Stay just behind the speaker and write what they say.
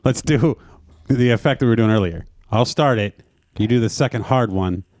Let's do the effect that we were doing earlier. I'll start it. You do the second hard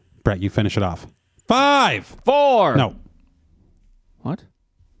one. Brett, you finish it off. 5. 4. No. What?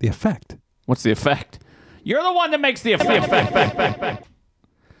 The effect. What's the effect? You're the one that makes the effect.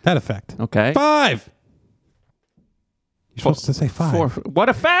 That effect. Okay. 5. You're supposed to say 5. 4. What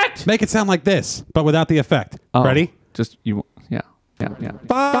effect? Make it sound like this, but without the effect. Oh, Ready? Just you. Yeah. 5.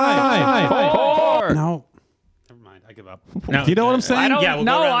 4. No. Never mind. I give up. No, Do you know what I'm saying? I don't Yeah, we'll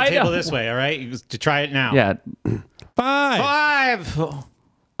know. go around I the table don't. this way, all right? To try it now. Yeah. 5. 5.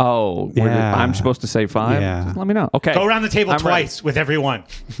 Oh, Yeah. I'm supposed to say 5? Yeah. Just let me know. Okay. Go around the table I'm twice with everyone.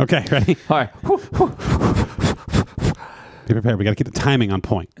 Okay, ready? All right. Be prepared. We got to keep the timing on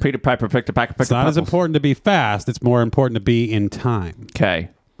point. Peter Piper picked a pack of It's not as important to be fast. It's more important to be in time. Okay.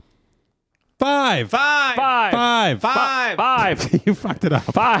 5. 5. 5. 5. You fucked it up.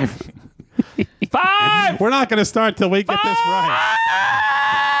 5. 5. We're not going to start till we get this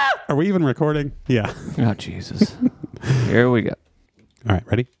right. Are we even recording? Yeah. Oh, Jesus. Here we go. All right,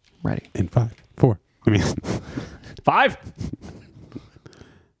 ready? Ready. In 5, 4. I mean, 5. 5.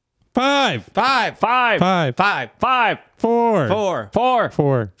 5. 5. 5. 5. 5. 4. 4. 4.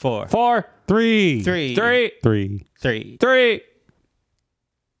 4. 4. 4. 3. 3. 3. 3. 3. 3.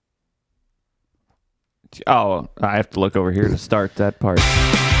 Oh, I have to look over here to start that part.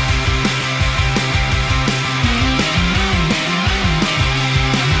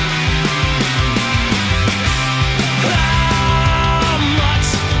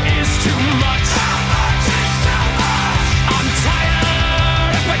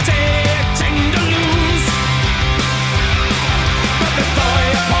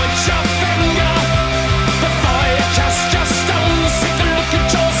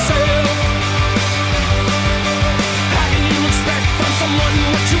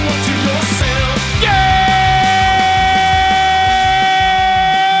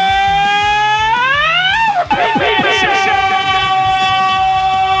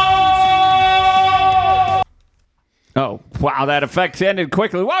 Oh, wow, that effect ended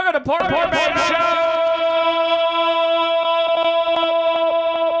quickly. Welcome to Poor Man Show!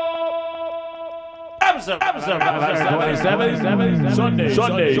 Episode 27. Sunday.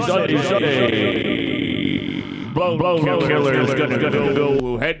 Blow Killer is going to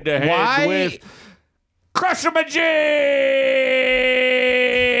go head-to-head with Crush-a-Majig!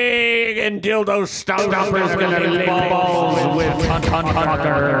 And Dildo Stomper is going to lick balls with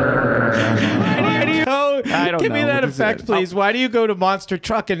Hunter. I don't Give me know. that What is effect, it? please. Why do you go to Monster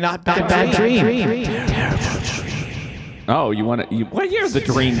Truck and not Bad Dream? Oh, you want to? Well, you're the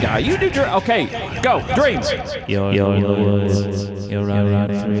dream guy. You do dream. Okay, go dreams. You're in the woods. You're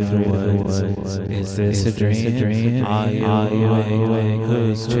running through the woods. Is this a dream? Are you awake?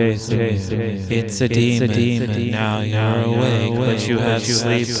 Who's chasing you? It's a demon. Now you're awake, but you have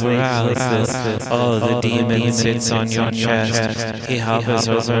sleep paralysis. Oh, the demon sits on your chest. He hovers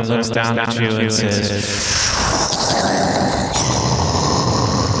over, looks down at you, and says,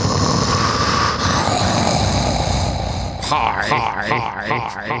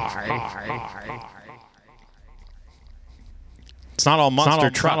 It's not all monster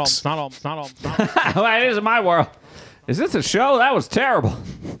trucks. Well, it isn't my world. Is this a show? That was terrible.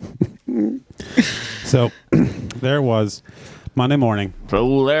 So there was Monday morning.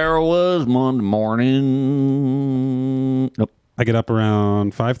 So there was Monday morning. Nope. I get up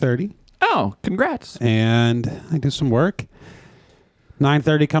around 5:30 Oh, congrats. and I do some work.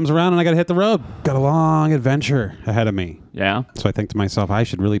 9:30 comes around and I got to hit the road. Got a long adventure ahead of me. Yeah. So I think to myself, I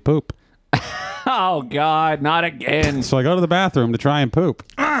should really poop. Oh, God, not again. So I go to the bathroom to try and poop.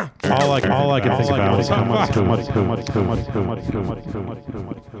 All I can think about is how much poop.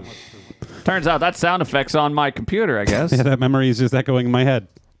 Turns out that sound effect's on my computer, I guess. Yeah, that memory is just echoing in my head.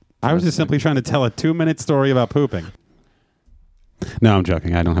 I was just simply trying to tell a 2-minute story about pooping. No, I'm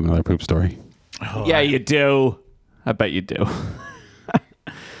joking. I don't have another poop story. Yeah, you do. I bet you do.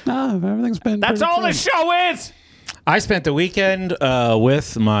 No, everything's been. That's all this show is. I spent the weekend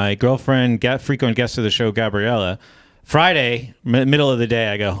with my girlfriend, frequent guest of the show, Gabriella. Friday, middle of the day,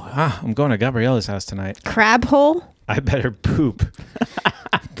 I go, I'm going to Gabriella's house tonight. Crab hole? I better poop.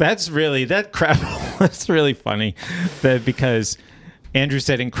 That crab hole was really funny because Andrew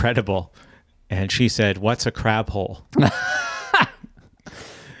said incredible. And she said, what's a crab hole?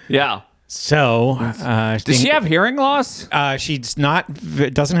 Yeah. So, Does she have hearing loss? She's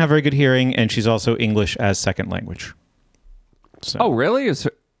doesn't have very good hearing, and she's also English as second language. So. Oh, really?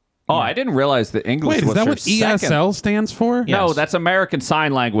 I didn't realize that English Wait, was is that her what second. ESL stands for? Yeah. No, Yes. that's American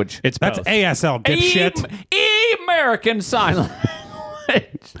Sign Language. That's both. ASL, dipshit. American Sign Language.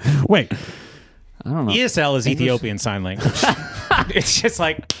 Wait, I don't know. ESL is Ethiopian Sign Language. It's just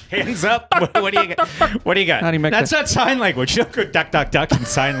like hands up. What do you got? What do you got? How do you make That's not sign language. You don't go duck, duck, duck in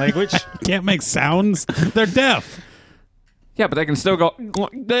sign language. Can't make sounds. They're deaf. Yeah, but they can still go.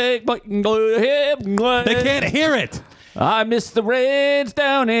 They can't hear it. I miss the Reds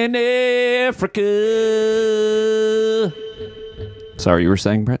down in Africa. Sorry, you were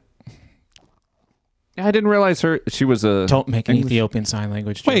saying, Brett? I didn't realize she was a... Don't make an English. Ethiopian sign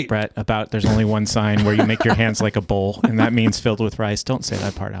language joke, Wait. Brett, about there's only one sign where you make your hands like a bowl, and that means filled with rice. Don't say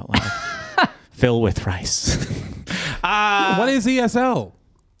that part out loud. Fill with rice. What is ESL?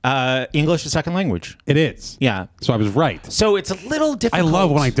 English is second language. It is. Yeah. So I was right. So it's a little I difficult.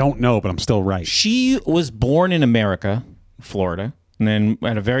 love when I don't know, but I'm still right. She was born in America, Florida, and then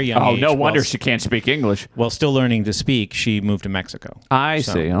at a very young Oh, age. no wonder while, she can't speak English. While still learning to speak, she moved to Mexico. I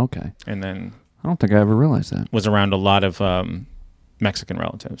So- see. Okay. And then I don't think I ever realized that. was around a lot of Mexican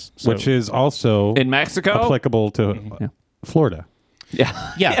relatives. So, Which is also In Mexico? applicable to Florida.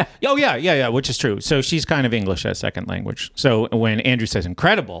 Yeah. yeah. Oh, yeah, which is true. So she's kind of English as second language. So when Andrew says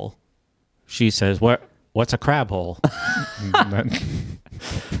incredible, she says, what's a crab hole?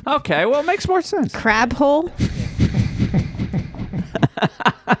 Okay, well, it makes more sense. Crab hole?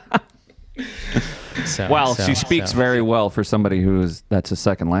 Well, she speaks very well for somebody that's a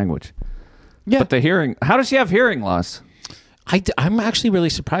second language. Yeah. But the hearing, how does she have hearing loss? I'm actually really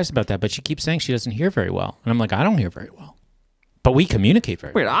surprised about that, but she keeps saying she doesn't hear very well. And I'm like, I don't hear very well. But we communicate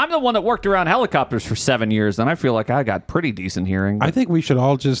very Wait, well. I'm the one that worked around helicopters for 7 years, and I feel like I got pretty decent hearing. I think we should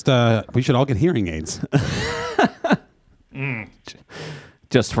all just we should all get hearing aids.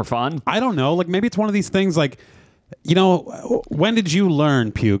 Just for fun. I don't know. Like maybe it's one of these things. Like, you know, when did you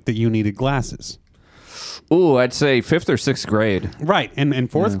learn, Puke, that you needed glasses? Ooh, I'd say 5th or 6th grade. Right. And in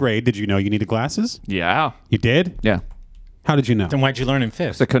fourth grade, did you know you needed glasses? Yeah. You did? Yeah. How did you know? Then why'd you learn in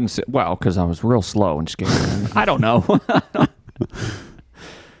fifth? I couldn't see. Well, because I was real slow and scared. I don't know.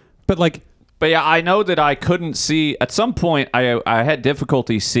 But like, But yeah, I know that I couldn't see. At some point, I had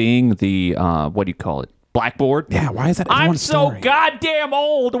difficulty seeing the, what do you call it? Blackboard. yeah, why is that I'm everyone's so story? goddamn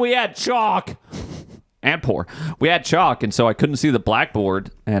old. We had chalk. And poor. We had chalk, and so I couldn't see the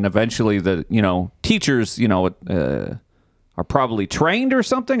blackboard. And eventually, the teachers, are probably trained or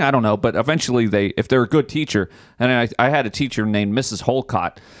something. I don't know. But eventually, if they're a good teacher, and I had a teacher named Mrs.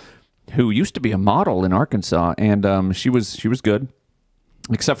 Holcott, who used to be a model in Arkansas, and she was good,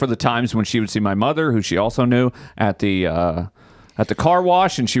 except for the times when she would see my mother, who she also knew, at the car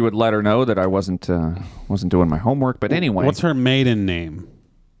wash, and she would let her know that I wasn't doing my homework. But anyway, What's her maiden name?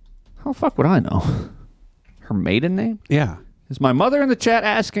 how the fuck would I know? Her maiden name? Yeah. Is my mother in the chat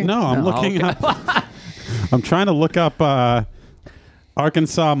asking? No, I'm looking okay. up. I'm trying to look up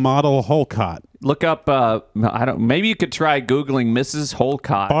Arkansas model Holcott. Look up. Maybe you could try googling Mrs.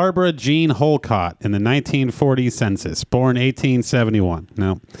 Holcott. Barbara Jean Holcott in the 1940 census, born 1871.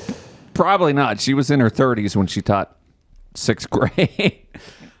 No. Probably not. She was in her 30s when she taught 6th grade.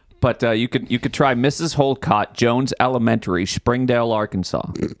 But you could try Mrs. Holcott, Jones Elementary, Springdale, Arkansas.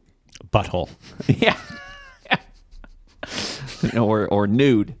 Butthole. Yeah. or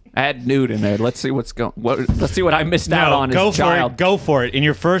nude. Add nude in there. Let's see let's see what I missed out on go as a child. for it. Go for it. In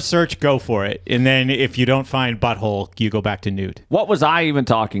your first search, go for it. And then if you don't find butthole, you go back to nude. What was I even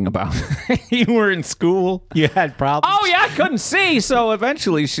talking about? You were in school. You had problems. Oh yeah, I couldn't see. So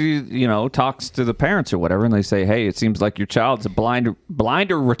eventually she, talks to the parents or whatever, and they say, "Hey, it seems like your child's blind or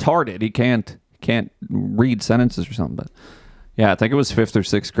retarded. He can't read sentences or something." But yeah, I think it was 5th or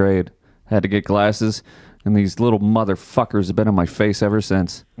 6th grade. Had to get glasses, and these little motherfuckers have been on my face ever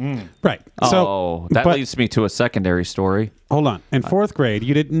since. Right. So that but- leads me to a secondary story. Hold on. In fourth grade,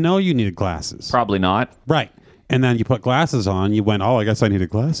 you didn't know you needed glasses. Probably not. Right. And then you put glasses on. You went, oh, I guess I needed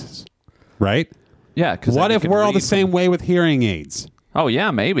glasses. Right? Yeah. Because What if we're all the same way with hearing aids? Oh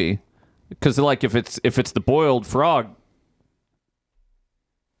yeah, maybe. Because like if it's the boiled frog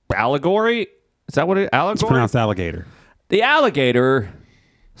allegory, is that what it It's allegory? pronounced alligator. The alligator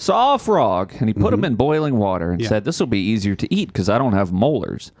saw a frog and he put him in boiling water and said, "This will be easier to eat because I don't have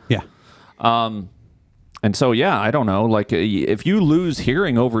molars." Yeah. And so yeah, I don't know. Like if you lose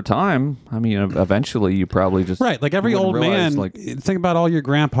hearing over time, I mean, eventually you probably just Right. Like every you old wouldn't realize, man, Like, think about all your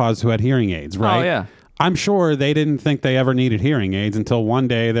grandpas who had hearing aids, right? Oh, yeah. I'm sure they didn't think they ever needed hearing aids until one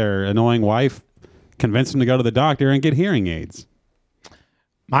day their annoying wife convinced them to go to the doctor and get hearing aids.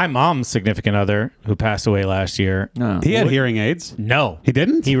 My mom's significant other, who passed away last year, He had hearing aids. no. He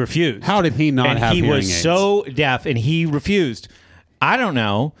didn't? He refused. How did he not and have he hearing was aids? so deaf, and he refused. I don't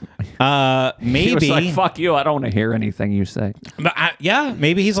know. Maybe. he was like, "Fuck you! I don't want to hear anything you say." But yeah,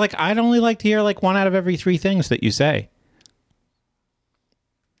 maybe he's like, I'd only like to hear like one out of every 3 things that you say.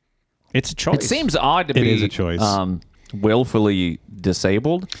 It's a choice. It seems odd to It be. is a choice. willfully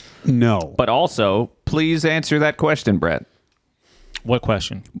disabled? No. But also, please answer that question, Brett. What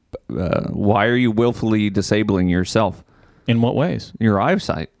question? Why are you willfully disabling yourself? In what ways? Your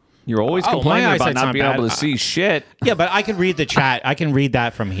eyesight. You're always Oh, complaining my about eyesight's not not being bad. able to see shit. Yeah, but I can read the chat. I can read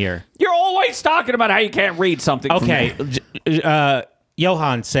that from here. You're always talking about how you can't read something. Okay.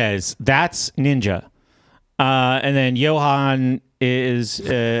 Johan says, that's ninja. And then Johan is,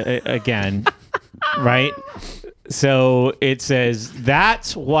 again, right? So it says,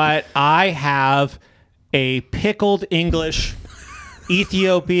 that's what I have, a pickled English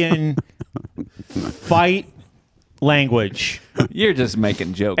Ethiopian fight language. You're just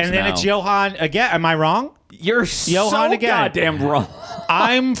making jokes. And then now. it's Johan again. Am I wrong? You're Johan so again. goddamn wrong.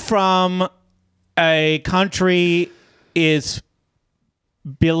 I'm from a country is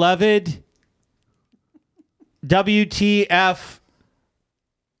beloved WTF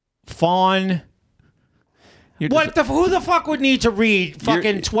fawn. What the? Who the fuck would need to read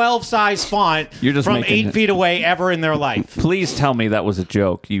fucking 12 size font You're just from making 8 feet away ever in their life? Please tell me that was a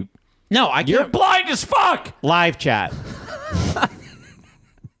joke. No, I You're can't. blind as fuck. Live chat.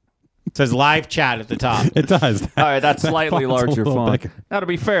 It says live chat at the top. It does. All right, that's slightly font's a larger little font. bigger. Now, to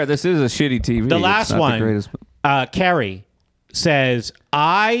be fair, this is a shitty TV. The It's last not one, the greatest. Carrie says,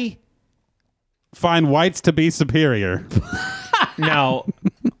 I Find whites to be superior. no.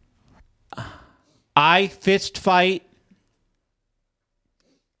 I fist fight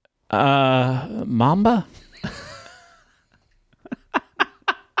Mamba.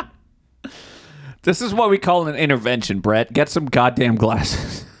 This is what we call an intervention, Brett. Get some goddamn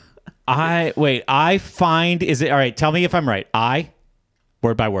glasses. I find, is it, all right, tell me if I'm right.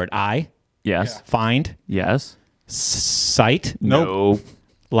 Word by word, Yes. find, Yes. sight, No.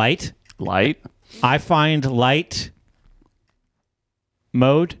 light. Light. I find light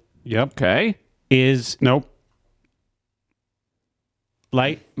mode Yep. Okay. is Nope.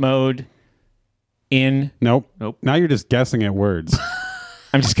 light mode in, Nope. Nope. Now you're just guessing at words.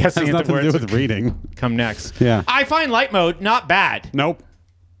 I'm just guessing Has at the nothing to do words with reading. come next. Yeah. I find light mode not bad. Nope.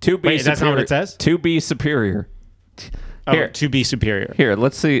 To be Wait, superior. that's not what it says? To be superior. Oh, Here. to be superior. Here,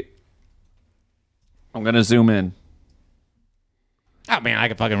 let's see. I'm going to zoom in. Oh man, I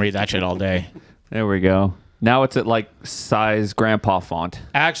could fucking read that shit all day. There we go. Now it's at like size grandpa font.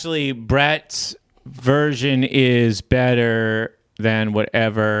 Actually, Brett's version is better than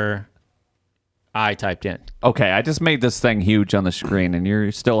whatever I typed in. Okay, I just made this thing huge on the screen and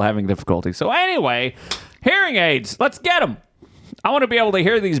you're still having difficulty. So anyway, hearing aids, let's get them. I want to be able to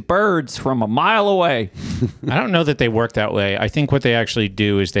hear these birds from a mile away. I don't know that they work that way. I think what they actually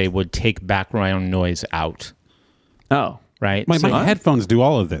do is they would take background noise out, Oh. right? My So- headphones do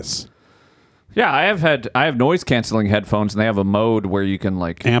all of this. Yeah, I have noise canceling headphones and they have a mode where you can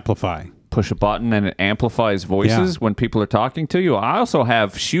like Amplify. push a button and it amplifies voices when people are talking to you. I also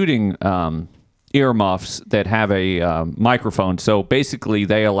have shooting earmuffs that have a microphone. So basically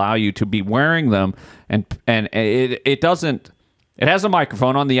they allow you to be wearing them and it doesn't. It has a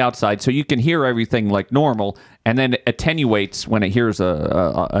microphone on the outside, so you can hear everything like normal, and then it attenuates when it hears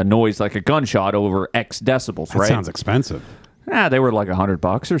a noise like a gunshot over X decibels, That right? sounds expensive. They were like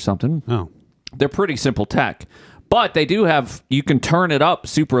 $100 or something. Oh. They're pretty simple tech. But they do have, you can turn it up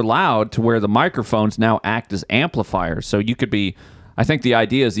super loud to where the microphones now act as amplifiers. So you could be, I think the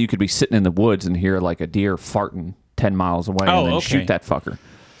idea is you could be sitting in the woods and hear like a deer farting 10 miles away and then shoot that fucker.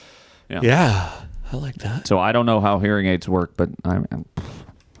 Yeah, I like that. So I don't know how hearing aids work, but I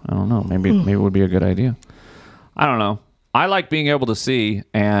don't know. Maybe it would be a good idea. I don't know. I like being able to see,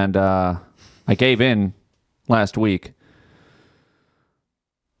 and I gave in last week.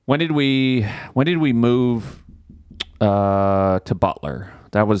 When did we move to Butler?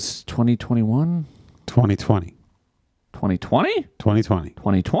 That was 2021? 2020. 2020? 2020.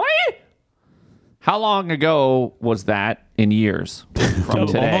 2020? How long ago was that in years from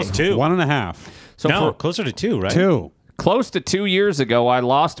today? Almost 2. 1.5. So No, for closer to 2, right? 2. close to 2 years ago, I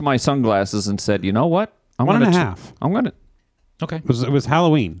lost my sunglasses and said, you know what? I'm 1.5. I'm going to... Okay. It was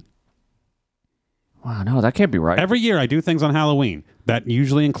Halloween. Wow, no, that can't be right. Every year I do things on Halloween. That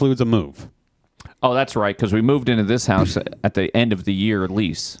usually includes a move. Oh, that's right, because we moved into this house at the end of the year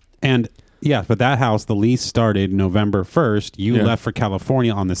lease. And yeah, but that house, the lease started November 1st. You left for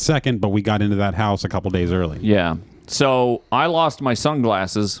California on the 2nd, but we got into that house a couple days early. Yeah. So I lost my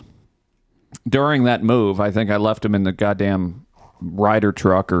sunglasses during that move. I think I left them in the goddamn Ryder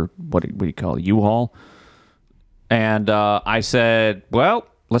truck, or what do you call it, U-Haul. And I said, well,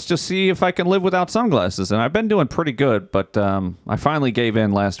 let's just see if I can live without sunglasses. And I've been doing pretty good, but I finally gave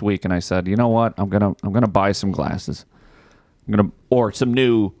in last week and I said, you know what? I'm gonna buy some glasses. Or some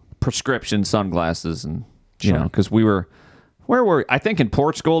new prescription sunglasses, and You know, because we were. Where were I think in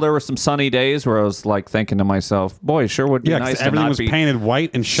Portugal there were some sunny days where I was like thinking to myself, boy, it sure would be nice to everything not was be painted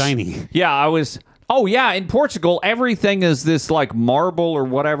white and shiny. Yeah, I was. Oh yeah, in Portugal everything is this like marble or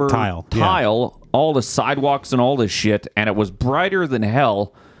whatever tile, all the sidewalks and all this shit, and it was brighter than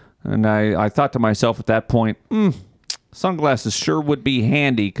hell. And I thought to myself at that point, sunglasses sure would be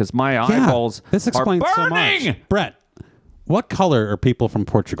handy because my eyeballs this explains are so burning. much. Brett, what color are people from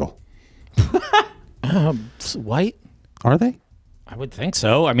Portugal? White? Are they? I would think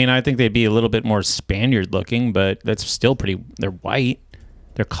so. I mean, I think they'd be a little bit more Spaniard looking, but that's still pretty. They're white.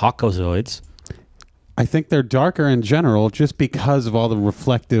 They're Caucasoids. I think they're darker in general just because of all the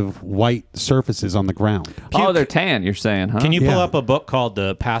reflective white surfaces on the ground. Oh, they're tan, you're saying, huh? Can you pull up a book called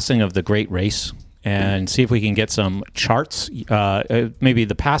The Passing of the Great Race and see if we can get some charts? Maybe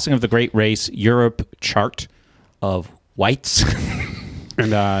The Passing of the Great Race Europe chart of whites.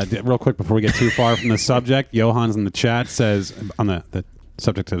 And real quick before we get too far from the subject, Johan's in the chat says on the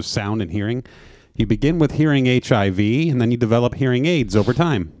subject of sound and hearing, you begin with hearing HIV and then you develop hearing aids over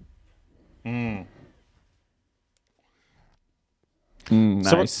time.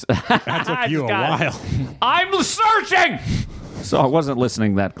 Nice. That took you a while. I'm searching! So I wasn't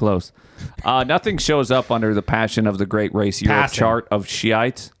listening that close. Nothing shows up under the Passion of the Great Race Europe chart of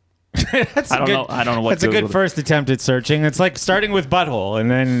Shiites. I don't know what That's a goes good with first attempt at searching. It's like starting with butthole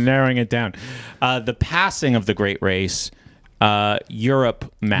and then narrowing it down. The Passing of the Great Race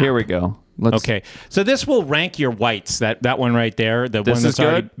Europe map. Here we go. Okay, so this will rank your whites. That one right there. The This one that's is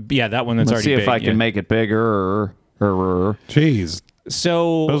already. good? Yeah, that one that's Let's already. see if big, I can make it bigger. Jeez.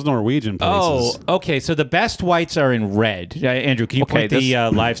 So those Norwegian places. Oh, okay. So the best whites are in red. Andrew, can you point the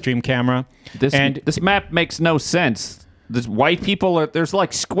live stream camera? This map makes no sense. This white people are there's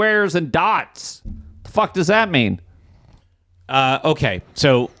like squares and dots. The fuck does that mean? Okay,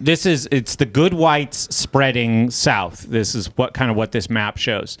 so it's the good whites spreading south. This is what this map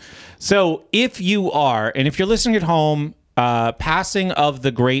shows. So if you're listening at home, Passing of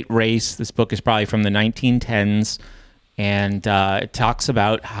the Great Race, this book is probably from the 1910s, and it talks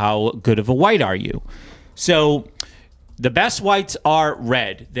about how good of a white are you. So the best whites are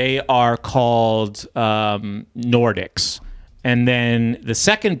red. They are called Nordics. And then the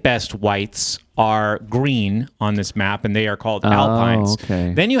second best whites are green on this map, and they are called Alpines.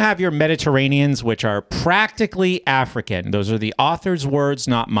 Okay. Then you have your Mediterraneans, which are practically African. Those are the author's words,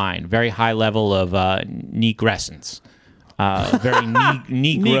 not mine. Very high level of negrescence. Very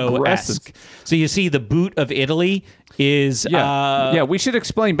Negro-esque. So you see the boot of Italy is... we should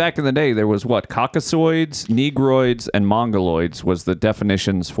explain back in the day there was Caucasoids, Negroids, and Mongoloids was the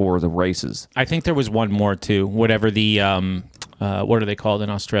definitions for the races. I think there was one more too. Whatever the... what are they called in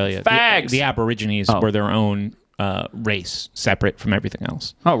Australia? Fags! The Aborigines were their own race, separate from everything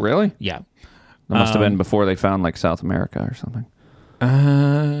else. Oh, really? Yeah. That must have been before they found South America or something. I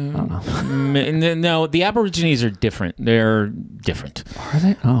don't know. No, the Aborigines are different. They're different. Are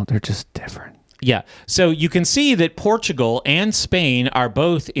they? Oh, they're just different. Yeah. So you can see that Portugal and Spain are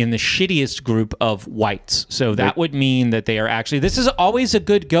both in the shittiest group of whites. So that would mean that they are actually... This is always a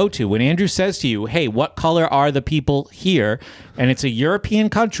good go-to. When Andrew says to you, hey, what color are the people here? And it's a European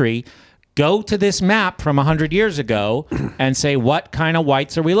country... Go to this map from 100 years ago and say, what kind of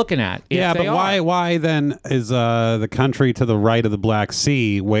whites are we looking at? Why then is the country to the right of the Black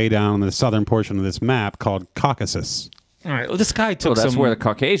Sea, way down in the southern portion of this map, called Caucasus? All right. Well, this guy took that's where the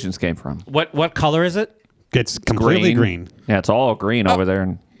Caucasians came from. What color is it? It's completely green. Yeah, it's all green over there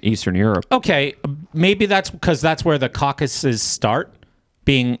in Eastern Europe. Okay. Maybe that's because that's where the Caucasus start.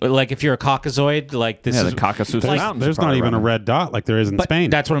 Being like, if you're a Caucasoid, this is the Caucasus Mountains. There's not even a red dot like there is in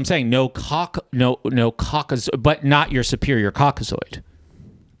Spain. That's what I'm saying. No Caucasoid, but not your superior Caucasoid.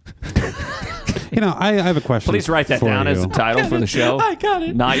 I have a question. Please write that down as the title for the show. I got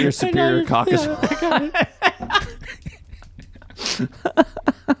it. Not your superior Caucasoid. I got it.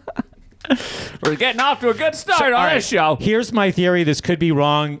 We're getting off to a good start on this show. Here's my theory. This could be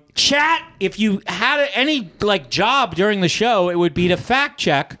wrong. Chat, if you had any job during the show, it would be to fact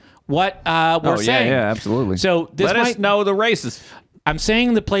check what we're saying. Yeah, absolutely. So let us know the races. I'm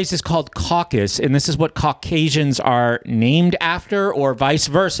saying the place is called Caucasus, and this is what Caucasians are named after, or vice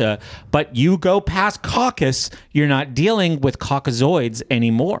versa. But you go past Caucasus, you're not dealing with Caucasoids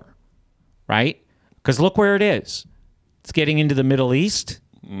anymore, right? Because look where it is. It's getting into the Middle East.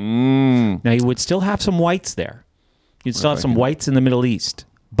 Now, you would still have some whites there. You'd still have some whites in the Middle East.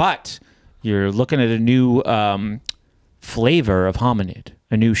 But you're looking at a new flavor of hominid,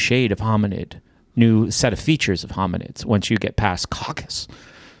 a new shade of hominid, new set of features of hominids once you get past Caucasus.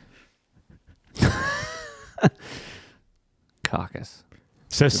 Caucus.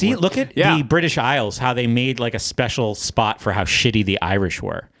 So see, look at the British Isles, how they made like a special spot for how shitty the Irish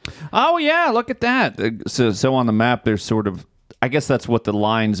were. Oh yeah, look at that. So on the map, there's sort of, I guess that's what the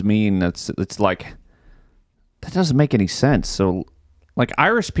lines mean. It's like, that doesn't make any sense. So, like,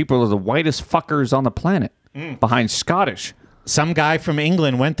 Irish people are the whitest fuckers on the planet, behind Scottish. Some guy from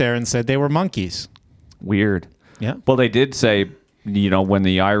England went there and said they were monkeys. Weird. Yeah. Well, they did say, when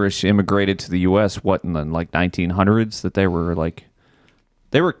the Irish immigrated to the U.S., in the 1900s, that they were like,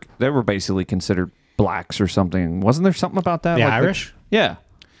 they were basically considered blacks or something. Wasn't there something about that? The Irish? Yeah.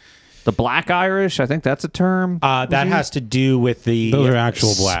 The black Irish, I think that's a term. That has to do with the Those are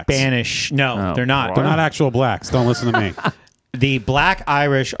actual blacks. Spanish. No, they're not. They're not actual blacks. Don't listen to me. The black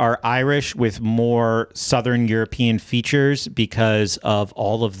Irish are Irish with more Southern European features because of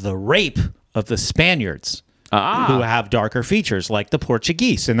all of the rape of the Spaniards who have darker features like the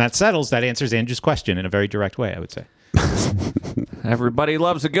Portuguese. And that answers Andrew's question in a very direct way, I would say. Everybody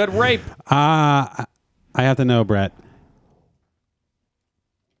loves a good rape. I have to know, Brett.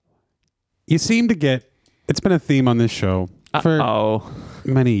 You seem to get, it's been a theme on this show for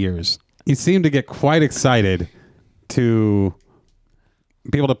many years. You seem to get quite excited to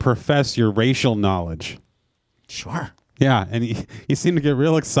be able to profess your racial knowledge. Sure. Yeah, and you seem to get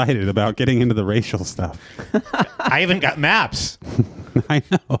real excited about getting into the racial stuff. I even got maps. I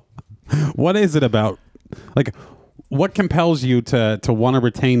know. What is it about? Like, what compels you to want to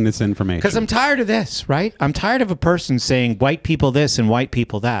retain this information? Because I'm tired of this, right? I'm tired of a person saying white people this and white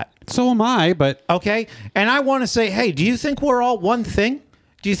people that. So am I, but... Okay? And I want to say, hey, do you think we're all one thing?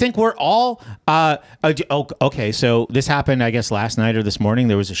 Do you think we're all... okay, so this happened, I guess, last night or this morning.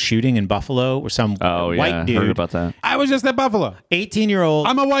 There was a shooting in Buffalo where some white dude... heard about that. I was just in Buffalo. 18-year-old...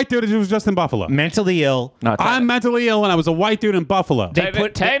 I'm a white dude who was just in Buffalo. Mentally ill. I'm mentally ill and I was a white dude in Buffalo.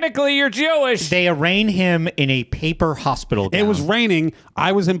 Technically, you're Jewish. They arraign him in a paper hospital gown. It was raining.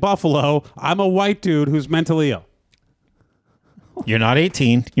 I was in Buffalo. I'm a white dude who's mentally ill. You're not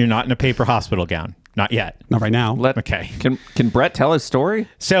 18. You're not in a paper hospital gown. Not yet. Not right now. Okay. Can Brett tell his story?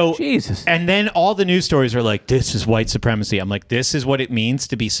 So, Jesus. And then all the news stories are like, this is white supremacy. I'm like, this is what it means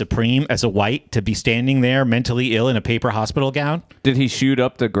to be supreme as a white, to be standing there mentally ill in a paper hospital gown. Did he shoot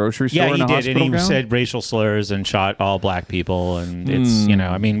up the grocery store? Yeah, in he a did. hospital And he gown? said racial slurs and shot all black people. And it's,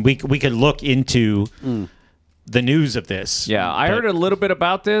 I mean, we could look into the news of this. Yeah, I heard a little bit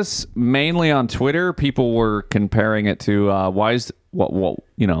about this, mainly on Twitter. People were comparing it to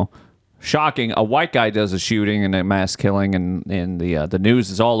shocking. A white guy does a shooting and a mass killing, and the news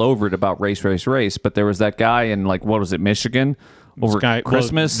is all over it about race. But there was that guy in Michigan over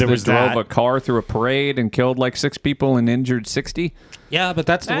Christmas that drove a car through a parade and killed like 6 people and injured 60. Yeah, but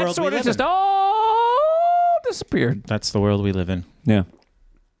that's the world we live in. Just all disappeared. That's the world we live in. Yeah.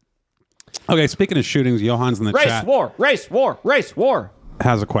 Okay, speaking of shootings, Johan's in the chat Race war.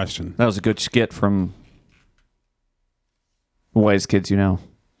 has a question. That was a good skit from Wise Kids, You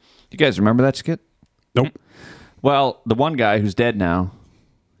guys remember that skit? Nope. Well, the one guy who's dead now,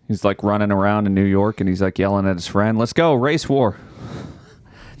 he's like running around in New York and he's like yelling at his friend, "Let's go, race war."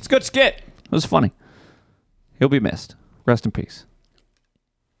 It's a good skit. It was funny. He'll be missed. Rest in peace.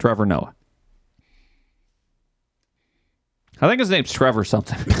 Trevor Noah. I think his name's Trevor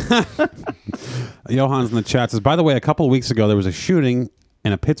something. Johan's in the chat says, by the way, a couple of weeks ago, there was a shooting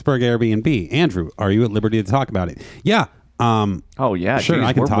in a Pittsburgh Airbnb. Andrew, are you at liberty to talk about it? Yeah. Oh, yeah. Sure, geez,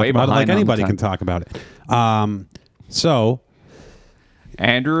 I can we're talk way about it like behind on anybody time. can talk about it. So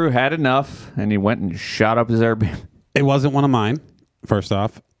Andrew had enough, and he went and shot up his Airbnb. it wasn't one of mine, first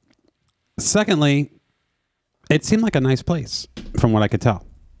off. Secondly, it seemed like a nice place from what I could tell.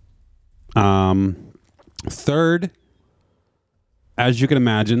 Third, as you can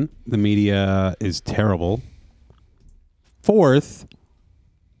imagine, the media is terrible. Fourth,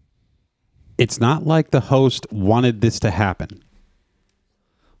 it's not like the host wanted this to happen.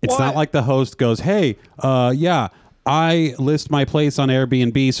 It's not like the host goes, hey, I list my place on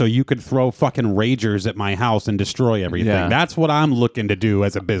Airbnb so you could throw fucking ragers at my house and destroy everything. Yeah. That's what I'm looking to do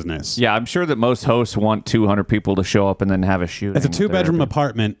as a business. Yeah, I'm sure that most hosts want 200 people to show up and then have a shooting. It's a with their 2-bedroom Airbnb.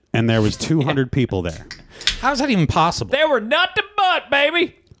 apartment, and there was 200 people there. How is that even possible? They were nut to butt,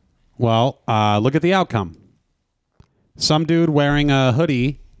 baby. Well, look at the outcome. Some dude wearing a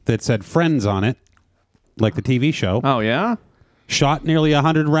hoodie that said Friends on it, like the TV show, Oh, yeah? shot nearly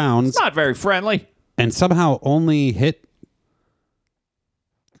 100 rounds Not very friendly. and somehow only hit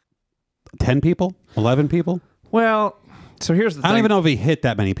 10 people, 11 people. Well, so here's the thing. I don't even know if he hit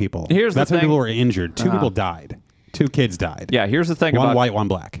that many people. Here's the That's how many thing. people were injured. 2 people died. 2 kids died. Yeah, here's the thing One about white, one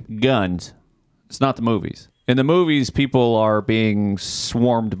black. guns. It's not the movies. In the movies, people are being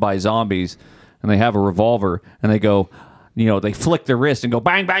swarmed by zombies, and they have a revolver, and they go, they flick their wrist and go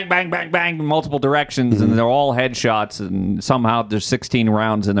bang, bang, bang, bang, bang in multiple directions, and they're all headshots, and somehow there's 16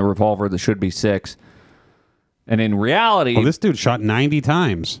 rounds in the revolver. There should be 6. And in reality... Well, this dude shot 90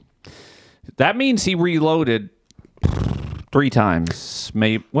 times. That means he reloaded 3 times.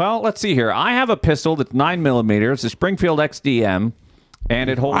 Maybe. Well, let's see here. I have a pistol that's 9mm. It's a Springfield XDM, and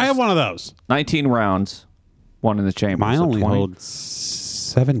it holds... I have one of those. 19 rounds, one in the chamber. Mine so only 20. holds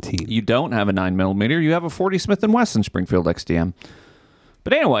 17. You don't have a 9mm. You have a 40 Smith & Wesson Springfield XDM.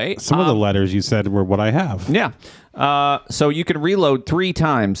 But anyway... Some of the letters you said were what I have. Yeah. So you can reload 3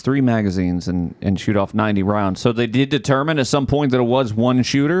 times, 3 magazines, and shoot off 90 rounds. So they did determine at some point that it was one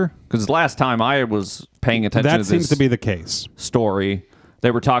shooter? Because last time I was paying attention to That this seems to be the case. story,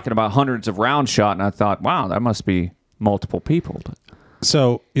 they were talking about hundreds of rounds shot, and I thought, wow, that must be multiple people. But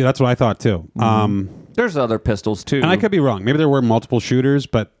So, yeah, that's what I thought, too. there's other pistols, too. And I could be wrong. Maybe there were multiple shooters,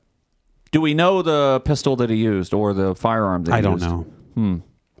 but... Do we know the pistol that he used or the firearm that he I don't used? know.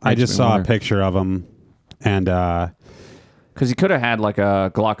 I just saw a picture of him, and... Because he could have had like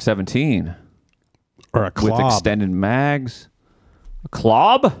a Glock 17 or a with club. extended mags. A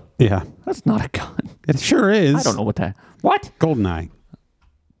club? Yeah. That's not a gun. It sure is. I don't know what that... What? Goldeneye.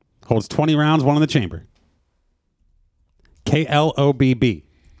 Holds 20 rounds, one in the chamber. KLOBB.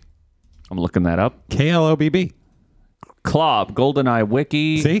 I'm looking that up. KLOBB. Klob, GoldenEye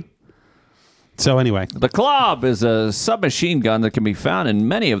Wiki. See? So anyway. The Klob is a submachine gun that can be found in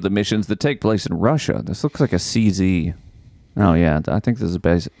many of the missions that take place in Russia. This looks like a CZ. Oh, yeah. I think this is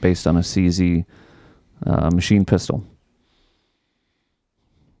based on a CZ machine pistol.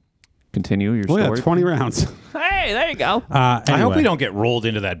 Continue your story. Yeah, 20 rounds. Hey, there you go. I hope Anyway. we don't get rolled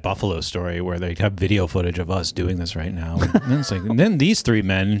into that Buffalo story where they have video footage of us doing this right now. And then these 3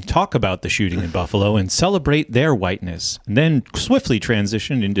 men talk about the shooting in Buffalo and celebrate their whiteness, and then swiftly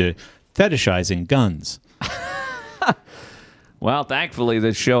transition into fetishizing guns. Well, thankfully,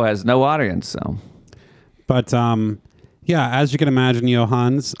 this show has no audience, so... But, yeah, as you can imagine,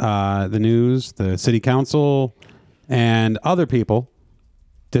 Johans, the news, the city council, and other people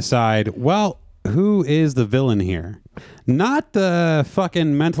decide, well, who is the villain here? Not the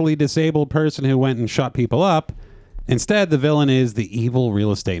fucking mentally disabled person who went and shot people up. Instead, the villain is the evil real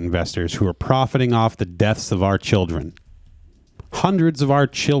estate investors who are profiting off the deaths of our children. Hundreds of our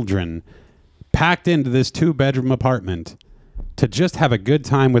children packed into this 2-bedroom apartment to just have a good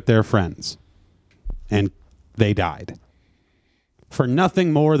time with their friends. And they died. For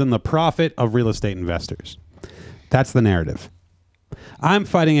nothing more than the profit of real estate investors. That's the narrative. I'm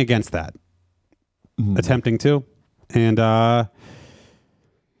fighting against that. Attempting to. And, yeah,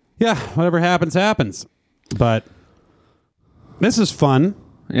 whatever happens, happens. But this is fun.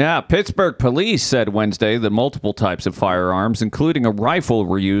 Yeah, Pittsburgh police said Wednesday that multiple types of firearms, including a rifle,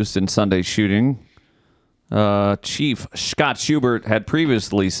 were used in Sunday's shooting. Chief Scott Schubert had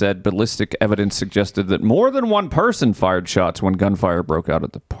previously said ballistic evidence suggested that more than one person fired shots when gunfire broke out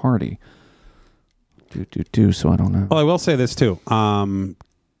at the party. So I don't know. Well, I will say this, too.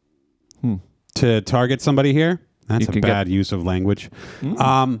 To target somebody here, that's a bad use of language.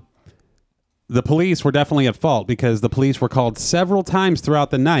 The police were definitely at fault because the police were called several times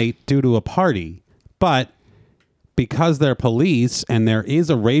throughout the night due to a party. But because they're police and there is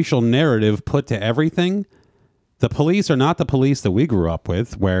a racial narrative put to everything, the police are not the police that we grew up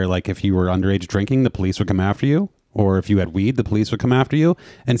with, where, like, if you were underage drinking, the police would come after you. Or if you had weed, the police would come after you.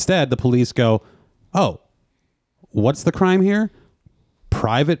 Instead, the police go, oh, what's the crime here?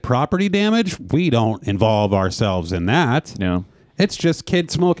 Private property damage? We don't involve ourselves in that. No. It's just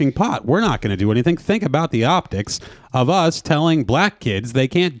kids smoking pot. We're not going to do anything. Think about the optics of us telling black kids they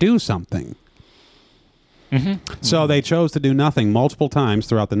can't do something. So they chose to do nothing multiple times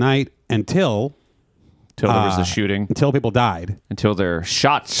throughout the night until There was a shooting. until people died. Until their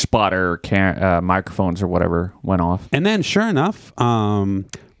shot spotter microphones or whatever went off. And then, sure enough,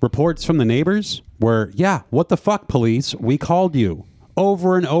 reports from the neighbors were, yeah, what the fuck, police? We called you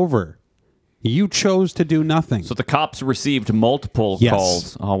over and over. You chose to do nothing. So the cops received multiple Yes.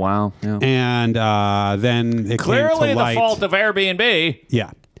 calls. Oh, wow. Yeah. And then it Clearly came to the light. fault of Airbnb.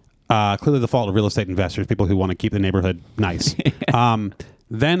 Yeah. Clearly the fault of real estate investors, people who want to keep the neighborhood nice.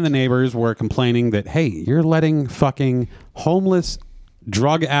 Then the neighbors were complaining that, hey, you're letting fucking homeless,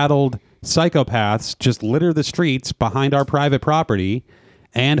 drug-addled psychopaths just litter the streets behind our private property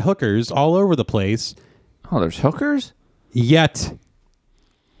and hookers all over the place. Oh, there's hookers? Yet,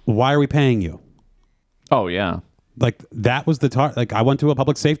 why are we paying you? Oh, yeah. Like, that was the like, I went to a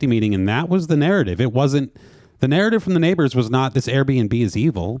public safety meeting, and that was the narrative. It wasn't... The narrative from the neighbors was not this Airbnb is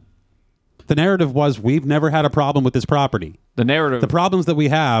evil. The narrative was we've never had a problem with this property. The narrative... The problems that we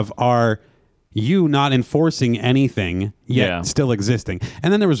have are you not enforcing anything yet still existing.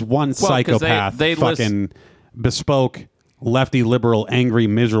 And then there was one psychopath, they fucking bespoke, lefty, liberal, angry,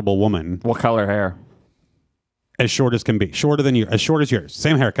 miserable woman. What color hair? As short as can be. Shorter than you. As short as yours.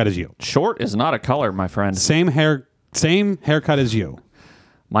 Same haircut as you. Short is not a color, my friend. Same haircut as you.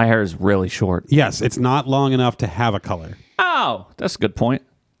 My hair is really short. Yes, it's not long enough to have a color. Oh, that's a good point.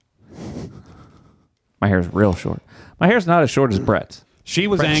 My hair is real short. My hair's not as short as Brett's. She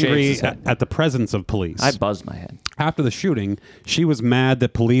was Brett angry shaves his head. at the presence of police. I buzzed my head. After the shooting, she was mad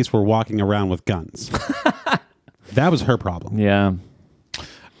that police were walking around with guns. That was her problem. Yeah.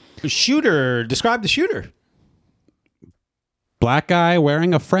 Shooter. Describe the shooter. Black guy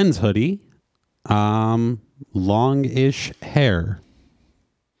wearing a Friends hoodie. Longish hair.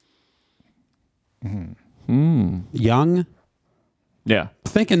 Young. Yeah.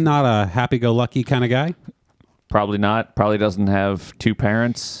 Thinking not a happy-go-lucky kind of guy. Probably not. Probably doesn't have two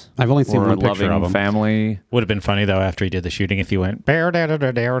parents. I've only seen or one a picture loving of him. family. Would have been funny though after he did the shooting if he went bear dare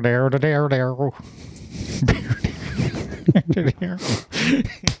dare dare dare dare dare.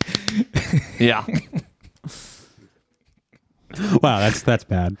 Yeah. Wow, that's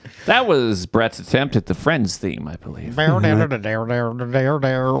bad. That was Brett's attempt at the Friends theme, I believe. Nobody ever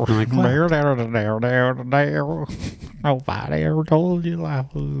told you life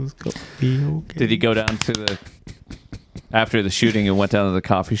was gonna be okay. Did he go down to the... After the shooting and went down to the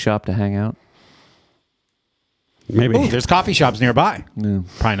coffee shop to hang out? Maybe. Ooh, there's coffee shops nearby. Yeah.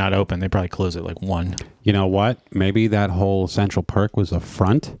 Probably not open. They probably close at like 1. You know what? Maybe that whole Central Perk was a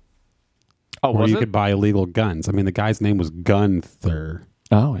front Oh, where was you it? could buy illegal guns. I mean, the guy's name was Gunther.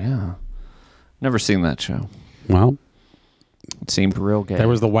 Oh, yeah. Never seen that show. Well, It seemed real gay. there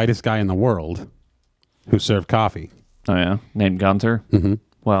was the whitest guy in the world who served coffee. Oh, yeah? Named Gunther? Mm-hmm.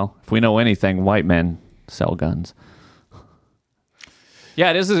 Well, if we know anything, white men sell guns.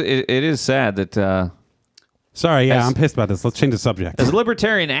 Yeah, it is sad that... Sorry, yeah, As- I'm pissed about this. Let's change the subject. As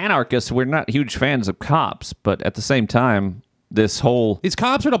libertarian anarchists, we're not huge fans of cops, but at the same time, this whole These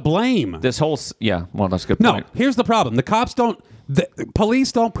cops are to blame. yeah, well, that's a good No, point. here's the problem. The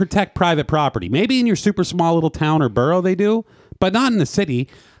police don't protect private property. Maybe in your super small little town or borough they do, but not in the city.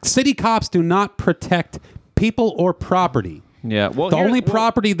 City cops do not protect people or property. Yeah, well, The only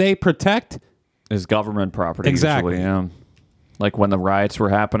property they protect, is government property. Exactly. Usually, yeah. Like when the riots were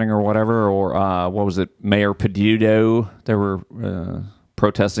happening or whatever, or what was it, Mayor Peduto? They were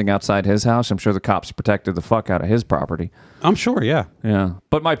protesting outside his house. I'm sure the cops protected the fuck out of his property. I'm sure, yeah. Yeah.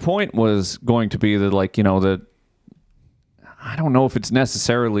 But my point was going to be that, like, that I don't know if it's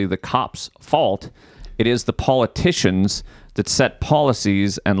necessarily the cops' fault. It is the politicians that set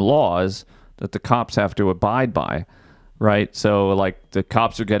policies and laws that the cops have to abide by, right? So, like, the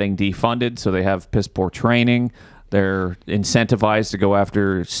cops are getting defunded, so they have piss poor training. They're incentivized to go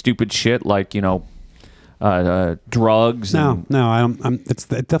after stupid shit like, drugs. No, it's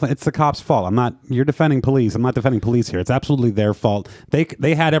definitely it's the cops' fault. You're defending police. I'm not defending police here. It's absolutely their fault.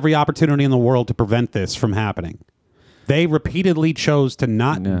 They had every opportunity in the world to prevent this from happening. They repeatedly chose to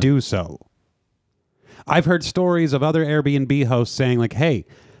not do so. I've heard stories of other Airbnb hosts saying, like, hey,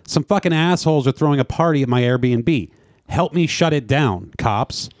 some fucking assholes are throwing a party at my Airbnb. Help me shut it down,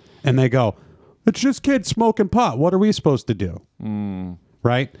 cops. And they go, it's just kids smoking pot. What are we supposed to do?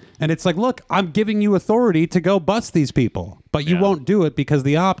 Right? And it's like, look, I'm giving you authority to go bust these people, but you won't do it because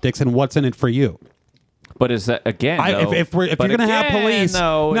the optics and what's in it for you. But is that, again, If you're going to have police,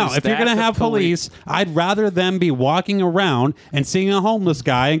 if you're going to have police, I'd rather them be walking around and seeing a homeless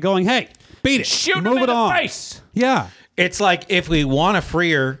guy and going, hey, beat it. shoot him Move in it the on. face. Yeah. It's like if we want a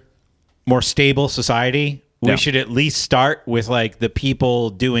freer, more stable society, we should at least start with like the people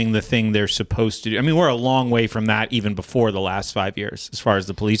doing the thing they're supposed to do. I mean, we're a long way from that even before the last 5 years as far as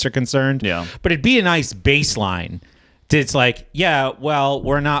the police are concerned. Yeah. But it'd be a nice baseline. It's like, yeah, well,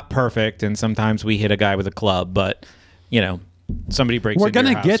 we're not perfect, and sometimes we hit a guy with a club, but, somebody breaks We're into your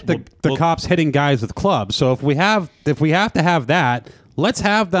going to house. get the cops hitting guys with clubs. So if we have to have that, let's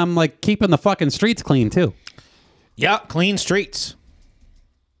have them like keeping the fucking streets clean too. Yeah, clean streets.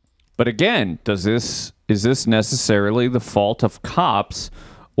 But again, is this necessarily the fault of cops,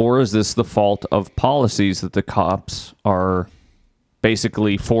 or is this the fault of policies that the cops are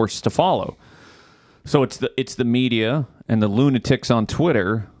basically forced to follow? So it's the media and the lunatics on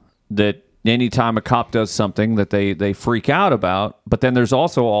Twitter that anytime a cop does something that they freak out about. But then there's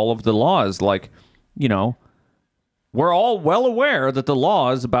also all of the laws, like, we're all well aware that the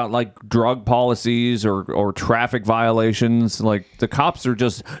laws about like drug policies or traffic violations, like the cops are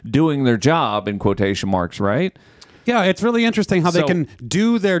just doing their job in quotation marks, right? Yeah, it's really interesting how they So- can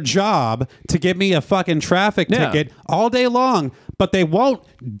do their job to give me a fucking traffic Yeah. ticket all day long, but they won't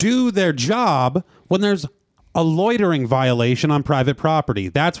do their job when there's a loitering violation on private property.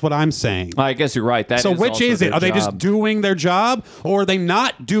 That's what I'm saying. I guess you're right. So which also is it? their Are they just job. doing their job, or are they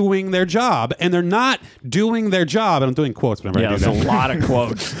not doing their job? And they're not doing their job. And I'm doing quotes whenever Yeah, I do there's that. a lot of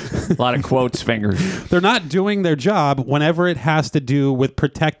quotes. A lot of quotes fingers. They're not doing their job whenever it has to do with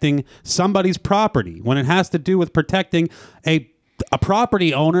protecting somebody's property, when it has to do with protecting a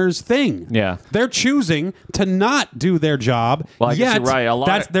property owner's thing. Yeah. They're choosing to not do their job. Well, I guess yet you're right. A lot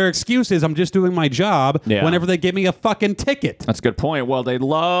that's of- their excuse is I'm just doing my job Yeah. whenever they give me a fucking ticket. That's a good point. Well, they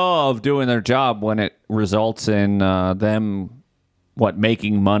love doing their job when it results in them,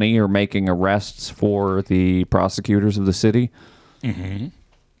 making money or making arrests for the prosecutors of the city. Mm-hmm.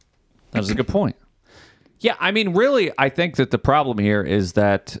 That's a good point. Yeah, I mean, really, I think that the problem here is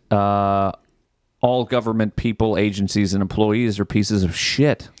that all government people, agencies, and employees are pieces of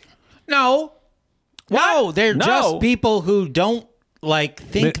shit. No, they're No. just people who don't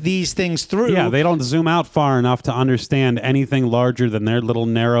think these things through. Yeah, they don't zoom out far enough to understand anything larger than their little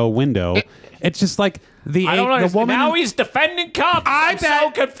narrow window. It's just like the woman. Now he's defending cops. I'm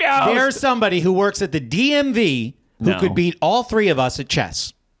so confused. There's somebody who works at the DMV who No. could beat all three of us at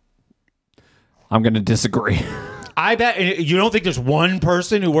chess. I'm going to disagree. I bet you don't think there's one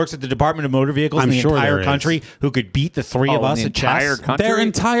person who works at the Department of Motor Vehicles I'm in the sure entire there is. country who could beat the three of us the at chess. country? Their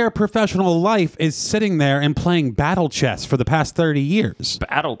entire professional life is sitting there and playing battle chess for the past 30 years.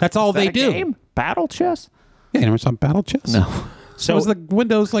 That's all is that they a do. Game? Battle chess? Yeah, you never saw battle chess? No. So it was the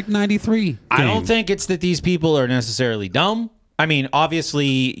Windows 93 I don't game. think it's that these people are necessarily dumb. I mean,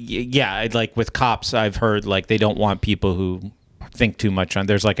 obviously, yeah, like with cops, I've heard they don't want people who think too much on.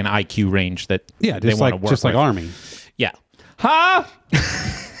 There's an IQ range that Yeah, they just want to work like with. Army. Yeah, Huh?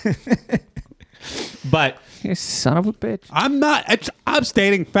 but You son of a bitch. I'm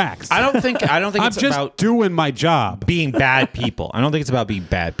stating facts. I don't think I'm it's just about doing my job. being bad people. I don't think it's about being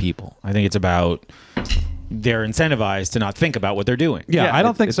bad people. I think it's about they're incentivized to not think about what they're doing. Yeah, Yeah, I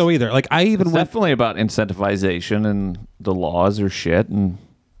don't think it's- so either. I even It's went. definitely about incentivization, and the laws are shit, and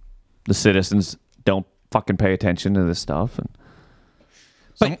the citizens don't fucking pay attention to this stuff. And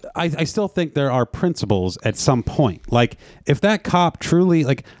But I still think there are principles at some point. If that cop truly,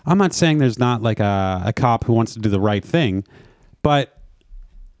 I'm not saying there's not a cop who wants to do the right thing, but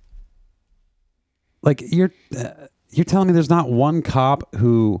you're telling me there's not one cop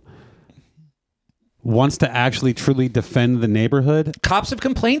who wants to actually truly defend the neighborhood? Cops have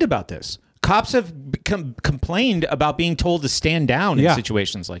complained about this. Cops have complained about being told to stand down in Yeah.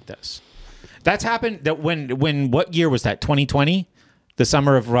 situations like this. That's happened. That when what year was that? 2020, the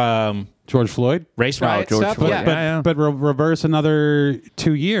summer of George Floyd? race riot George stuff. Floyd, Yeah. yeah. But reverse another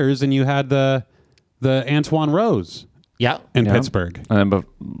 2 years and you had the Antoine Rose Yeah. in Yeah. Pittsburgh. And then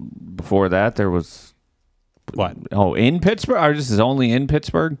before that, there was What? in Pittsburgh. Or this is only in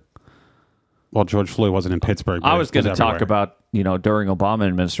Pittsburgh. Well, George Floyd wasn't in Pittsburgh. I but was it going to talk everywhere. about during Obama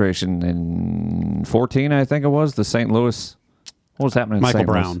administration in 14, I think it was the St. Louis. What was happening? In Michael St.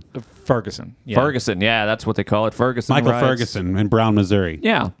 Louis? Brown. Ferguson. Yeah. Ferguson, yeah, that's what they call it. Ferguson. Michael riots. Ferguson in Brown, Missouri.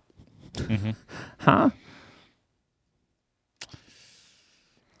 Yeah. Huh?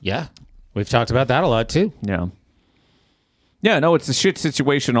 Yeah. We've talked about that a lot too. Yeah. Yeah, no, it's a shit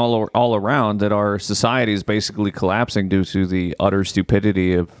situation all around that our society is basically collapsing due to the utter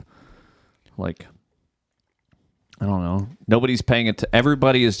stupidity of, I don't know. Nobody's paying it.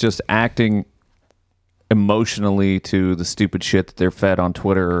 Everybody is just acting emotionally to the stupid shit that they're fed on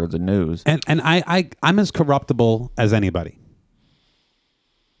Twitter or the news. And I'm as corruptible as anybody.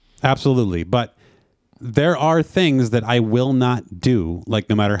 Absolutely. But there are things that I will not do,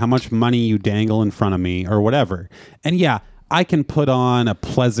 no matter how much money you dangle in front of me or whatever. And yeah, I can put on a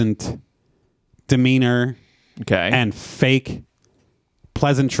pleasant demeanor Okay. and fake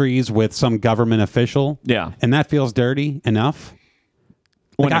pleasantries with some government official. Yeah. And that feels dirty enough.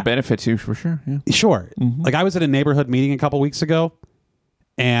 when I- it benefits you, for sure. Yeah. Sure. I was at a neighborhood meeting a couple weeks ago,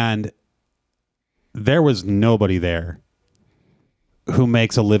 and there was nobody there who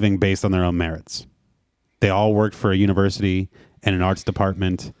makes a living based on their own merits. They all worked for a university and an arts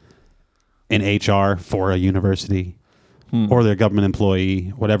department, in HR for a university, or they're a government employee,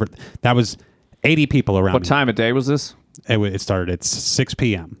 whatever. That was 80 people around What me. time of day was this? It started at 6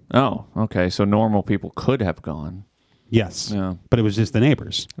 p.m. Oh, okay. So normal people could have gone. Yes. Yeah. But it was just the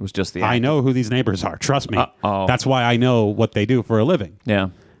neighbors. It was just the I act. know who these neighbors are. Trust me. Uh-oh. That's why I know what they do for a living. Yeah.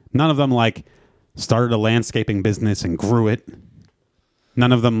 None of them started a landscaping business and grew it.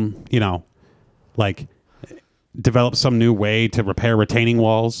 None of them, developed some new way to repair retaining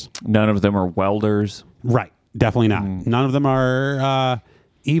walls. None of them are welders. Right. Definitely not. None of them are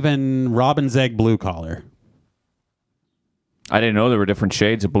even robin's egg blue collar. I didn't know there were different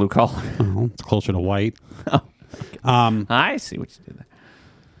shades of blue collar. It's closer to white. I see what you did there.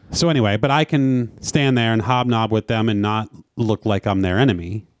 So anyway, but I can stand there and hobnob with them and not look like I'm their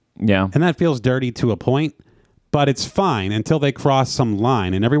enemy. Yeah. And that feels dirty to a point, but it's fine until they cross some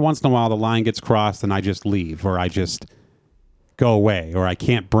line. And every once in a while, the line gets crossed and I just leave, or I just go away, or I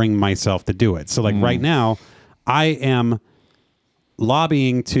can't bring myself to do it. So like right now, I am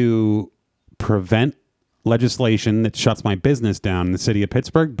lobbying to prevent legislation that shuts my business down in the city of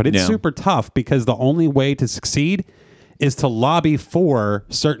Pittsburgh, but it's super tough because the only way to succeed is to lobby for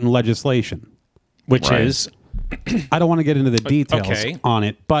certain legislation. Which is? I don't want to get into the details on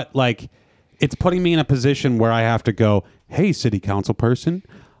it, but like it's putting me in a position where I have to go, hey, city council person,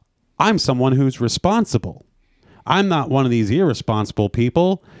 I'm someone who's responsible. I'm not one of these irresponsible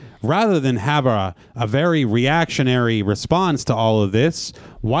people. Rather than have a very reactionary response to all of this,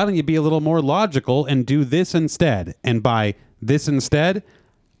 why don't you be a little more logical and do this instead? And by this instead,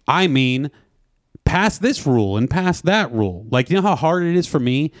 I mean pass this rule and pass that rule. Like, you know how hard it is for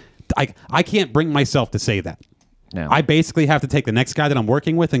me? I can't bring myself to say that. No. I basically have to take the next guy that I'm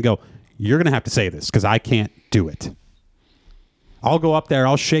working with and go, you're going to have to say this because I can't do it. I'll go up there,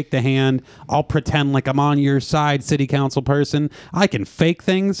 I'll shake the hand, I'll pretend like I'm on your side, city council person. I can fake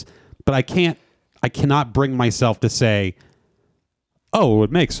things, but I cannot bring myself to say, oh, it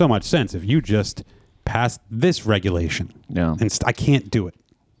would make so much sense if you just passed this regulation. Yeah. And I can't do it.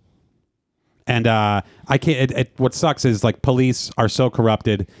 And I can't, what sucks is like police are so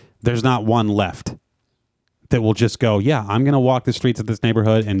corrupted, there's not one left that will just go, yeah, I'm going to walk the streets of this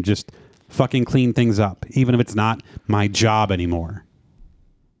neighborhood and just fucking clean things up, even if it's not my job anymore.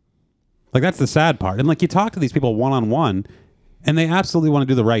 Like, that's the sad part. And like, you talk to these people one-on-one and they absolutely want to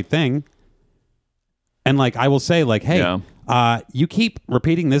do the right thing. And like, I will say like, hey, you keep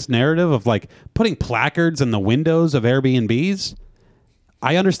repeating this narrative of like putting placards in the windows of Airbnbs.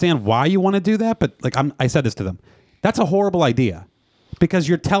 I understand why you want to do that, but like I said this to them. That's a horrible idea because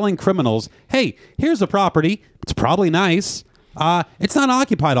you're telling criminals, hey, here's a property. It's probably nice. It's not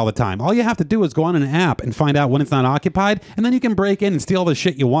occupied all the time. All you have to do is go on an app and find out when it's not occupied, and then you can break in and steal the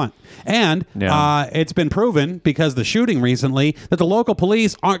shit you want. And it's been proven, because the shooting recently, that the local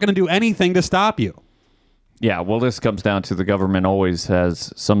police aren't going to do anything to stop you. Yeah, well, this comes down to the government always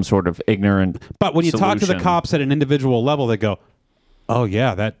has some sort of ignorant But when you talk to the solution. cops at an individual level, they go, oh,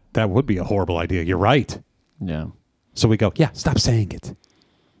 yeah, that would be a horrible idea. You're right. Yeah. So we go, yeah, stop saying it.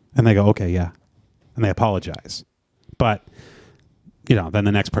 And they go, okay, yeah. And they apologize. But... you know, then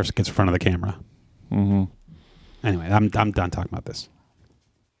the next person gets in front of the camera. Mm-hmm. Anyway, I'm done talking about this.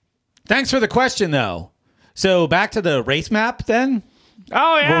 Thanks for the question, though. So back to the race map, then?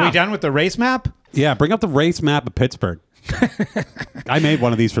 Oh, yeah. Were we done with the race map? Yeah, bring up the race map of Pittsburgh. I made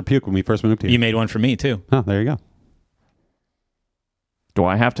one of these for Puke when we first moved here. You made one for me, too. Oh, there you go. Do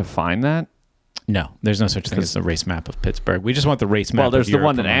I have to find that? No, there's no such thing as the race map of Pittsburgh. We just want the race map. Well, there's of the Europe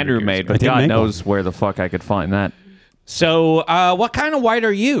one that from 100 Andrew years made, ago. but didn't God make knows where the fuck I could find that. So, what kind of white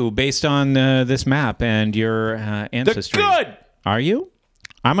are you based on this map and your ancestry? Good. Are you?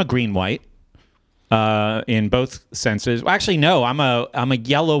 I'm a green white in both senses. Well, actually, no. I'm a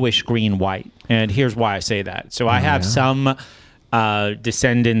yellowish green white, and here's why I say that. So I have some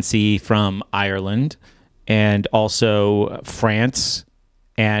descendancy from Ireland, and also France,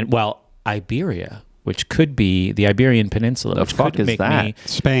 and well, Iberia, which could be the Iberian Peninsula. The which fuck could is make that? me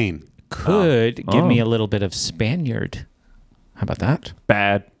Spain. could give me a little bit of Spaniard. How about that?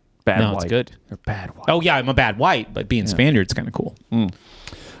 Bad No, white. it's good. Or bad white. Oh yeah, I'm a bad white, but being Spaniard's kind of cool.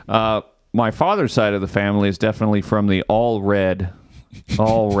 My father's side of the family is definitely from the all red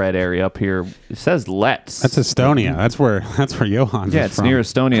area up here. It says Let's. That's Estonia. That's where Johan's Yeah, is it's from. near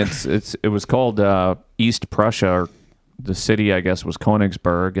Estonia. It was called East Prussia, or the city, I guess, was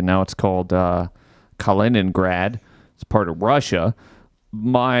Königsberg, and now it's called Kaliningrad. It's part of Russia.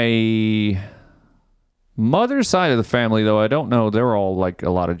 My mother's side of the family, though, I don't know. They're all like a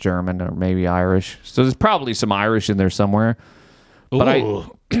lot of German or maybe Irish. So there's probably some Irish in there somewhere. But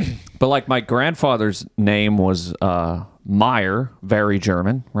but like my grandfather's name was Meyer, very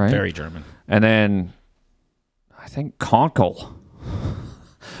German, right? Very German. And then I think Konkel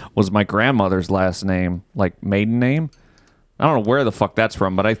was my grandmother's last name, like maiden name. I don't know where the fuck that's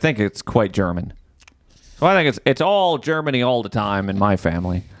from, but I think it's quite German. So I think it's all Germany all the time in my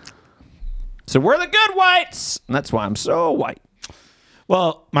family. So we're the good whites, and that's why I'm so white.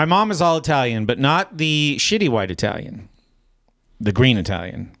 Well, my mom is all Italian, but not the shitty white Italian. The green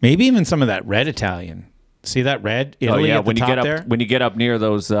Italian. Maybe even some of that red Italian. See that red Italy at the when you top get up there? when you get up near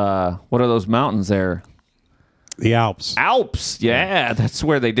those what are those mountains there? The Alps. Alps. Yeah, that's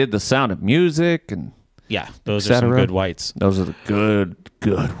where they did The Sound of Music and Yeah, those are some good whites. Those are the good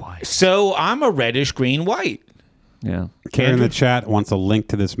whites. So I'm a reddish green white. Yeah. Karen in the chat wants a link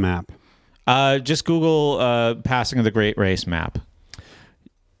to this map. Just Google Passing of the Great Race map.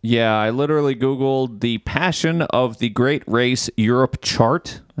 Yeah, I literally Googled the Passion of the Great Race Europe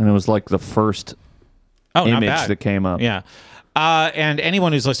chart, and it was like the first image that came up. Yeah. And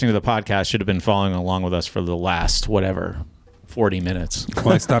anyone who's listening to the podcast should have been following along with us for the last, 40 minutes.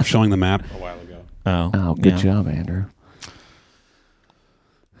 Well, I stopped showing the map a while ago. Oh, good job, Andrew.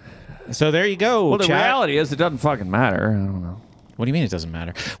 So there you go. Well, the chat. reality is it doesn't fucking matter. I don't know. What do you mean it doesn't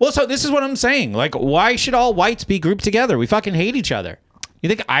matter? Well, so this is what I'm saying. Like, why should all whites be grouped together? We fucking hate each other. You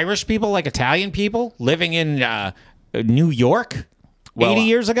think Irish people like Italian people living in New York 80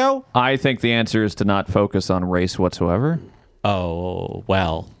 years ago? I think the answer is to not focus on race whatsoever. Oh,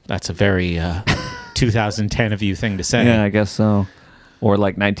 well, that's a very 2010 of you thing to say. Yeah, I guess so. Or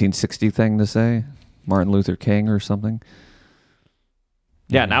like 1960 thing to say. Martin Luther King or something.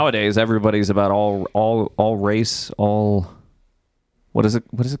 Yeah, nowadays everybody's about all race, all what is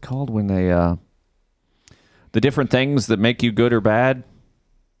it called when they the different things that make you good or bad?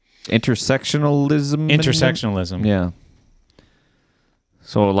 Intersectionalism. Yeah.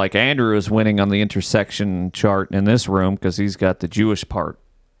 So like Andrew is winning on the intersection chart in this room because he's got the Jewish part,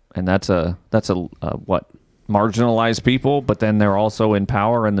 and that's a what, marginalized people, but then they're also in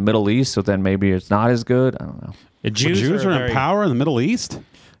power in the Middle East. So then maybe it's not as good. I don't know. The Jews are in power in the Middle East.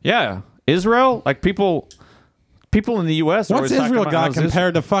 Yeah, Israel, like people in the U.S. are What's always talking Israel about got how's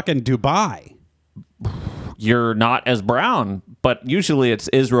compared to fucking Dubai? You're not as brown, but usually it's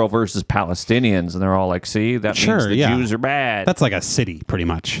Israel versus Palestinians, and they're all like, see, that means the Jews are bad. That's like a city, pretty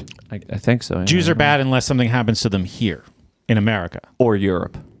much. I think so. Yeah. Jews are bad unless something happens to them here in America. Or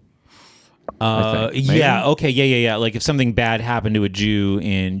Europe. Yeah, okay, yeah. Like if something bad happened to a Jew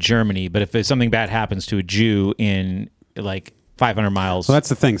in Germany, but if something bad happens to a Jew in like 500 miles. So that's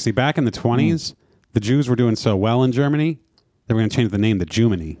the thing. See, back in the 20s, the Jews were doing so well in Germany, they were going to change the name to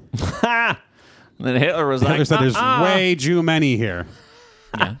Jewmany. And then Hitler was Hitler like, said there's way too many here.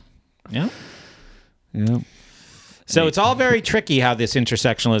 Yeah. Yeah. So it's all very tricky how this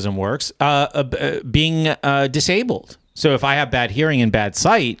intersectionalism works. Being disabled. So if I have bad hearing and bad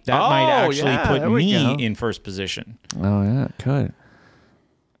sight, that might actually put me in first position. Oh, yeah, it could.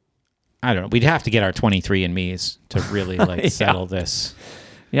 I don't know. We'd have to get our 23andMes to really settle this.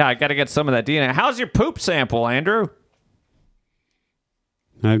 Yeah, I got to get some of that DNA. How's your poop sample, Andrew?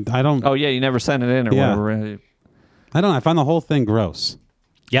 I don't. Oh, yeah, you never sent it in or whatever. I don't. I find the whole thing gross.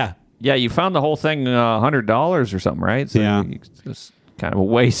 Yeah. Yeah, you found the whole thing $100 or something, right? So Yeah. It's kind of a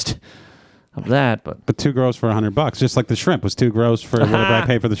waste of that, but too gross for $100. Just like the shrimp was too gross for whatever I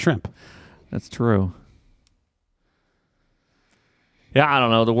paid for the shrimp. That's true. Yeah, I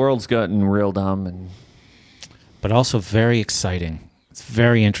don't know. The world's gotten real dumb, but also very exciting. It's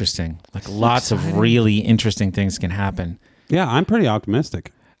very interesting. Like lots of really interesting things can happen. Yeah, I'm pretty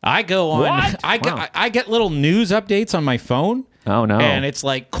optimistic. I go on. What? I get little news updates on my phone. Oh no! And it's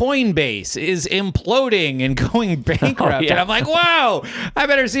like Coinbase is imploding and going bankrupt, and I'm like, wow! I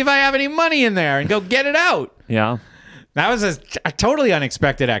better see if I have any money in there and go get it out. Yeah, that was a totally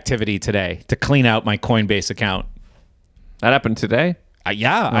unexpected activity today to clean out my Coinbase account. That happened today? I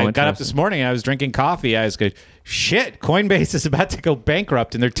got up this morning and I was drinking coffee. I was going, shit, Coinbase is about to go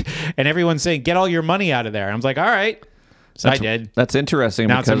bankrupt, and and everyone's saying, get all your money out of there. And I was like, all right. So I did. That's interesting.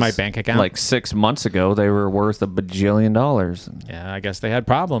 Now because it's in my bank account. Like 6 months ago, they were worth $1 bajillion. Yeah, I guess they had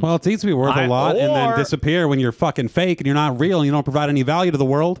problems. Well, it's easy to be worth a lot and then disappear when you're fucking fake and you're not real and you don't provide any value to the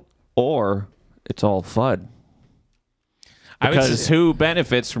world. Or it's all FUD. Because who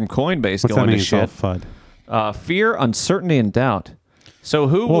benefits from Coinbase going to shit? It's all FUD. Fear, uncertainty, and doubt. So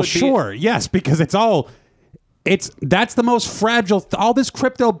who would be... sure, yes, because that's the most fragile. All this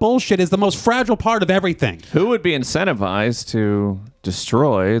crypto bullshit is the most fragile part of everything. Who would be incentivized to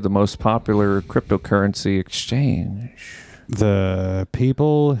destroy the most popular cryptocurrency exchange? The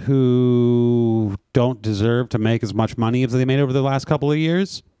people who don't deserve to make as much money as they made over the last couple of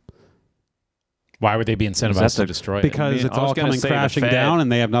years. Why would they be incentivized to destroy it? Because it's all coming crashing down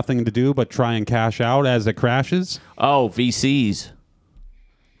and they have nothing to do but try and cash out as it crashes. Oh, VCs.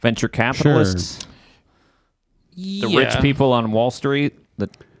 Venture capitalists. Sure. The rich people on Wall Street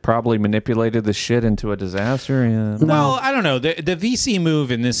that probably manipulated the shit into a disaster. Yeah. Well, I don't know. The VC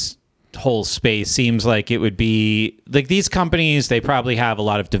move in this whole space seems like it would be like these companies, they probably have a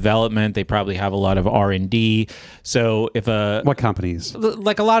lot of development. They probably have a lot of R&D. So if what companies?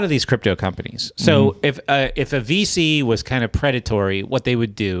 Like a lot of these crypto companies. So if a VC was kind of predatory, what they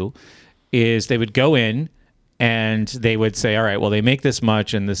would do is they would go in and they would say, all right, well, they make this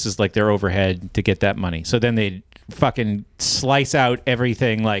much, and this is like their overhead to get that money. So then they'd fucking slice out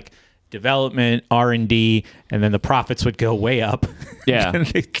everything like development, R&D, and then the profits would go way up. Yeah. And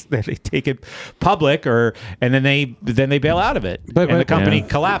then they take it public, and then they bail out of it, and the company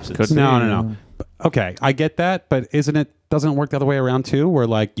collapses. No. Okay, I get that, but doesn't it work the other way around too, where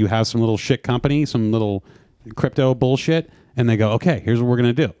like you have some little shit company, some little crypto bullshit, and they go, okay, here's what we're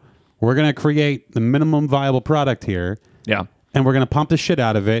going to do. We're going to create the minimum viable product here. Yeah. And we're going to pump the shit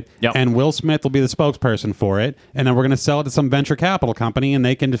out of it. Yep. And Will Smith will be the spokesperson for it. And then we're going to sell it to some venture capital company and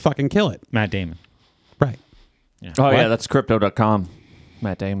they can just fucking kill it. Matt Damon. Right. Yeah. Oh, What? yeah, that's crypto.com.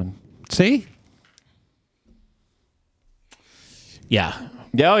 Matt Damon. See? Yeah.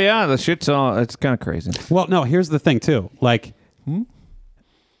 Yeah, oh, yeah, the shit's it's kind of crazy. Well, no, here's the thing too. Like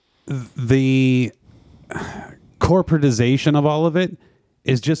the corporatization of all of it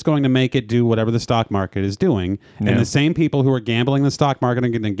is just going to make it do whatever the stock market is doing. Yeah. And the same people who are gambling the stock market are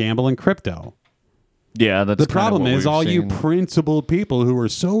going to gamble in crypto. Yeah, that's The problem is all you seen. principled people who are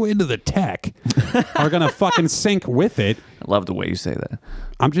so into the tech are going to fucking sync with it. I love the way you say that.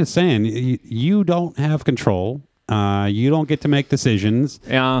 I'm just saying, you don't have control. You don't get to make decisions.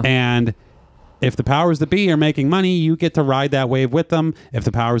 Yeah. And if the powers that be are making money, you get to ride that wave with them. If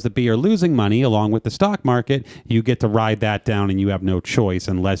the powers that be are losing money along with the stock market, you get to ride that down, and you have no choice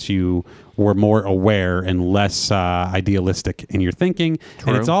unless you were more aware and less idealistic in your thinking.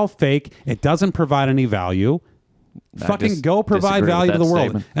 True. And it's all fake. It doesn't provide any value. Fucking go provide disagree with value to that the world.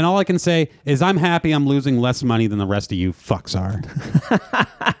 statement. And all I can say is I'm happy I'm losing less money than the rest of you fucks are.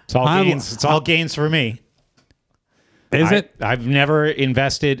 It's all gains. It's all gains for me. Is it? I've never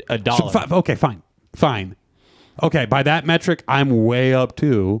invested a dollar. Okay, fine. Okay, by that metric, I'm way up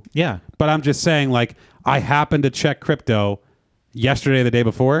too. Yeah. But I'm just saying, like, I happened to check crypto yesterday or the day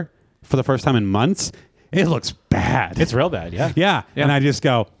before for the first time in months. It looks bad. It's real bad, yeah. Yeah. And I just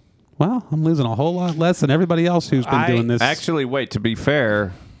go, well, I'm losing a whole lot less than everybody else who's been doing this. Actually, wait, to be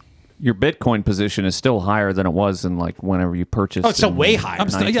fair, your Bitcoin position is still higher than it was in like whenever you purchased. Oh, it's still in way higher.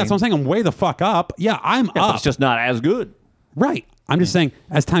 Yeah, so I'm saying I'm way the fuck up. Yeah, I'm but up. it's just not as good. Right. I'm just saying,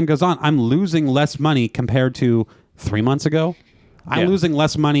 as time goes on, I'm losing less money compared to 3 months ago. I'm Yeah. losing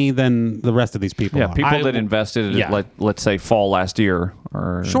less money than the rest of these people Yeah, are. people that invested, yeah. let's say fall last year,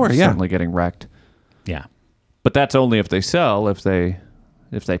 are Sure, yeah. certainly getting wrecked. Yeah. But that's only if they sell. If they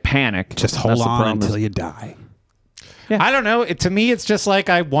panic, Just that's hold the on problem. until you die. I don't know. To me, it's just like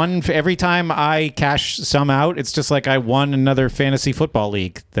I won every time I cash some out. It's just like I won another fantasy football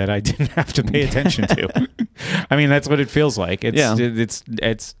league that I didn't have to pay attention to. I mean, that's what it feels like.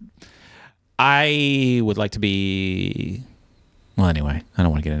 It's. I would like to be. Well, anyway, I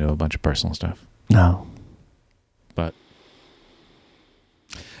don't want to get into a bunch of personal stuff, No. but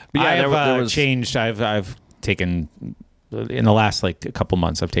Yeah, I have there was changed. I've taken in the last like a couple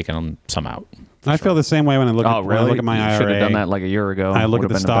months. I've taken some out. I feel the same way when I look, Oh, at, when I really? look at my You IRA. should have done that like a year ago. I look at Would've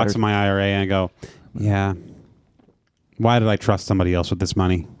the been stocks better- in my IRA and I go, yeah, why did I trust somebody else with this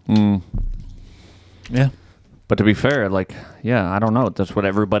money? Yeah. But to be fair, like, yeah, I don't know. That's what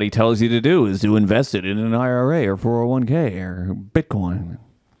everybody tells you to do, is to invest it in an IRA or 401k or Bitcoin.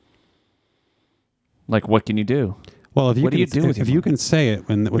 Like, what can you do? Well, if you What do can, you do with if your you can say it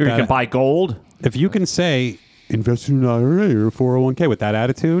with You that, can buy gold. if you can say invest in an IRA or 401k with that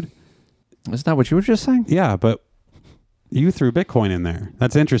attitude, Isn't that what you were just saying? yeah, but you threw Bitcoin in there.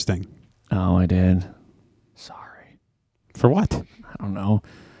 That's interesting. Oh, I did. Sorry. For what? I don't know.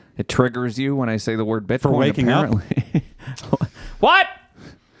 It triggers you when I say the word Bitcoin. For waking up? apparently. What?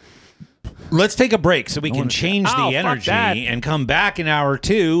 Let's take a break so we can change Oh, the fuck energy that. and come back in hour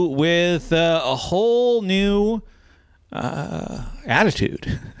 2 with a whole new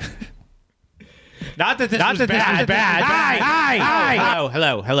attitude. Not that this was bad. Hi.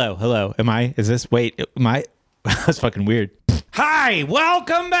 Hello. Is this? Wait. Am I? That's fucking weird. Hi.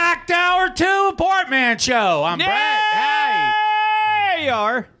 Welcome back to hour 2 Portman Show. I'm Brett. Hi. There you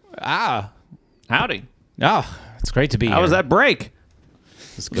are. Ah. Howdy. Oh, it's great to be here. How was that break?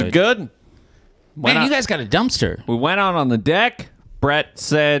 It's Was it good? Man, you guys got a dumpster. We went out on the deck. Brett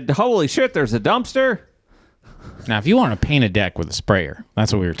said, holy shit, there's a dumpster. Now, if you want to paint a deck with a sprayer,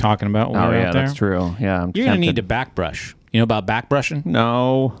 that's what we were talking about when we were out there. That's true. Yeah, I'm You're going to need tempted. to back brush. You know about back brushing?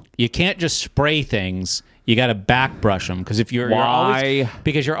 No. You can't just spray things. You got to back brush them because if you're Why?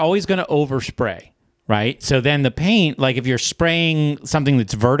 you're always going to overspray, right? So then the paint, like if you're spraying something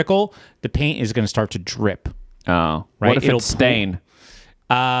that's vertical, the paint is going to start to drip. Oh. Right? What if It'll it's stain?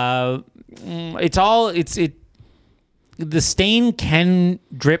 The stain can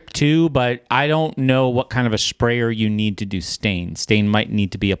drip too, but I don't know what kind of a sprayer you need to do stain. Stain might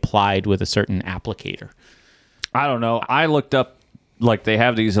need to be applied with a certain applicator. I don't know. I looked up, like, they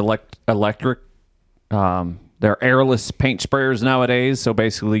have these electric, they're airless paint sprayers nowadays. So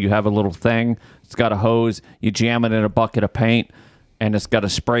basically, you have a little thing. It's got a hose. You jam it in a bucket of paint, and it's got a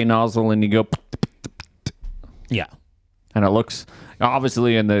spray nozzle, and you go. Yeah. And it looks,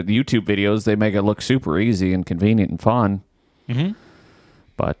 obviously, in the YouTube videos, they make it look super easy and convenient and fun. Mm-hmm.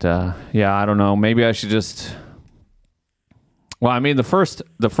 But yeah, I don't know. Maybe I should just. Well, I mean, the first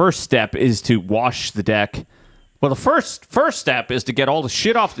step is to wash the deck. Well, the first step is to get all the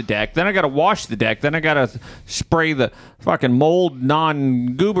shit off the deck. Then I got to wash the deck. Then I got to spray the fucking mold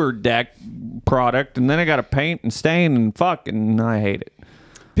non-goober deck product. And then I got to paint and stain and fuck. And I hate it.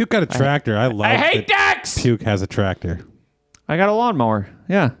 Puke got a tractor. I hate decks. Puke has a tractor. I got a lawnmower.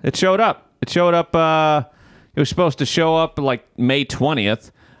 Yeah, it showed up. It was supposed to show up like May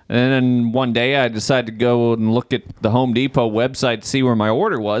 20th. And then one day I decided to go and look at the Home Depot website to see where my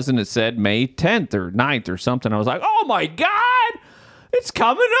order was, and it said May 10th or 9th or something. I was like, oh my God, it's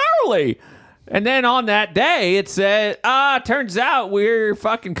coming early. And then on that day, it said, turns out we're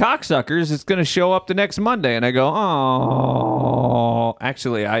fucking cocksuckers. It's going to show up the next Monday. And I go, oh.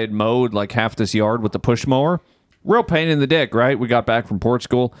 Actually, I had mowed like half this yard with the push mower. Real pain in the dick, right? We got back from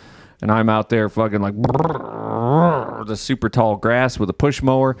Portugal, and I'm out there fucking like the super tall grass with a push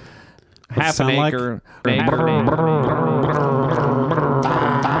mower. Half an acre.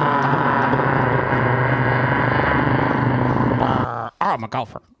 I'm a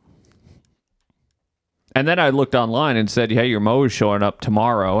golfer. And then I looked online and said, hey, your mower's showing up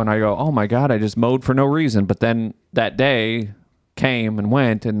tomorrow. And I go, oh my God, I just mowed for no reason. But then that day came and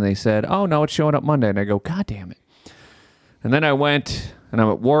went, and they said, oh no, it's showing up Monday. And I go, God damn it. And then I went, and I'm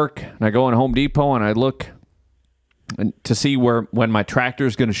at work, and I go in Home Depot, and I look to see when my tractor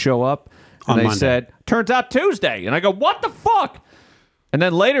is going to show up. And they said, turns out Tuesday. And I go, what the fuck? And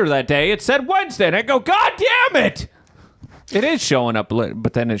then later that day, it said Wednesday. And I go, God damn it. It is showing up,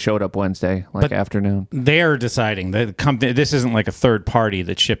 but then it showed up Wednesday, afternoon. They're deciding. The company. This isn't like a third party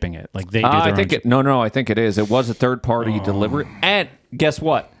that's shipping it. Like they do their own. No, I think it is. It was a third party delivery. And guess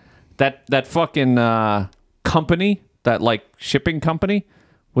what? That fucking company, that like shipping company,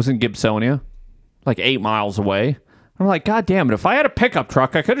 was in Gibsonia, like 8 miles away. I'm like, God damn it. If I had a pickup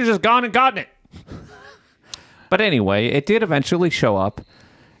truck, I could have just gone and gotten it. But anyway, it did eventually show up.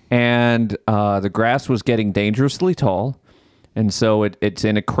 And the grass was getting dangerously tall. And so it's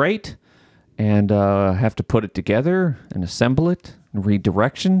in a crate. And I have to put it together and assemble it and read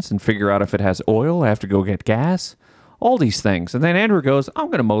directions and figure out if it has oil. I have to go get gas. All these things. And then Andrew goes, I'm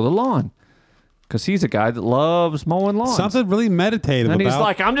going to mow the lawn. Because he's a guy that loves mowing lawns. Something really meditative and about. He's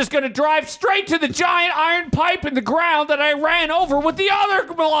like, I'm just going to drive straight to the giant iron pipe in the ground that I ran over with the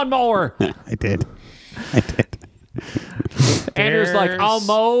other lawnmower. I did. Andrew's like, I'll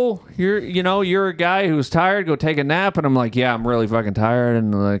mow. You're a guy who's tired. Go take a nap. And I'm like, yeah, I'm really fucking tired.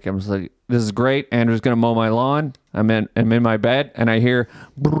 And like, I'm just like, this is great. Andrew's going to mow my lawn. I'm in my bed, and I hear.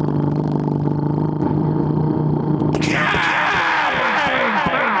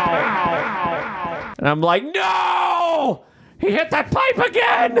 And I'm like, no! He hit that pipe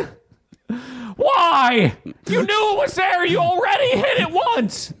again! Why? You knew it was there. You already hit it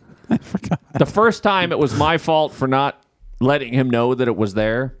once. I forgot. The first time, it was my fault for not letting him know that it was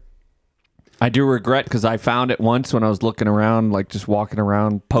there. I do regret because I found it once when I was looking around, like just walking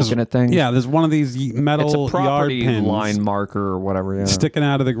around, poking at things. Yeah, there's one of these metal it's a property yard pins line marker or whatever. Yeah. sticking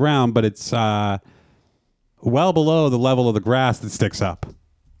out of the ground, but it's well below the level of the grass that sticks up.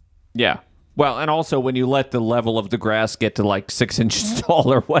 Yeah. Well, and also when you let the level of the grass get to like 6 inches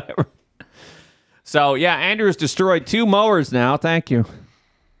tall or whatever. So, yeah, Andrew's destroyed 2 mowers now. Thank you.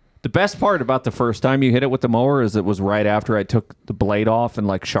 The best part about the first time you hit it with the mower is it was right after I took the blade off and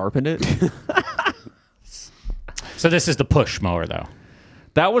like sharpened it. So this is the push mower, though.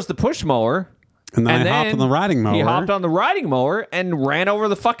 That was the push mower. And then I hopped on the riding mower. He hopped on the riding mower and ran over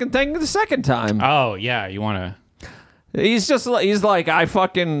the fucking thing the second time. Oh, yeah, you want to... He's like,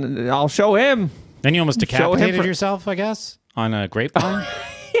 I'll show him. Then you almost decapitated yourself, I guess, on a grapevine?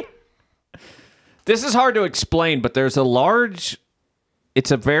 This is hard to explain, but there's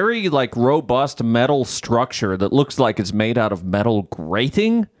it's a very like robust metal structure that looks like it's made out of metal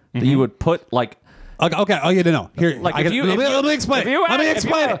grating that you would put like... Okay, oh, you don't know. Here, like let me explain it. Let me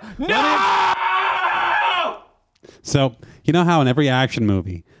explain it. No! So, you know how in every action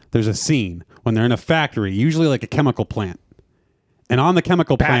movie, there's a scene when they're in a factory, usually like a chemical plant. And on the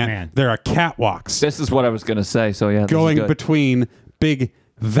chemical plant, there are catwalks. This is what I was going to say. So, yeah. Going between big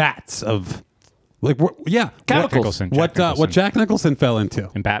vats of, like, chemicals. What Jack Nicholson fell into.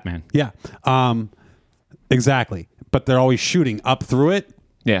 In Batman. Yeah. Exactly. But they're always shooting up through it.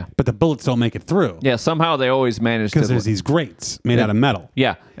 Yeah. but the bullets don't make it through. Yeah, somehow they always manage to... Because there's these grates made out of metal.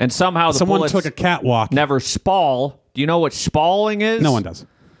 Yeah, and somehow the Someone bullets took a catwalk. never spall. Do you know what spalling is? No one does.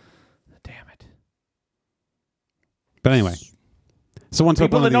 Damn it. But anyway, someone took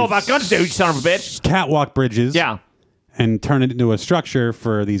People one that of know these about guns, dude, you son of a bitch. catwalk bridges Yeah. and turned it into a structure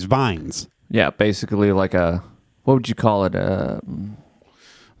for these vines. Yeah, basically like a... What would you call it?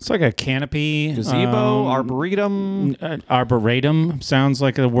 It's like a canopy. Gazebo? Arboretum? Arboretum sounds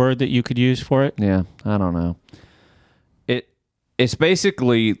like a word that you could use for it. Yeah, I don't know. It's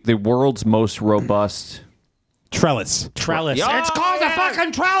basically the world's most robust... Trellis. Trellis. Yeah. It's called a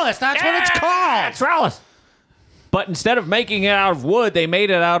fucking trellis. That's what it's called. Trellis. But instead of making it out of wood, they made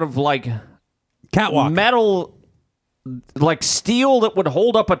it out of like Catwalk. metal, like steel that would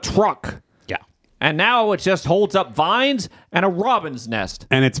hold up a truck. Yeah. And now it just holds up vines and a robin's nest.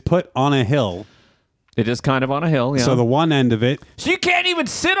 And it's put on a hill. It is kind of on a hill, yeah. So the one end of it. So you can't even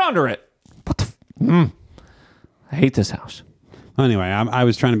sit under it. What the... I hate this house. Anyway, I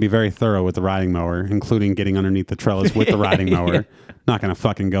was trying to be very thorough with the riding mower, including getting underneath the trellis with the riding mower. Not going to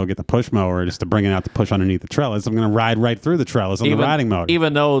fucking go get the push mower just to bring it out to push underneath the trellis. I'm going to ride right through the trellis on the riding mower.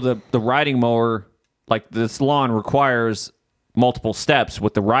 Even though the riding mower, like this lawn requires multiple steps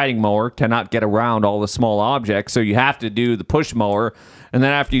with the riding mower to not get around all the small objects. So you have to do the push mower. And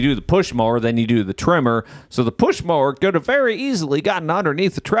then after you do the push mower, then you do the trimmer. So the push mower could have very easily gotten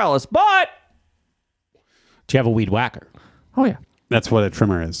underneath the trellis, but... Do you have a weed whacker? Oh, yeah. That's what a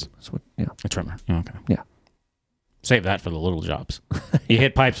trimmer is. That's what, yeah. A trimmer. Okay. Yeah. Save that for the little jobs. You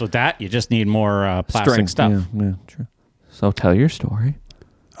hit pipes with that. You just need more plastic String. stuff. Yeah, true. So tell your story.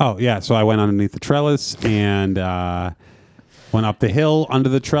 Oh, yeah. So I went underneath the trellis and went up the hill under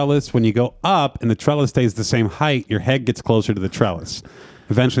the trellis. When you go up and the trellis stays the same height, your head gets closer to the trellis.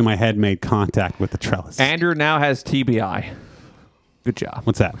 Eventually, my head made contact with the trellis. Andrew now has TBI. Good job.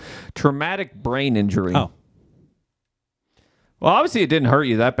 What's that? Traumatic brain injury. Oh. Well, obviously it didn't hurt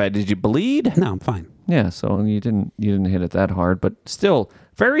you that bad. Did you bleed? No, I'm fine. Yeah, so you didn't hit it that hard, but still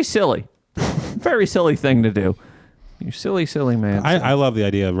very silly. Very silly thing to do. You silly man. I love the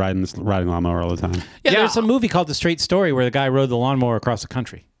idea of riding lawnmower all the time. Yeah, Yeah. there's a movie called The Straight Story where the guy rode the lawnmower across the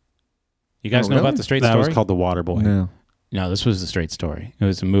country. You guys know really? about The Straight That Story? was called The Water Boy. No. No, this was The Straight Story. It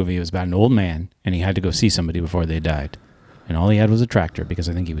was a movie. It was about an old man, and he had to go see somebody before they died. And all he had was a tractor because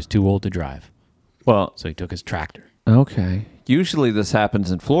I think he was too old to drive. Well, So he took his tractor. okay. Usually this happens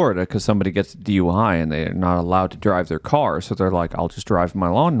in Florida because somebody gets a DUI and they're not allowed to drive their car, so they're like, "I'll just drive my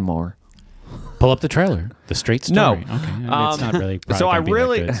lawnmower." Pull up the trailer. The Straight Story. No. Okay. It's not really. so I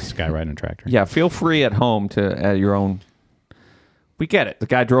really- This guy riding a tractor. Yeah, feel free at home to at your own. We get it. The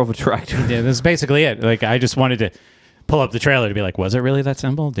guy drove a tractor. Yeah, that's basically it. Like, I just wanted to pull up the trailer to be like, was it really that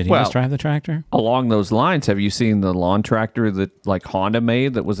simple? Did he Well- just drive the tractor? Along those lines, have you seen the lawn tractor that like Honda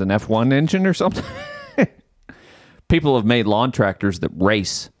made that was an F1 engine or something? People have made lawn tractors that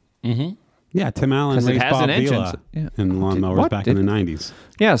race. Yeah, Tim Allen 'Cause it raced has Bob an engine, Vila so- yeah. in lawnmowers What? back in the Did- 90s.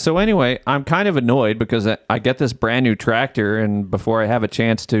 Yeah, so anyway, I'm kind of annoyed because I get this brand new tractor, and before I have a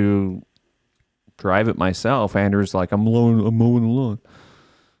chance to drive it myself, Andrew's like, I'm mowing the lawn.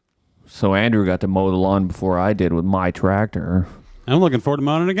 So Andrew got to mow the lawn before I did with my tractor. I'm looking forward to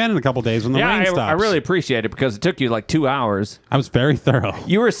mowing it again in a couple days when the rain Yeah, stops. I really appreciate it because it took you like 2 hours. I was very thorough.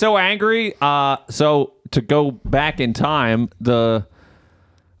 You were so angry. So to go back in time,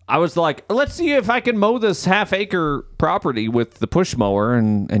 I was like, let's see if I can mow this half-acre property with the push mower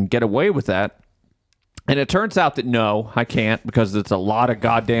and get away with that. And it turns out that no, I can't because it's a lot of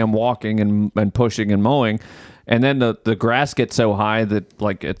goddamn walking and pushing and mowing. And then the grass gets so high that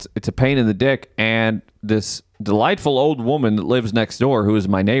like it's a pain in the dick. And this delightful old woman that lives next door, who is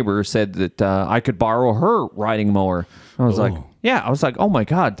my neighbor, said that I could borrow her riding mower. I was like, yeah. I was like, oh my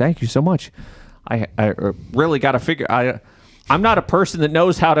God, thank you so much. I really got to figure. I'm not a person that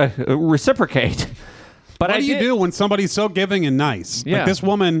knows how to reciprocate. But What I do you did. do when somebody's so giving and nice? Yeah. Like this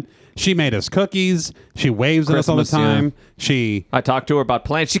woman, she made us cookies. She waves at us all the Christmas, yeah. time. She I talked to her about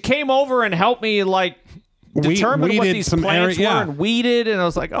plants. She came over and helped me like determine what weeded these some plants area- were yeah. and weeded. And I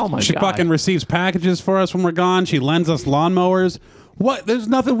was like, oh my She God. fucking receives packages for us when we're gone. She lends us lawnmowers. What? There's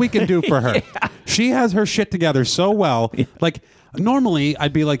nothing we can do for her. She has her shit together so well. Like normally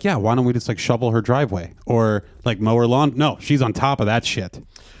I'd be like, yeah, why don't we just like shovel her driveway or like mow her lawn? No, she's on top of that shit.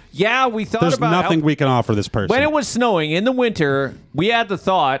 Yeah, we thought There's about nothing we can offer this person. when it was snowing in the winter. We had the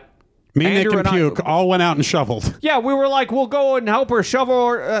thought. Me, Nick, Andrew and and I- Puke all went out and shoveled. Yeah, we were like, we'll go and help her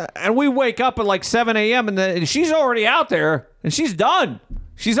shovel, and we wake up at like 7 a.m. and she's already out there and she's done.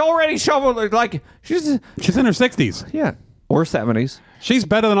 She's already shoveled. Like she's in her 60s. yeah, or 70s. She's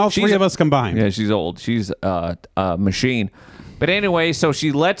better than all three of us combined. Yeah, she's old. She's a machine. But anyway, so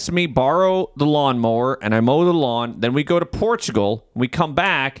she lets me borrow the lawnmower, and I mow the lawn. Then we go to Portugal. We come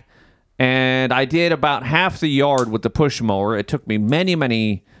back, and I did about half the yard with the push mower. It took me many,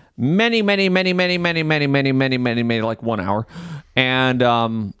 like 1 hour,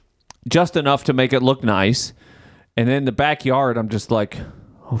 and just enough to make it look nice. And then the backyard, I'm just like,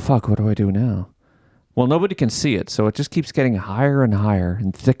 oh fuck, what do I do now? Well, nobody can see it, so it just keeps getting higher and higher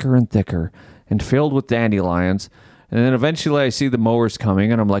and thicker and filled with dandelions. And then eventually I see the mowers coming,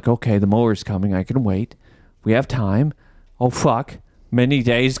 and I'm like, okay, the mower's coming. I can wait. We have time. Oh, fuck. Many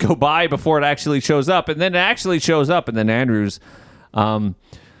days go by before it actually shows up. And then it actually shows up, and then Andrew's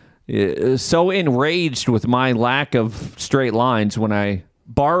so enraged with my lack of straight lines when I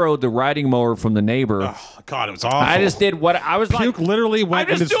borrowed the riding mower from the neighbor. Oh, God, it was awful. I just did what I was Puke like. literally went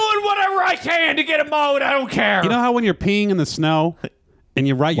I'm just doing whatever I can to get it mowed. I don't care. You know how when you're peeing in the snow and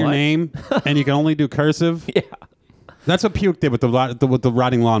you write your name and you can only do cursive? Yeah. That's what Puke did with the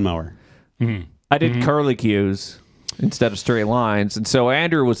riding lawnmower. Mm-hmm. I did curly cues instead of straight lines. And so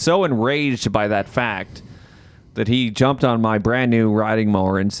Andrew was so enraged by that fact that he jumped on my brand new riding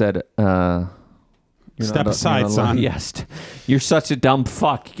mower and said, Step aside, son. Yes. You're such a dumb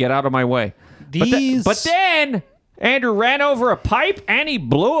fuck. Get out of my way. But then Andrew ran over a pipe and he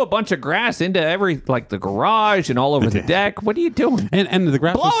blew a bunch of grass into the garage and all over the deck. What are you doing? And the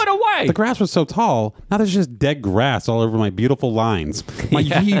grass Blow it away. The grass was so tall. Now there's just dead grass all over my beautiful lines.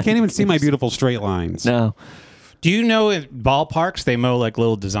 You can't even see my beautiful straight lines. No. Do you know at ballparks they mow like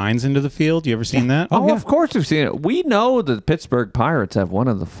little designs into the field? You ever seen that? Oh, yeah. Of course we've seen it. We know the Pittsburgh Pirates have one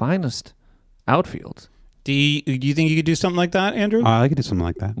of the finest outfields. Do you think you could do something like that, Andrew? I could do something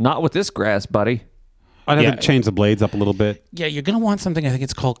like that. Not with this grass, buddy. I'd have to change the blades up a little bit. Yeah, you're going to want something, I think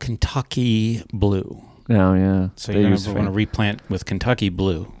it's called Kentucky Blue. Oh, yeah. So you're going to want to replant with Kentucky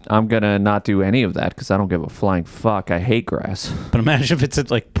Blue. I'm going to not do any of that because I don't give a flying fuck. I hate grass. But imagine if it's at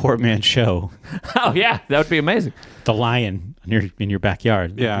like Poor Man Show. Oh, yeah. That would be amazing. The lion in your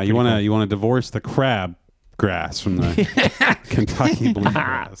backyard. Yeah, you want to divorce the crab grass from the Kentucky Blue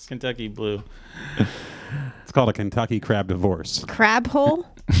grass. Kentucky Blue. It's called a Kentucky crab divorce. Crab hole?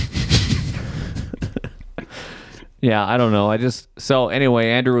 Yeah, I don't know. So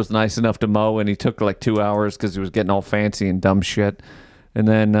anyway, Andrew was nice enough to mow, and he took like 2 hours because he was getting all fancy and dumb shit. And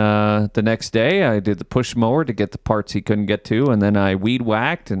then the next day, I did the push mower to get the parts he couldn't get to, and then I weed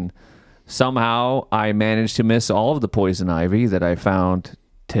whacked, and somehow I managed to miss all of the poison ivy that I found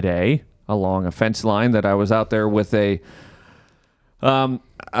today along a fence line that I was out there with a...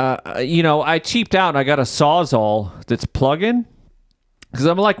 I cheaped out and I got a Sawzall that's plug-in. Because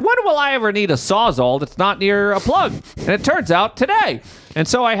I'm like, when will I ever need a Sawzall that's not near a plug? And it turns out today. And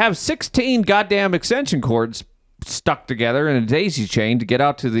so I have 16 goddamn extension cords stuck together in a daisy chain to get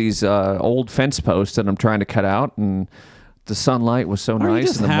out to these old fence posts that I'm trying to cut out. And the sunlight was so Are nice you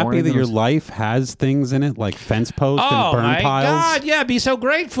just in the happy morning. that your life has things in it like fence posts and burn my piles? God, yeah, be so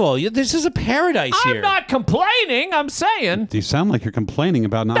grateful. This is a paradise here. I'm not complaining. I'm saying. You sound like you're complaining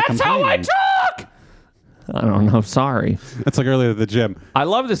about not That's complaining. how I talk. I don't know. Sorry. That's like earlier at the gym. I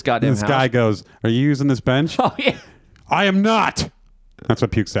love this goddamn This house. guy goes, "Are you using this bench?" Oh, yeah. I am not. That's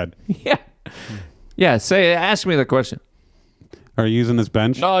what Puke said. Yeah. Yeah. Ask me the question. Are you using this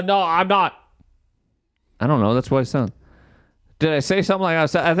bench? No, I'm not. I don't know. That's what I sound. Did I say something like I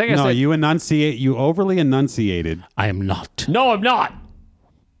said? I think I No, said. you overly enunciated. I am not. No, I'm not.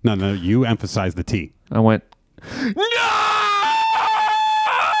 No, you emphasized the T. I went. No,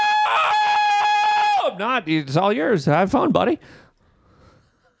 I'm not. It's all yours. Have fun, buddy.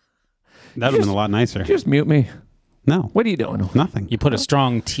 That would have been a lot nicer. Just mute me. No. What are you doing? Nothing. You put a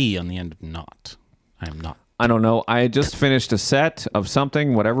strong T on the end of not. I am not. I don't know. I had just finished a set of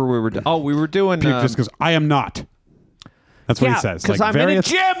something. Whatever we were. We were doing. Puke just goes, "I am not." That's what he says. Because I'm in a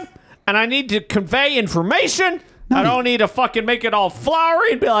gym and I need to convey information. I don't need to fucking make it all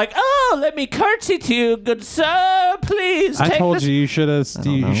flowery and be like, "Oh, let me curtsy to you, good sir. Please." I take told this. you should have said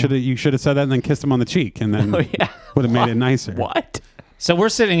that and then kissed him on the cheek and then would have made it nicer. What? So we're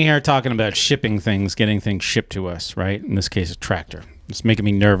sitting here talking about shipping things, getting things shipped to us, right? In this case, a tractor. It's making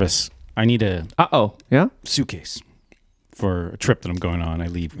me nervous. I need a Yeah. suitcase for a trip that I'm going on. I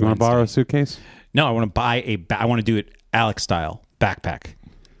leave. You want to borrow a suitcase? No, I want to buy I want to do it Alex style backpack.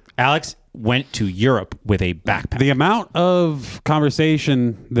 Alex went to Europe with a backpack. The amount of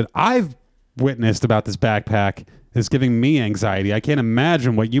conversation that I've witnessed about this backpack is giving me anxiety. I can't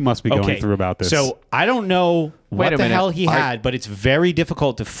imagine what you must be going through about this. So I don't know what a the minute. hell he had, but it's very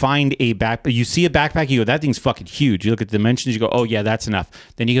difficult to find a backpack. You see a backpack, you go, that thing's fucking huge. You look at the dimensions, you go, oh yeah, that's enough.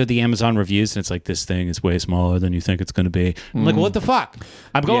 Then you go to the Amazon reviews, and it's like, this thing is way smaller than you think it's going to be. I'm like, what the fuck?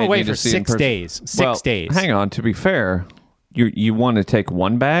 I'm going Yeah, away you need for to see it in 6 person. days. 6 days. Hang on. To be fair, you want to take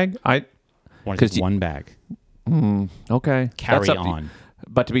one bag? One bag. Okay. Carry That's up to you. on.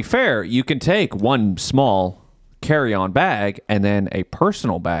 But to be fair, you can take one small carry-on bag and then a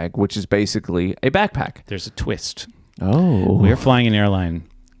personal bag, which is basically a backpack. There's a twist. Oh. We're flying an airline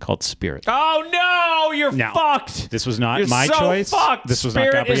called Spirit. Oh no, you're Now, fucked. This was not You're my so choice. fucked. This was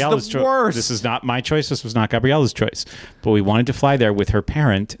Spirit not Gabriella's is the choice. worst. This is not my choice. This was not Gabriella's choice. But we wanted to fly there with her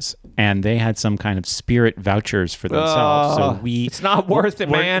parents, and they had some kind of Spirit vouchers for themselves. So it's not worth it,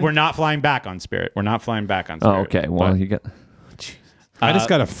 man. We're not flying back on Spirit. We're not flying back on Oh, Spirit. okay. Well, But you got. I just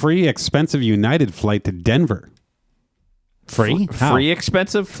got a free, expensive United flight to Denver. free. How? Free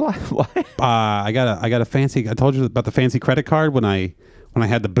expensive flight. What? I got a fancy. I told you about the fancy credit card when I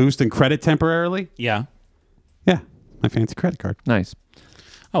had the boost in credit temporarily. Yeah. Yeah, my fancy credit card. Nice.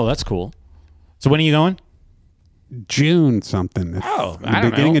 Oh, that's cool. So when are you going? June something. Oh, the I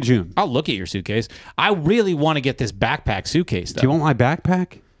don't beginning know. of June. I'll look at your suitcase. I really want to get this backpack suitcase, though. Do you want my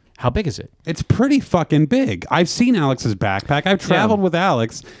backpack? How big is it? It's pretty fucking big. I've seen Alex's backpack. I've traveled with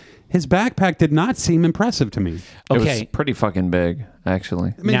Alex. His backpack did not seem impressive to me. It Okay. was pretty fucking big,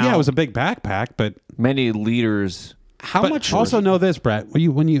 actually. I mean, Now- yeah, it was a big backpack, but Many liters. How but much? Also know this, Brett.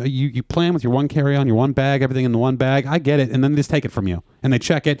 When you plan with your one carry-on, your one bag, everything in the one bag. I get it, and then they just take it from you, and they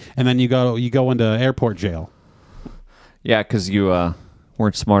check it, and then you go into airport jail. Yeah, because you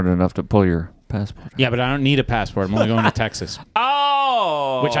weren't smart enough to pull your passport. Yeah, but I don't need a passport. I'm only going to Texas,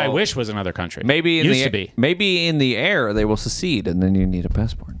 Oh, which I wish was another country. Maybe in used the to be. Maybe in the air they will secede, and then you need a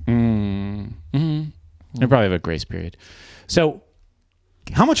passport. They probably have a grace period. So,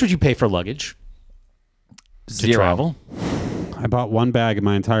 how much would you pay for luggage to Zero. travel? I bought one bag in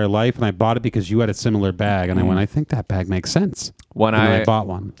my entire life, and I bought it because you had a similar bag, and I went, I think that bag makes sense. When And then I I bought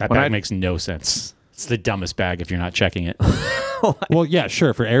one. That When bag I- makes no sense. It's the dumbest bag if you're not checking it. Well, yeah,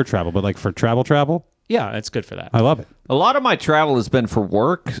 sure, for air travel, but like for travel, Yeah, it's good for that. I love it. A lot of my travel has been for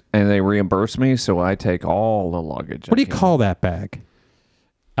work, and they reimburse me, so I take all the luggage. What do you call that bag?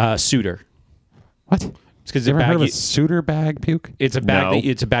 Suitor. What? It's because You it's a ever heard bag. of a suitor bag, Puke? It's a bag. No.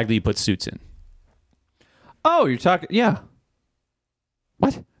 It's a bag that you put suits in. Oh, you're talking? Yeah.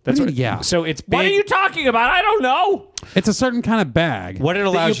 What? That's What what. do you mean, yeah. So it's big. What are you talking about? I don't know. It's a certain kind of bag. What it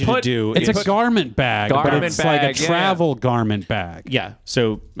allows you you, put- to do It's is a garment bag, but Garment it's like bag, a yeah. travel garment bag. yeah.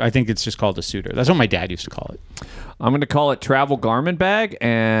 So I think it's just called a suitor. That's what my dad used to call it. I'm going to call it travel garment bag,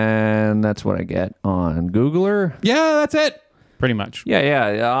 and that's what I get on Googler. Yeah, that's it. Pretty much.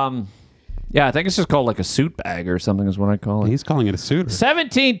 Yeah. Yeah, I think it's just called like a suit bag or something is what I call it. He's calling it a suitor.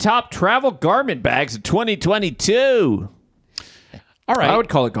 17 top travel garment bags in 2022. All right. I would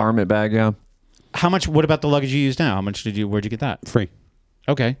call it garment bag, yeah. How much? What about the luggage you use now? How much did you? Where'd you get that? Free.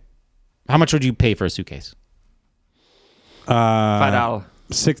 Okay. How much would you pay for a suitcase? $5.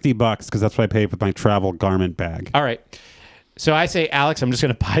 $60 because that's what I paid with my travel garment bag. All right. So I say, Alex, I'm just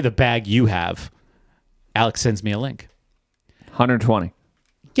going to buy the bag you have. Alex sends me a link. 120.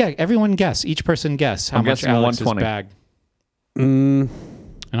 Yeah, everyone guess. Each person guess how I'm much guessing Alex's 120. bag. And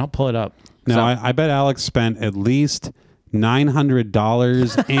I'll pull it up. No, So- I bet Alex spent at least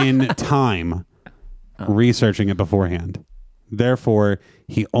 $900 in time researching it beforehand. Therefore,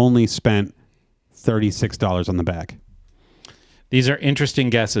 he only spent $36 on the bag. These are interesting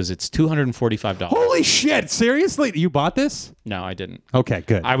guesses. It's $245. Holy shit! Seriously? You bought this? No, I didn't. Okay,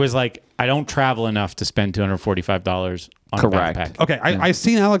 good. I was like, I don't travel enough to spend $245 on Correct. a backpack. Okay, I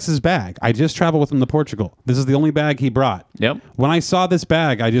seen Alex's bag. I just traveled with him to Portugal. This is the only bag he brought. Yep. When I saw this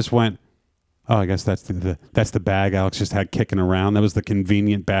bag, I just went, "Oh, I guess that's the bag Alex just had kicking around. That was the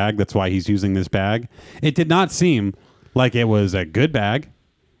convenient bag. That's why he's using this bag." It did not seem like it was a good bag.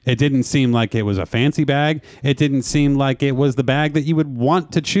 It didn't seem like it was a fancy bag. It didn't seem like it was the bag that you would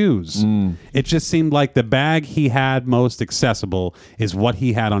want to choose. It just seemed like the bag he had most accessible is what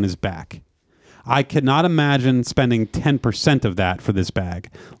he had on his back. I cannot imagine spending 10% of that for this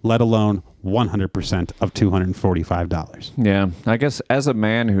bag, let alone 100% of $245. Yeah. I guess as a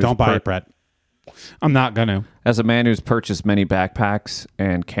man who's Don't buy it, Brett. I'm not going to. As a man who's purchased many backpacks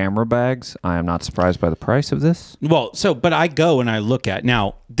and camera bags, I am not surprised by the price of this. Well, but I go and I look at,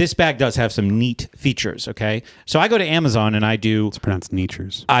 now, this bag does have some neat features, okay? So I go to Amazon and I do, It's pronounced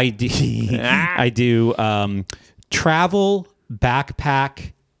Nietzsche's. I do travel,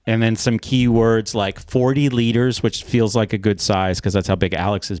 backpack, and then some keywords like 40 liters, which feels like a good size because that's how big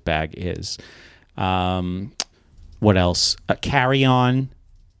Alex's bag is. What else? A carry-on,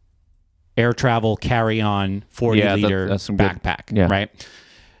 air travel, carry-on, 40-liter that's some good- backpack, yeah. right?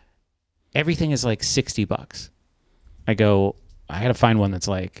 Everything is like $60. I go, I got to find one that's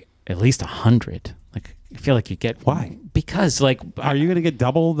like at least 100. Like, I feel like you get... Why? Because, like... Are you going to get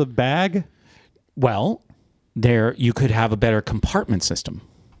double the bag? Well, there you could have a better compartment system.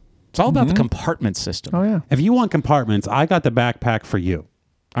 It's all about the compartment system. Oh, yeah. If you want compartments, I got the backpack for you.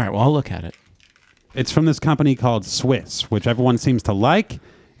 All right, well, I'll look at it. It's from this company called Swiss, which everyone seems to like,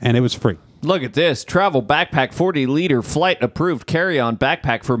 and it was free. Look at this. Travel backpack 40-liter flight-approved carry-on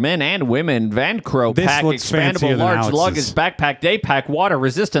backpack for men and women. Vancro This pack, looks fancier expandable than large Alex's. luggage backpack, day pack,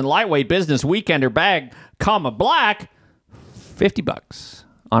 water-resistant, lightweight business weekender bag, black, $50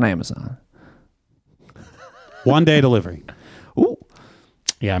 on Amazon. 1 day delivery. Ooh.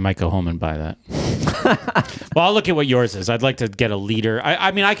 Yeah, I might go home and buy that. Well, I'll look at what yours is. I'd like to get a liter.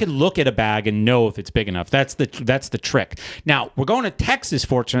 I mean, I could look at a bag and know if it's big enough. That's the trick. Now, we're going to Texas,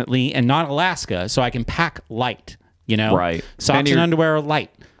 fortunately, and not Alaska, so I can pack light, you know? Right. Socks and underwear are light.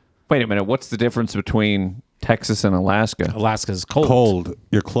 Wait a minute. What's the difference between Texas and Alaska? Alaska's cold. Cold.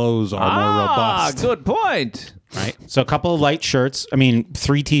 Your clothes are more robust. Good point. Right? So a couple of light shirts. I mean,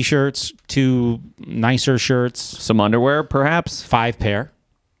 3 T-shirts, 2 nicer shirts, Some underwear, perhaps? 5 pair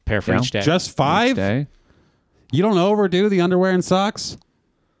for each day. Just 5? Day. You don't overdo the underwear and socks?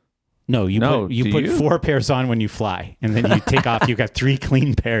 No, you No, put do you? 4 pairs on when you fly, and then you take off. You've got 3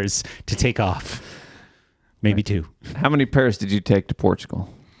 clean pairs to take off. Maybe 2. How many pairs did you take to Portugal?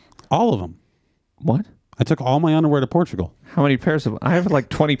 All of them. What? I took all my underwear to Portugal. How many pairs of... I have like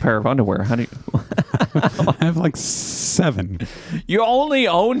 20 pair of underwear. How do you... I have like 7. You only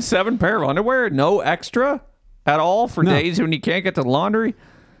own 7 pair of underwear? No extra at all for No. days when you can't get to the laundry?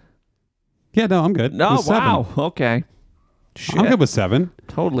 Yeah, no, I'm good. No, With 7. wow. Okay. Shit. I'm good with 7.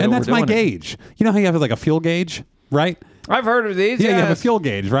 Totally And that's my overdoing it. gauge. You know how you have like a fuel gauge, right? I've heard of these. Yeah, you have a yes. fuel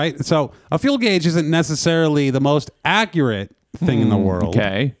gauge, right? So a fuel gauge isn't necessarily the most accurate thing in the world.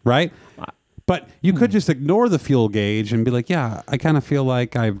 okay. Right? But you could just ignore the fuel gauge and be like, yeah, I kind of feel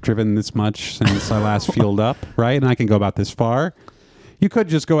like I've driven this much since I last fueled up, right? And I can go about this far. You could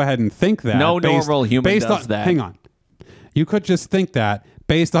just go ahead and think that. No normal human does on, that. Hang on. You could just think that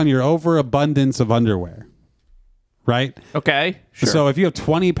based on your overabundance of underwear, right? Okay. Sure. So if you have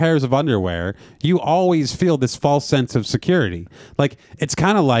 20 pairs of underwear, you always feel this false sense of security. Like, it's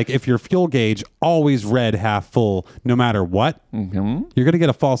kind of like if your fuel gauge always read half full no matter what, you're going to get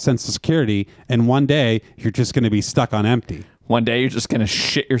a false sense of security, and one day you're just going to be stuck on empty. One day you're just going to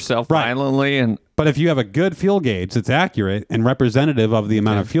shit yourself Right. violently and... But if you have a good fuel gauge that's accurate and representative of the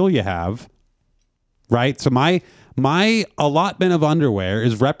amount of fuel you have, right? So my allotment of underwear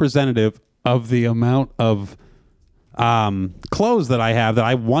is representative of the amount of clothes that I have that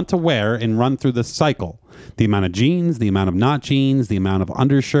I want to wear and run through the cycle. The amount of jeans, the amount of not jeans, the amount of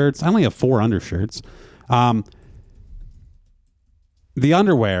undershirts. I only have 4 undershirts. The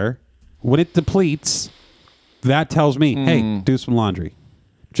underwear, when it depletes, that tells me, hey, do some laundry.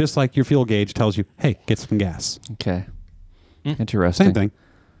 Just like your fuel gauge tells you, hey, get some gas. Okay. Interesting. Same thing.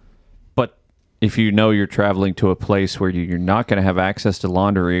 But if you know you're traveling to a place where you're not going to have access to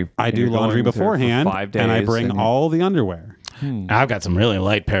laundry... I and do you're laundry going there for beforehand, 5 days and I bring all the underwear. I've got some really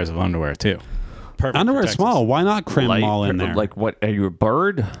light pairs of underwear too. Perfect. Underwear for is Texas. small. Why not cram them like, all in there? Like what? Are you a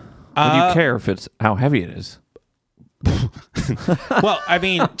bird? What do you care if it's how heavy it is? Well, I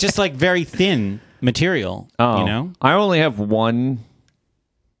mean, just like very thin material. You know. I only have one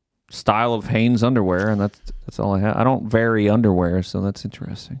style of Hanes underwear, and that's all I have. I don't vary underwear, so that's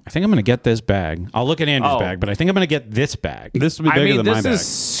interesting. I think I'm going to get this bag. I'll look at Andrew's Oh. bag, but I think I'm going to get this bag. This would be bigger than my this bag. is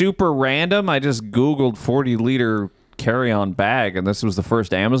super random. I just Googled 40-liter carry-on bag, and this was the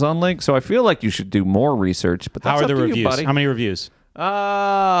first Amazon link. So I feel like you should do more research. But that's How are up the to reviews? you, buddy. How many reviews?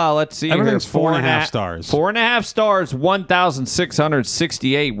 Let's see. Everything's here. 4.5 stars. 4.5 stars,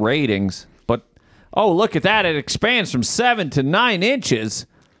 1,668 ratings. But look at that! It expands from 7 to 9 inches.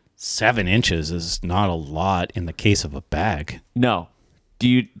 7 inches is not a lot in the case of a bag. No, do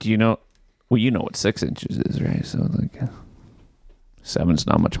you know? Well, you know what 6 inches is, right? So like, 7's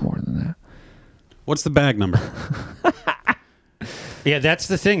not much more than that. What's the bag number? Yeah, that's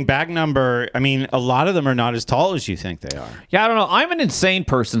the thing. Bag number, I mean, a lot of them are not as tall as you think they are. Yeah, I don't know. I'm an insane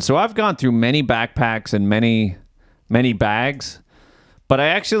person, so I've gone through many backpacks and many bags. But I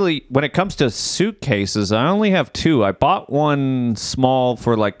actually, when it comes to suitcases, I only have 2. I bought one small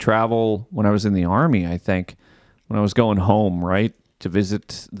for like travel when I was in the Army, I think, when I was going home, right, to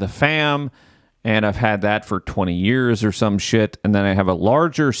visit the fam. And I've had that for 20 years or some shit. And then I have a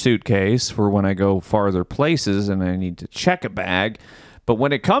larger suitcase for when I go farther places and I need to check a bag. But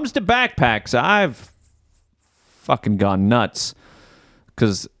when it comes to backpacks, I've fucking gone nuts.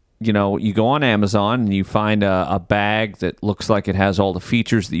 Because, you know, you go on Amazon and you find a bag that looks like it has all the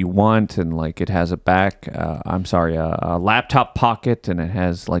features that you want. And like it has a a laptop pocket, and it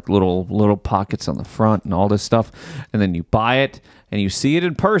has like little pockets on the front and all this stuff. And then you buy it. And you see it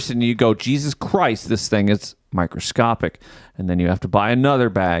in person, and you go, Jesus Christ, this thing is microscopic. And then you have to buy another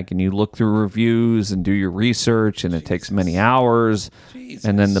bag, and you look through reviews and do your research, and it takes many hours.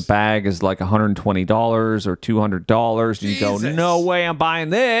 And then the bag is like $120 or $200. And you go, no way I'm buying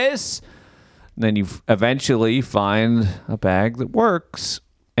this. And then you eventually find a bag that works.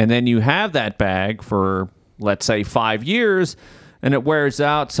 And then you have that bag for, let's say, 5 years, and it wears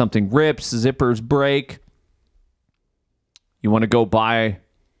out. Something rips, zippers break. You want to go buy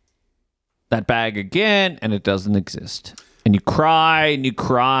that bag again, and it doesn't exist. And you cry, and you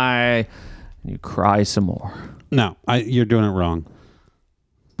cry, and you cry some more. No, you're doing it wrong.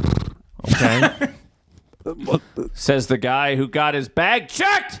 Okay. Says the guy who got his bag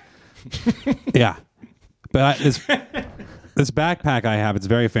checked. Yeah. But this backpack I have, it's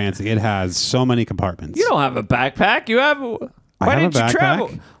very fancy. It has so many compartments. You don't have a backpack. You have. Why didn't you travel?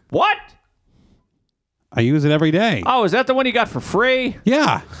 What? I use it every day. Oh, is that the one you got for free?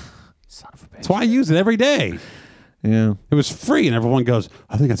 Yeah. Son of a bitch. That's why I use it every day. Yeah. It was free, and everyone goes,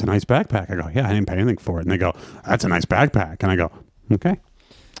 I think that's a nice backpack. I go, yeah, I didn't pay anything for it. And they go, that's a nice backpack. And I go, okay.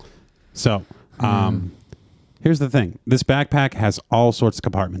 So, here's the thing. This backpack has all sorts of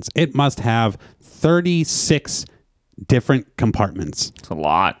compartments. It must have 36 different compartments. It's a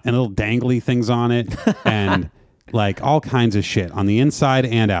lot. And little dangly things on it, and like all kinds of shit on the inside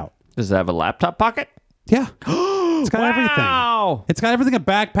and out. Does it have a laptop pocket? Yeah. It's got everything. It's got everything a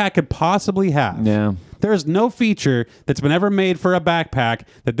backpack could possibly have. Yeah. There's no feature that's been ever made for a backpack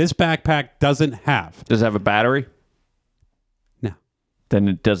that this backpack doesn't have. Does it have a battery? No. Then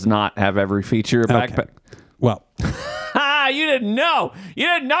it does not have every feature of a backpack. Well, you didn't know. You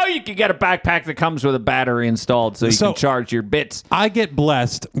didn't know you could get a backpack that comes with a battery installed so you can charge your bits. I get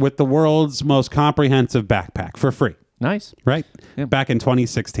blessed with the world's most comprehensive backpack for free. Nice. Right? Yeah. Back in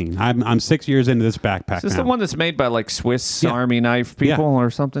 2016. I'm 6 years into this backpack. Is this now. the one that's made by like Swiss Army knife people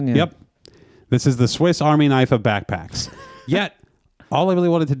or something? Yeah. Yep. This is the Swiss Army knife of backpacks. Yet, all I really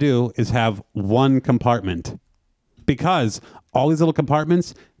wanted to do is have one compartment. Because all these little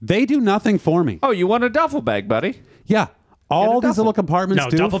compartments, they do nothing for me. Oh, you want a duffel bag, buddy? Yeah. All these little compartments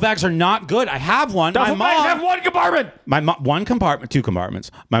do. Duffel bags are not good. I have one. Duffel bags have one compartment. One compartment, 2 compartments.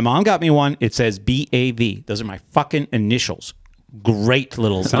 My mom got me one. It says BAV. Those are my fucking initials. Great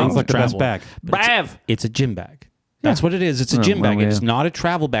little Sounds thing like to the best travel. bag. Brav. It's a gym bag. That's what it is. It's a gym bag. yeah. It's not a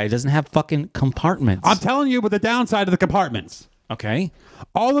travel bag. It doesn't have fucking compartments. I'm telling you with the downside of the compartments. Okay.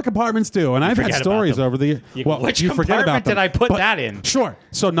 All the compartments do, and I've had forget stories about them. over the years. Which you forget about compartment did them. I put But- that in? Sure.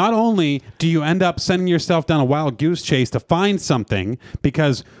 So not only do you end up sending yourself down a wild goose chase to find something,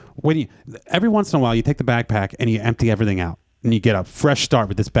 because every once in a while you take the backpack and you empty everything out. And you get a fresh start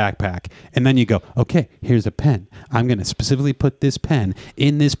with this backpack. And then you go, okay, here's a pen. I'm going to specifically put this pen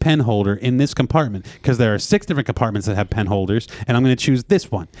in this pen holder in this compartment because there are 6 different compartments that have pen holders. And I'm going to choose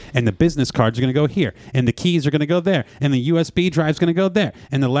this one. And the business cards are going to go here. And the keys are going to go there. And the USB drive is going to go there.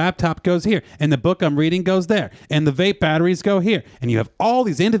 And the laptop goes here. And the book I'm reading goes there. And the vape batteries go here. And you have all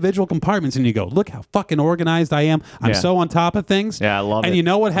these individual compartments. And you go, look how fucking organized I am. I'm so on top of things. Yeah, I love it. And you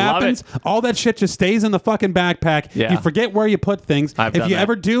know what Love happens? it. All that shit just stays in the fucking backpack. Yeah. You forget where you put things. I've If done you that.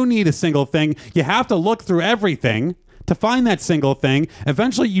 ever do need a single thing, you have to look through everything to find that single thing.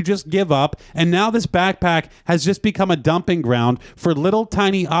 Eventually, you just give up. And now this backpack has just become a dumping ground for little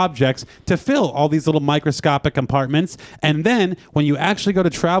tiny objects to fill all these little microscopic compartments. And then when you actually go to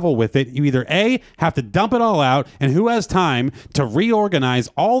travel with it, you either A, have to dump it all out, and who has time to reorganize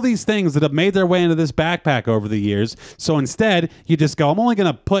all these things that have made their way into this backpack over the years? So instead, you just go, I'm only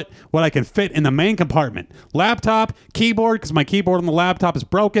going to put what I can fit in the main compartment. Laptop, keyboard, because my keyboard on the laptop is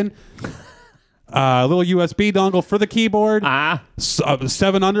broken. A little USB dongle for the keyboard. 7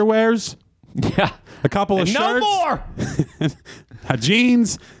 underwears. Yeah. A couple of No shirts. more.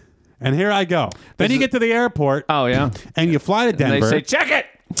 Jeans. And here I go. Then you get to the airport. Oh, yeah. And you fly to Denver. They say, check it.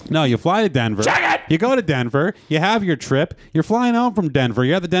 No, you fly to Denver. Check it! You go to Denver. You have your trip. You're flying home from Denver.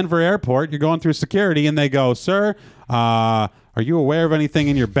 You're at the Denver airport. You're going through security, and they go, sir, are you aware of anything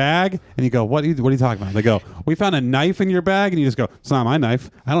in your bag? And you go, what are you talking about? They go, we found a knife in your bag. And you just go, it's not my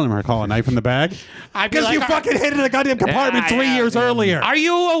knife. I don't ever recall a knife in the bag. Because you fucking hid it in a goddamn compartment 3 years earlier. Are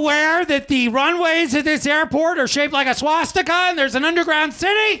you aware that the runways at this airport are shaped like a swastika and there's an underground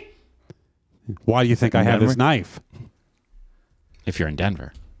city? Why do you think I have this knife? If you're in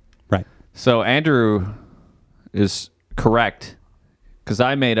Denver. Right. So Andrew is correct because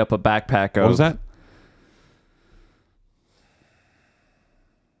I made up a backpack of... What was that?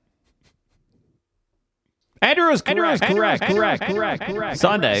 Andrew is correct.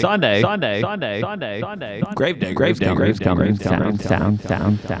 Sunday. Grave digger's coming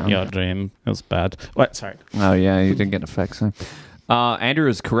down. Your dream is bad. What? Sorry. Oh, yeah, you didn't get effects, huh? Andrew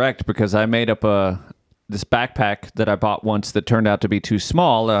is correct because I made up a this backpack that I bought once that turned out to be too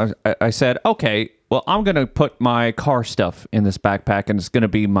small. I said, okay, well, I'm going to put my car stuff in this backpack, and it's going to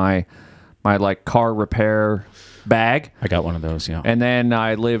be my like car repair bag. I got one of those, yeah. And then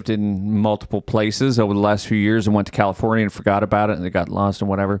I lived in multiple places over the last few years and went to California and forgot about it, and it got lost and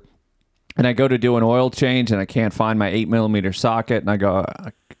whatever. And I go to do an oil change, and I can't find my 8mm socket, and I go,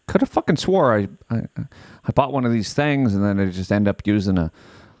 I could have fucking swore I bought one of these things, and then I just end up using a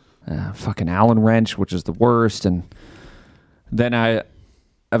fucking Allen wrench, which is the worst. And then I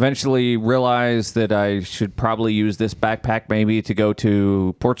eventually realized that I should probably use this backpack maybe to go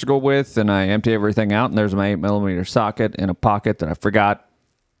to Portugal with, and I empty everything out, and there's my 8mm socket in a pocket that I forgot.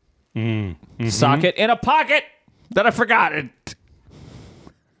 Socket in a pocket that I forgot it.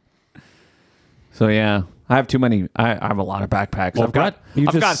 So yeah, I have too many. I have a lot of backpacks. Well, I've got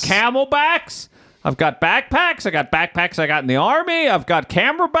camelbacks. I've got backpacks. I got backpacks I got in the army. I've got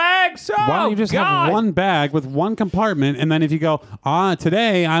camera bags. Oh, why don't you just have one bag with one compartment, and then if you go,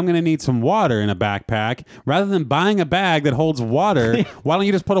 today I'm going to need some water in a backpack, rather than buying a bag that holds water, why don't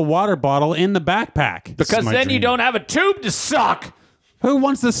you just put a water bottle in the backpack? Because then you don't have a tube to suck. Who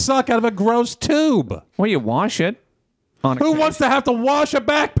wants to suck out of a gross tube? Well, you wash it. Who wants to have to wash a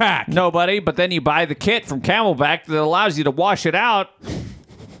backpack? Nobody, but then you buy the kit from Camelback that allows you to wash it out.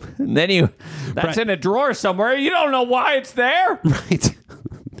 And then that's in a drawer somewhere. You don't know why it's there. Right.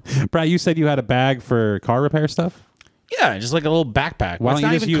 Brad, you said you had a bag for car repair stuff? Yeah, just like a little backpack. Why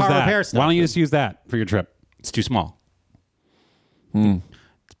don't you just use that? Repair stuff. Why don't you just use that for your trip? It's too small.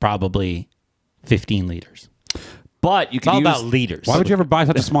 It's probably 15 liters. But you It's can all use... about liters. Why would you ever buy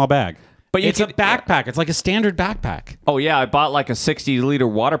such a small bag? But It's a backpack. It's like a standard backpack. Oh, yeah. I bought like a 60-liter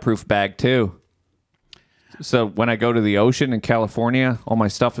waterproof bag, too. So when I go to the ocean in California, all my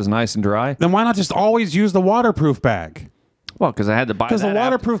stuff is nice and dry. Then why not just always use the waterproof bag? Well, because I had to buy that. Because the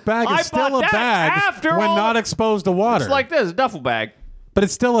waterproof bag is still a bag when not exposed to water. It's like this, a duffel bag. But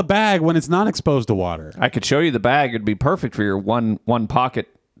it's still a bag when it's not exposed to water. I could show you the bag. It'd be perfect for your one pocket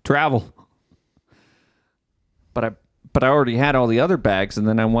travel. But I already had all the other bags, and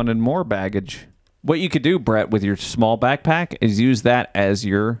then I wanted more baggage. What you could do, Brett, with your small backpack is use that as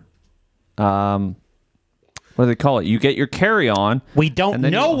your, what do they call it? You get your carry-on. We don't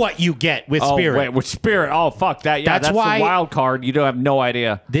know what you get with Spirit. Oh, wait, with Spirit. Oh, fuck that. Yeah, that's why the wild card. You don't have no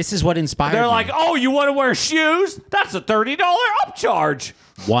idea. This is what inspired They're me. like, oh, you want to wear shoes? That's a $30 upcharge.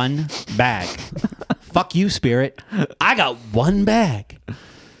 One bag. Fuck you, Spirit. I got one bag.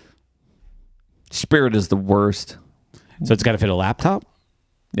 Spirit is the worst. So it's got to fit a laptop?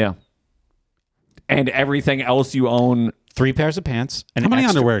 Yeah. And everything else you own. 3 pairs of pants. And How many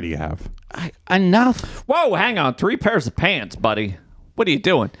extra- underwear do you have? Enough. Whoa, hang on. 3 pairs of pants, buddy. What are you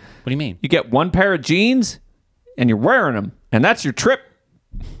doing? What do you mean? You get 1 pair of jeans, and you're wearing them. And that's your trip.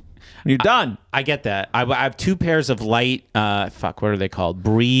 You're done. I get that. I have 2 pairs of light, what are they called?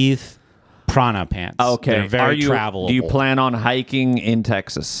 Breathe Prana pants. Okay. They're very travelable. Do you plan on hiking in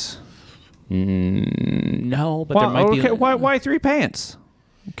Texas? No, but there might be... Why 3 pants?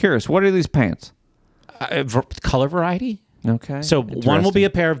 I'm curious. What are these pants? Color variety? Okay. So one will be a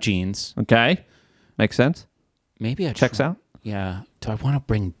pair of jeans. Okay. Makes sense. Maybe a... Checks out. Yeah. Do I want to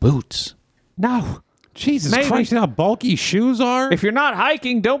bring boots? No. Jesus Maybe. Christ, you know how bulky shoes are? If you're not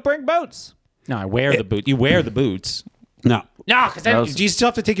hiking, don't bring boots. No, I wear the boot. You wear the boots. No. No, because do you still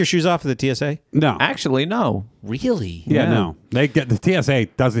have to take your shoes off at the TSA? No. Actually, no. Really? Yeah, no. They get the TSA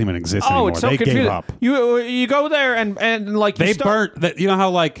doesn't even exist anymore. It's so they confusing. gave up. You go there and like you They start, burnt. You know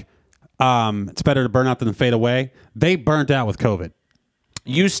how like it's better to burn out than fade away. They burnt out with COVID.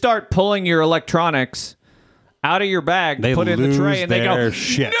 you start pulling your electronics out of your bag, They put it in the tray, and they go,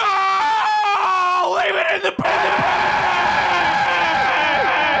 shit. "No, leave it in the bag."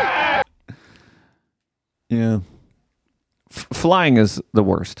 Yeah, flying is the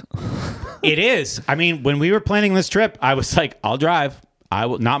worst. It is. I mean, when we were planning this trip, I was like, I'll drive. I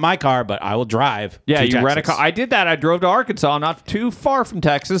will, not my car, but I will drive. Yeah, to you Texas. rent a car. I did that. I drove to Arkansas, not too far from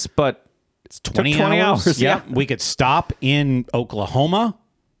Texas, but It's 20 hours. Yeah. We could stop in Oklahoma.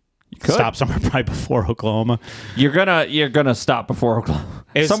 could. Stop somewhere probably before Oklahoma. You're gonna stop before Oklahoma.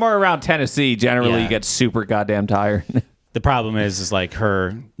 Somewhere around Tennessee, generally, Yeah. you get super goddamn tired. The problem is like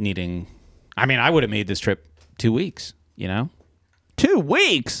her needing. I mean, I would have made this trip 2 weeks. You know. 2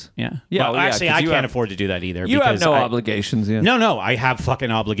 weeks. Yeah. Yeah, Well, well, yeah, actually, 'cause I you can't have- afford to do that either. You have because no I- obligations. Yeah. No, I have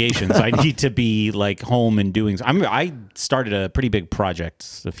fucking obligations. I need to be like home and doing. I started a pretty big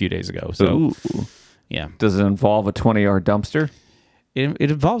project a few days ago. So Ooh. yeah, Does it involve a 20-yard dumpster?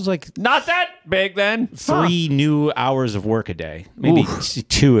 it involves like Not that big, then. 3 new hours of work a day, maybe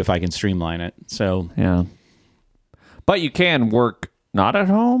 2 if I can streamline it. So Yeah. But you can work not at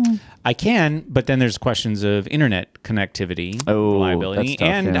home? I can, but then there's questions of internet connectivity, reliability, that's tough,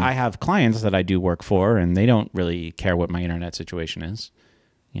 and yeah. I have clients that I do work for, and they don't really care what my internet situation is.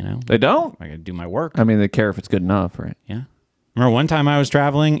 You know, They don't? I got to do my work. I mean, they care if it's good enough, right? Yeah. Remember one time I was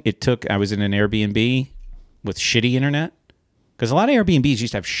traveling, I was in an Airbnb with shitty internet, because a lot of Airbnbs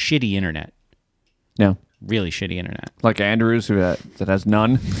used to have shitty internet, Yeah. really shitty internet. Like Andrews, that has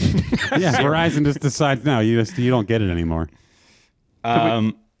none. Yeah, Verizon just decides now you don't get it anymore. I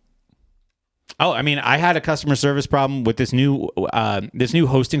mean, I had a customer service problem with this new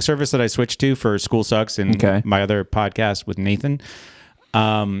hosting service that I switched to for School Sucks and my other podcast with Nathan.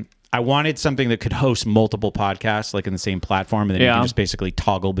 I wanted something that could host multiple podcasts like in the same platform, and then you can just basically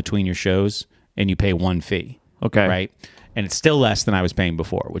toggle between your shows, and you pay one fee. Okay. Right? And it's still less than I was paying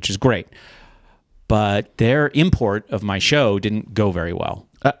before, which is great. But their import of my show didn't go very well.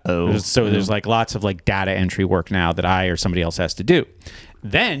 Uh-oh. So there's like lots of like data entry work now that I or somebody else has to do.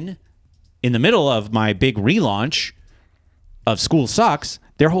 Then in the middle of my big relaunch of School Sucks,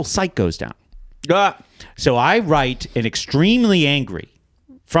 their whole site goes down. So I write an extremely angry,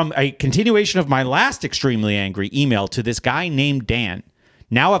 from a continuation of my last extremely angry email to this guy named Dan.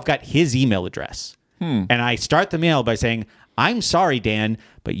 Now I've got his email address. And I start the mail by saying, I'm sorry, Dan,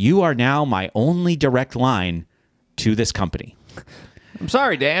 but you are now my only direct line to this company. I'm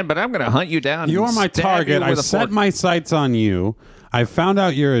sorry, Dan, but I'm going to hunt you down. You are my target. I set my sights on you. I found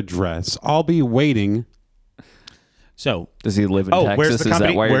out your address. I'll be waiting. So, does he live in Texas? Where's the company?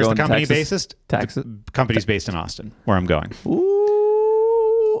 Is that why you're where's going the company to Texas? based? Texas. The company's based in Austin, where I'm going.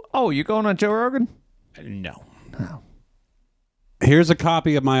 Ooh. Oh, you going on Joe Rogan? No. Here's a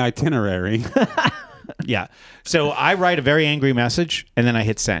copy of my itinerary. Yeah. So I write a very angry message, and then I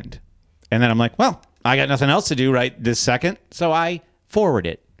hit send. And then I'm like, well, I got nothing else to do right this second, so I forward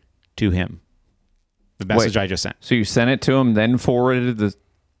it to him. The message I just sent. So you sent it to him, then forwarded the...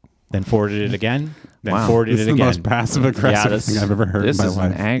 Then forwarded it again. Then Wow. forwarded This it is the again. most passive-aggressive thing I've ever heard in my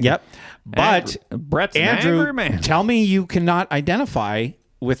life. Yep. But Brett's an Andrew, angry man. tell me you cannot identify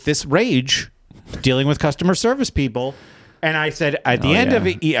with this rage dealing with customer service people. And I said at the end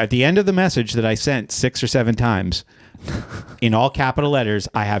of the message that I sent 6 or 7 times, in all capital letters,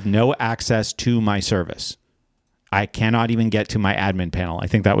 I have no access to my service. I cannot even get to my admin panel. I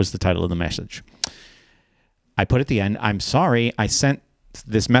think that was the title of the message. I put at the end, I'm sorry I sent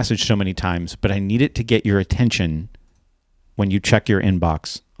this message so many times, but I need it to get your attention when you check your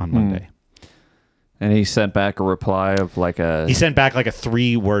inbox on Monday. And he sent back a reply of like a... He sent back like a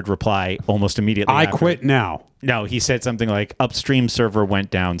 3-word reply almost immediately. I after. quit now. No, he said something like, upstream server went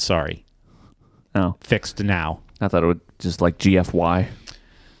down, sorry. Oh. Fixed now. I thought it would just like GFY.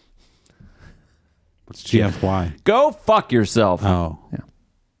 What's GFY? Go fuck yourself. Oh. Yeah.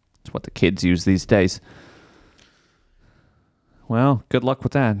 That's what the kids use these days. Well, good luck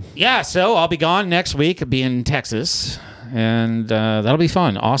with that. Yeah, so I'll be gone next week. I'll be in Texas, and that'll be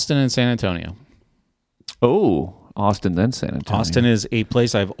fun. Austin and San Antonio. Oh, Austin, then San Antonio. Austin is a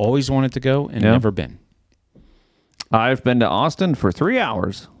place I've always wanted to go and never been. I've been to Austin for 3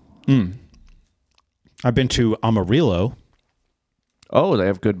 hours. I've been to Amarillo. Oh, they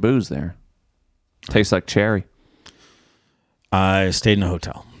have good booze there. Tastes like cherry. I stayed in a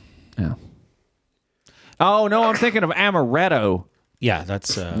hotel. Yeah. Oh, no, I'm thinking of Amaretto. Yeah,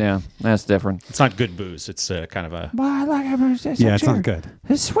 that's Yeah, that's different. it's not good booze. It's kind of a Well, I like it. Yeah, it's not good.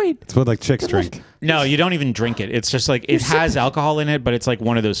 It's sweet. It's what like chicks drink. no. You don't even drink it. It's just like it has alcohol in it, but it's like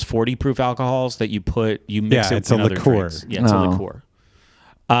one of those 40 proof alcohols that you mix Yeah, it it's with a other liqueur. drinks. Yeah, it's a Oh. liqueur.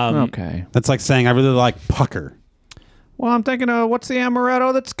 Okay. That's like saying I really like pucker. Well, I'm thinking of what's the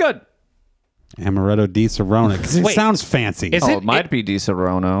Amaretto that's good? Amaretto di Serrano. Because it Wait, sounds fancy. is It might be Di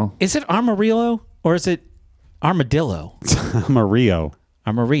Serono. Is it Amarillo or is it Armadillo? Amarillo.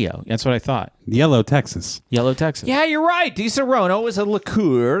 Amarillo. That's what I thought. Yellow, Texas. Yellow, Texas. Yeah, you're right. Di Serono is a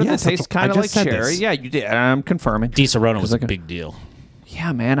liqueur Yes, that tastes I kind of just like said cherry. this. Yeah, you did. I'm confirming. Di Serrano was a like a- big deal.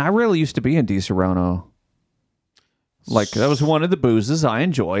 Yeah, man, I really used to be in Di Serono. Like, that was one of the boozes I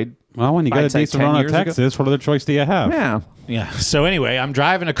enjoyed. Well, when you go I'd to say Di 10 Serrano, years ago. Texas, what other choice do you have? Yeah. Yeah. So anyway, I'm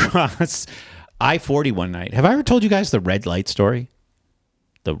driving across I-40 one night. Have I ever told you guys the red light story?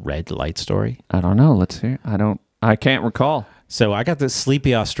 The red light story? I don't know. Let's hear. I can't recall. So I got this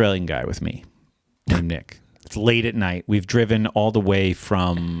sleepy Australian guy with me named Nick. It's late at night. We've driven all the way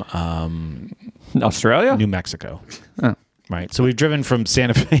from Australia? New Mexico. Right. So we've driven from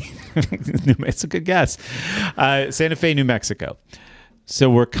Santa Fe. It's a good guess. Santa Fe, New Mexico. So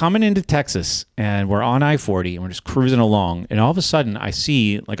we're coming into Texas and we're on I-40 and we're just cruising along. And all of a sudden I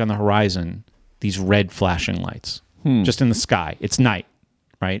see like on the horizon, these red flashing lights just in the sky. It's night.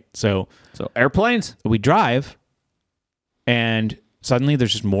 Right. So So airplanes? we drive and Suddenly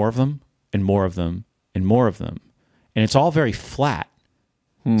there's just more of them and more of them and more of them. And it's all very flat.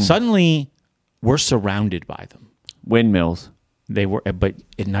 Suddenly we're surrounded by them. Windmills. They were, but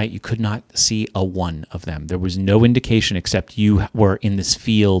at night you could not see a one of them. There was no indication except you were in this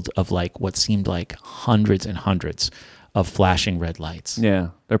field of like what seemed like hundreds and hundreds of flashing red lights. Yeah,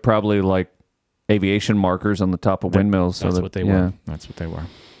 they're probably like aviation markers on the top of windmills. That's what they were. That's what they were.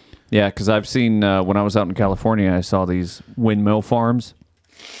 Yeah, because I've seen when I was out in California, I saw these windmill farms,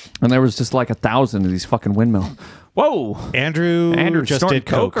 and there was just like 1,000 of these fucking windmills. Whoa, Andrew just snorting did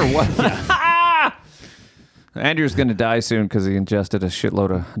coke or what? Andrew's gonna die soon because he ingested a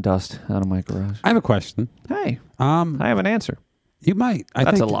shitload of dust out of my garage. I have a question. Hey, I have an answer. You might.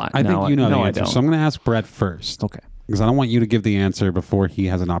 That's a lot. I think you know the I answer. don't. So I'm going to ask Brett first. Okay. Because I don't want you to give the answer before he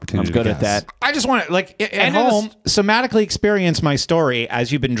has an opportunity I'm good to at guess. that. I just want to, like, at End of home, somatically experience my story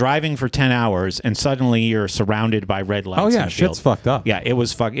as you've been driving for 10 hours and suddenly you're surrounded by red lights. Oh, in yeah. the Shit's field. fucked up. Yeah, it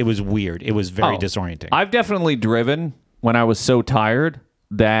was weird. It was very disorienting. I've definitely driven when I was so tired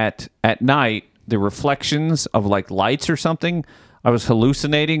that at night the reflections of like lights or something, I was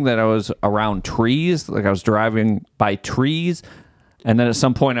hallucinating that I was around trees, like I was driving by trees, and then at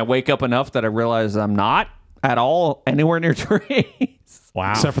some point I wake up enough that I realize I'm not at all anywhere near trees.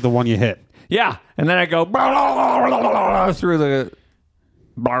 Wow. Except for the one you hit. Yeah, and then I go through the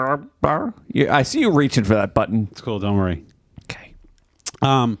bar. Yeah, I see you reaching for that button. It's cool. Don't worry. Okay.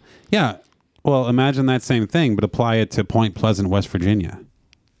 Yeah. Well, imagine that same thing, but apply it to Point Pleasant, West Virginia.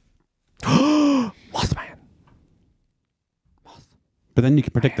 Mothman. But then you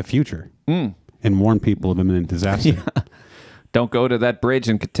can predict the future and warn people of imminent disaster. Don't go to that bridge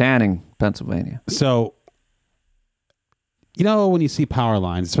in Katanning, Pennsylvania. So, you know, when you see power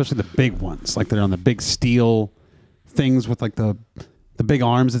lines, especially the big ones, like they're on the big steel things with like the big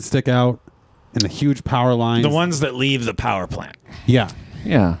arms that stick out and the huge power lines. The ones that leave the power plant. Yeah.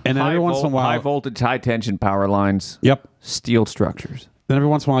 Yeah. And then every once in a while. High voltage, high tension power lines. Yep. Steel structures. Then every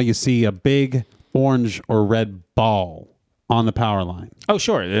once in a while you see a big orange or red ball on the power line. Oh,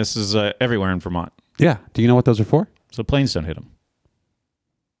 sure. This is everywhere in Vermont. Yeah. Do you know what those are for? So planes don't hit them.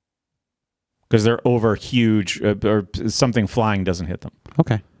 Because they're over huge, or something flying doesn't hit them.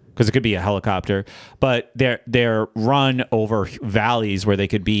 Okay. Because it could be a helicopter, but they're run over valleys where they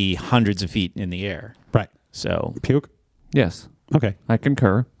could be hundreds of feet in the air. Right. So Puke? Yes. Okay. I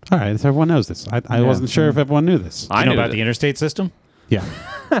concur. All right. So everyone knows this. I wasn't sure if everyone knew this. I you know knew about that. the interstate system? Yeah.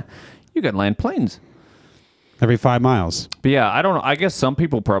 You can land planes. Every 5 miles. But yeah, I don't know. I guess some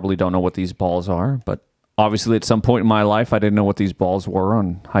people probably don't know what these balls are, but obviously at some point in my life, I didn't know what these balls were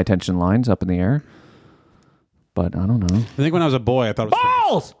on high tension lines up in the air. But I don't know. I think when I was a boy, I thought it was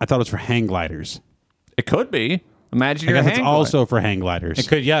Balls! I thought it was for hang gliders. It could be. Imagine I your guess it's hang also for hang gliders. It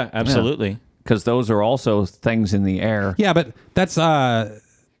could, yeah, absolutely. because those are also things in the air. Yeah, but that's I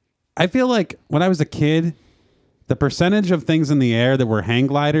feel like when I was a kid, the percentage of things in the air that were hang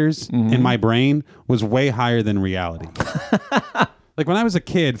gliders in my brain was way higher than reality. Like when I was a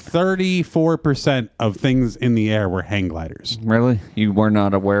kid, 34% of things in the air were hang gliders. Really? You were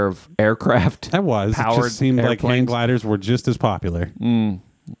not aware of aircraft? I was. It Powered just seemed like hang airplanes? gliders were just as popular.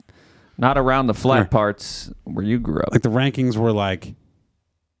 Not around the flat parts where you grew up. Like the rankings were like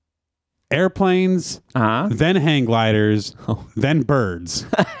airplanes, Uh-huh. then hang gliders, then birds,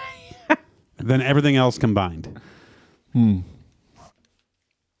 then everything else combined.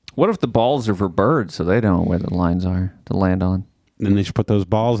 What if the balls are for birds so they don't know where the lines are to land on? And then they should put those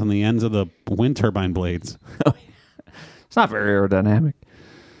balls on the ends of the wind turbine blades. It's not very aerodynamic.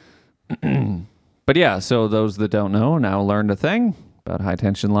 But yeah, so those that don't know now learned a thing about high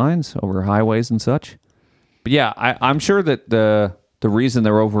tension lines over highways and such. But yeah, I'm sure that the reason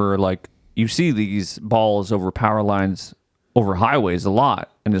they're over, like, you see these balls over power lines over highways a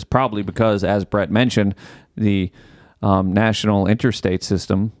lot, and it's probably because, as Brett mentioned, the national interstate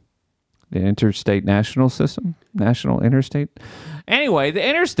system, the interstate national system, national interstate. Anyway, the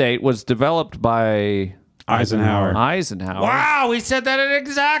interstate was developed by Eisenhower. Wow, we said that at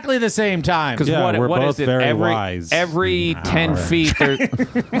exactly the same time. Because Yeah, we're what both is it? very wise. Every 10 feet,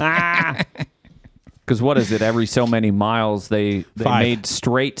 because what is it? Every so many miles, they 5. made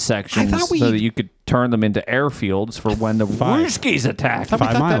straight sections I thought so that you could turn them into airfields for when the 5. Ruskies attack. 5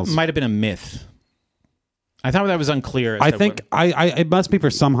 that miles. might have been a myth. I thought that was unclear. I think it must be for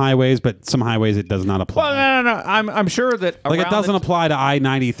some highways, but some highways it does not apply. Well, no. I'm sure that Like it around doesn't the- apply to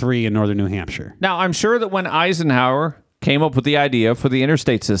I-93 in northern New Hampshire. Now, I'm sure that when Eisenhower came up with the idea for the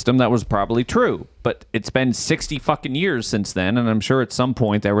interstate system, that was probably true. But it's been 60 fucking years since then, and I'm sure at some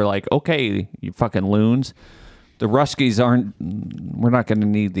point they were like, okay, you fucking loons, the Ruskies we're not going to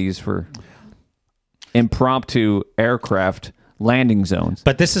need these for impromptu aircraft landing zones.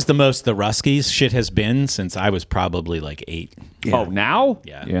 But this is the most the Ruskies shit has been since I was probably like 8. Oh, now?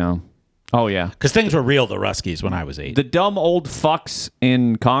 Yeah. Yeah. Oh, yeah. Because things were real, the Ruskies, when I was 8. The dumb old fucks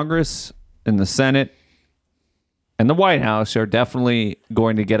in Congress, in the Senate, and the White House are definitely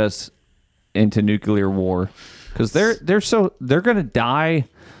going to get us into nuclear war because they're going to die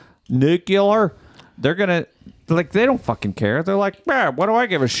nuclear. They're going to, like, they don't fucking care. They're like, what do I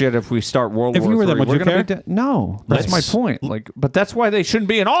give a shit if we start World War III? If you were them, would We're you gonna care? No, that's my point. Like, but that's why they shouldn't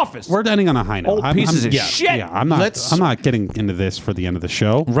be in office. We're ending on a high note. Old pieces of shit. Yeah, I'm not getting into this for the end of the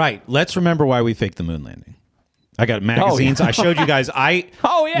show. Right. Let's remember why we faked the moon landing. I got magazines. I showed you guys. I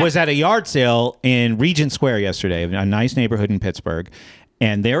was at a yard sale in Regent Square yesterday, a nice neighborhood in Pittsburgh,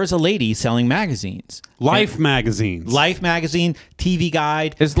 and there is a lady selling magazines. Life magazines. Life magazine, TV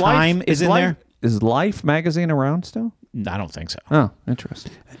Guide, Is Time Life, is in Life, there. Is Life magazine around still? I don't think so. Oh,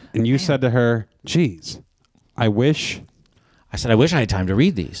 interesting. And you said to her, geez, I wish. I said, I wish I had time to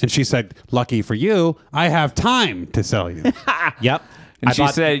read these. And she said, lucky for you, I have time to sell you. Yep. And she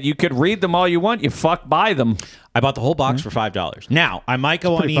said, you could read them all you want. You fuck buy them. I bought the whole box for $5. Now, I might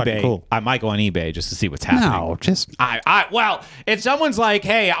go on pretty fucking eBay. cool. I might go on eBay just to see what's happening. No, just Well, if someone's like,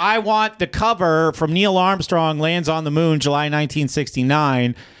 hey, I want the cover from Neil Armstrong lands on the moon July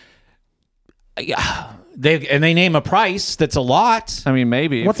 1969, they name a price that's a lot. I mean,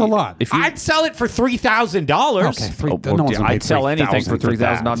 maybe. what's a lot? If you, I'd sell it for $3,000. Okay, no one's gonna pay I'd sell anything for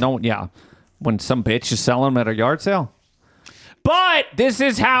 $3,000 $3,000. No, yeah. When some bitch is selling them at a yard sale. But this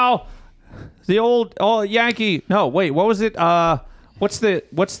is how the old Yankee. No, wait. What was it? What's the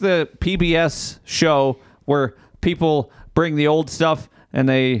PBS show where people bring the old stuff and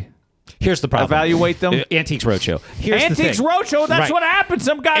they Here's the problem. evaluate them? Antiques Roadshow. Here's Antiques the thing. Roadshow. That's Right. what happens.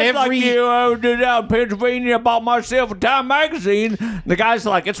 Some guys like you did out in Pennsylvania. Bought myself a Time magazine. The guy's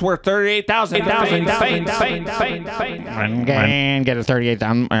like, it's worth $38,000. And get a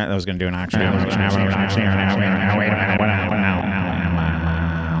 38,000. I was going to do an auction.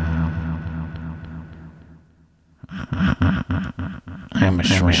 I'm a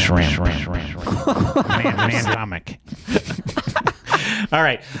shrimp. Man stomach. All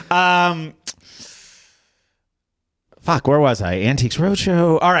right. Fuck, where was I? Antiques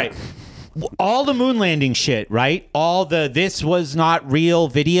Roadshow. All right. All the moon landing shit, right? All the this was not real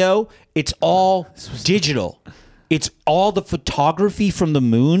video. It's all digital. It's all the photography from the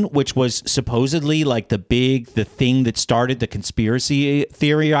moon, which was supposedly like the thing that started the conspiracy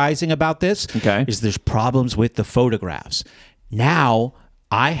theorizing about this. Okay. Is there's problems with the photographs. Now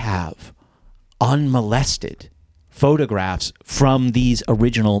I have unmolested photographs from these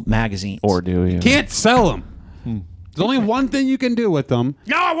original magazines. Or do you? can't sell them. There's only one thing you can do with them.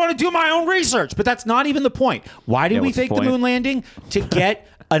 No, I want to do my own research, but that's not even the point. Why did we what's the fake the point? moon landing? To get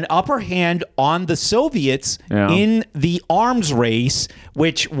an upper hand on the Soviets in the arms race,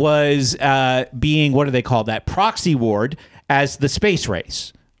 which was being, what do they call that? Proxy ward as the space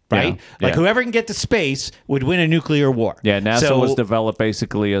race, right? Yeah. Like whoever can get to space would win a nuclear war. Yeah, NASA So- was developed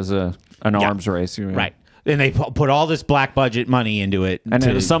basically as an arms race. Right. And they put all this black budget money into it. And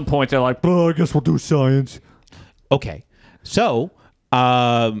then at some point they're like, I guess we'll do science. Okay. So,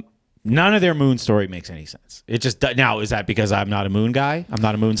 none of their moon story makes any sense. It just now is that because I'm not a moon guy? I'm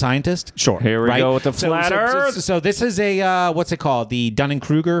not a moon scientist. Sure. Here we right? go with the flat Earth. So this is a what's it called? The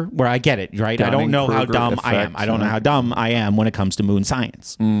Dunning-Kruger, where I get it. Right. I don't know how Dunning-Kruger dumb I am. effect, I don't know how dumb I am when it comes to moon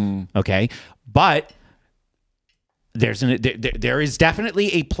science. Okay, but there is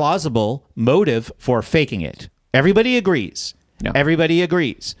definitely a plausible motive for faking it. Everybody agrees. Yeah. Everybody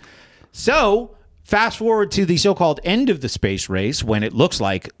agrees. So. Fast forward to the so-called end of the space race when it looks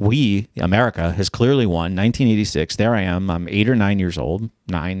like America, has clearly won. 1986. There I am. I'm 8 or 9 years old.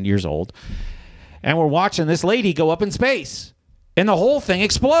 9 years old. And we're watching this lady go up in space. And the whole thing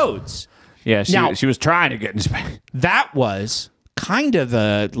explodes. Yeah, Now- she was trying to get in space. That was kind of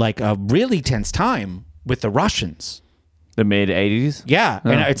a really tense time with the Russians. The mid-'80s? Yeah.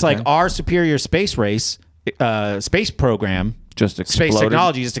 And it's like our superior space race, space program, Just exploded. space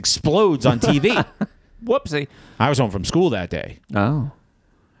technology just explodes on TV. Whoopsie. I was home from school that day. Oh.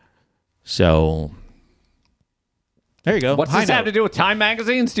 So there you go. What's High this have note. to do with Time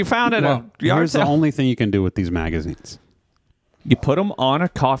magazines? You found it Well, at a yard here's the sale? only thing you can do with these magazines. You put them on a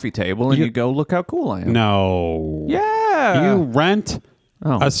coffee table and you go, look how cool I am. No. Yeah. You rent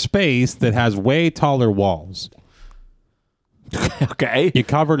a space that has way taller walls. Okay. You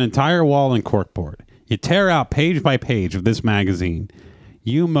cover an entire wall in corkboard. You tear out page by page of this magazine.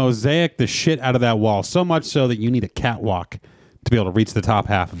 You mosaic the shit out of that wall, so much so that you need a catwalk to be able to reach the top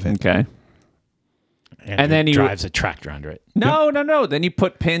half of it. Okay. And then you- drives a tractor under it. No. Then you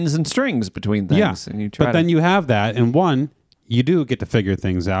put pins and strings between things. Yeah, And you try but then you have that, and one, you do get to figure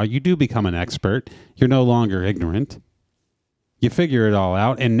things out. You do become an expert. You're no longer ignorant. You figure it all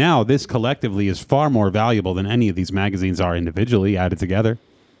out. And now this collectively is far more valuable than any of these magazines are individually added together.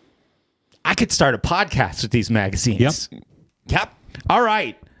 I could start a podcast with these magazines. Yep. All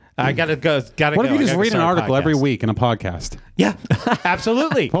right. I gotta go. What if you just read an article every week in a podcast? Yeah,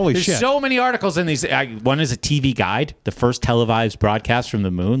 absolutely. Holy There's shit. so many articles in these. One is a TV guide, the first televised broadcast from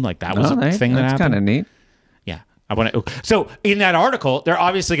the moon. Like that was a thing that That's happened. kind of neat. Yeah. I want to. So in that article, they're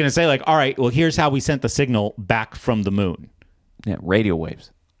obviously going to say like, all right, well, here's how we sent the signal back from the moon. Yeah, radio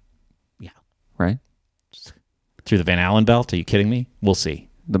waves. Yeah. Right? Through the Van Allen belt. Are you kidding me? We'll see.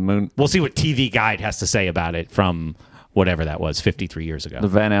 The moon. We'll see what TV guide has to say about it from whatever that was 53 years ago. The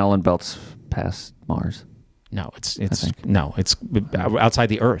Van Allen belt's past Mars. No, it's outside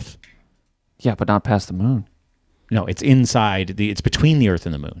the Earth. Yeah, but not past the moon. No, it's inside it's between the Earth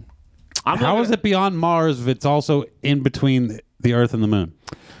and the moon. How is it beyond Mars if it's also in between the Earth and the moon?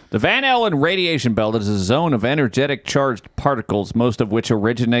 The Van Allen radiation belt is a zone of energetic charged particles, most of which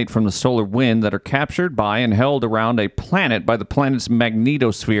originate from the solar wind, that are captured by and held around a planet by the planet's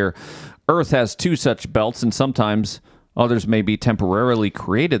magnetosphere. Earth has 2 such belts, and sometimes others may be temporarily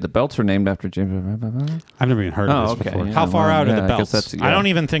created. The belts are named after James. I've never even heard of this before. Yeah, How far out are the I guess belts? that's- I don't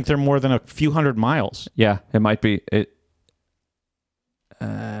even think they're more than a few hundred miles. Yeah, it might be.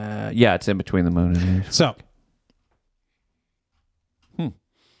 Yeah, it's in between the moon and Earth. So,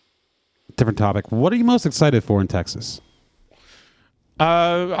 different topic. What are you most excited for in Texas?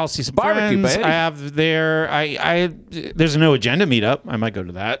 I'll see some Barbecue, friends. baby. I have there. There's a no agenda meetup. I might go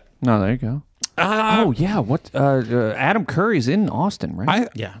to that. No, there you go. Oh yeah, what? Adam Curry's in Austin, right?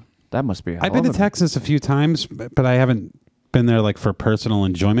 Yeah. That must be. I've been to Texas a few times, but I haven't been there like for personal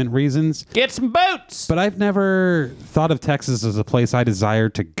enjoyment reasons. Get some boots. But I've never thought of Texas as a place I desire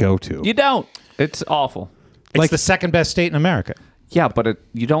to go to. You don't. It's awful. It's the second best state in America. Yeah, but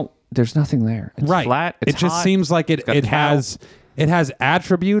you don't. There's nothing there. It's right. flat. It's it just hot. seems like It's got it cattle. has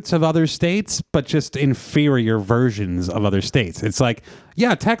attributes of other states, but just inferior versions of other states. It's like,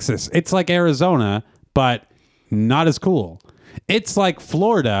 yeah, Texas. It's like Arizona, but not as cool. It's like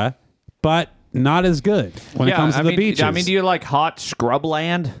Florida, but not as good when it comes to the beaches. I mean, do you like hot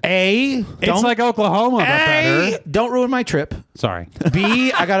scrubland? It's like Oklahoma, but better. Don't ruin my trip. Sorry.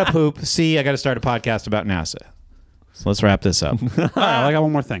 B, I gotta poop. C, I gotta start a podcast about NASA. So let's wrap this up. All right, I got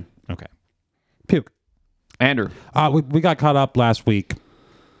one more thing. Okay. Puke. Andrew. We got caught up last week.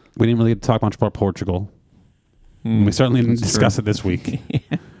 We didn't really get to talk much about Portugal. We certainly didn't discuss it this week.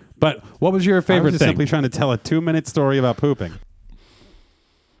 But what was your favorite thing? Simply trying to tell a 2-minute story about pooping.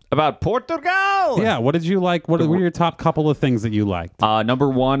 About Portugal. Yeah, what did you like? What were your top couple of things that you liked? Number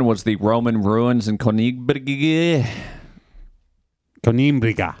 1 was the Roman ruins in Coimbra.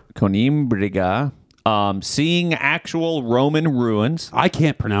 Coimbra. Seeing actual Roman ruins. I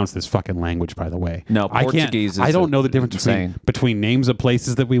can't pronounce this fucking language, by the way. No, I can't. Portuguese is I don't know the difference insane. between names of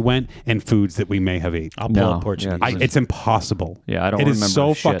places that we went and foods that we may have eaten. I'll pull up Portuguese. Yeah, It's impossible. Yeah, I don't It remember is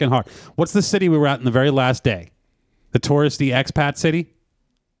so shit. fucking hard. What's the city we were at in the very last day? The touristy expat city?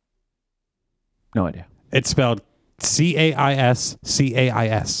 No idea. It's spelled Caiscais.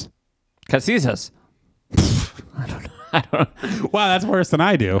 Casisas. Wow, that's worse than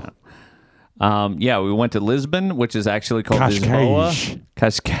I do. Yeah, we went to Lisbon, which is actually called Cascais.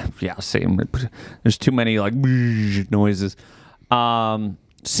 Lisboa. Yeah, same. There's too many like noises.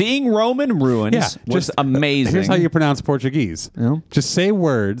 Seeing Roman ruins was amazing. Here's how you pronounce Portuguese. Yeah. Just say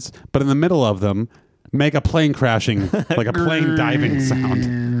words, but in the middle of them, make a plane crashing, like a plane diving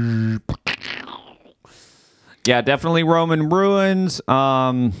sound. Yeah, definitely Roman ruins.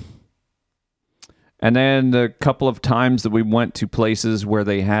 And then the couple of times that we went to places where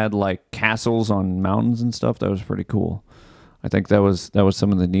they had like castles on mountains and stuff, that was pretty cool. I think that was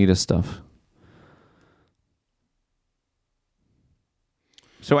some of the neatest stuff.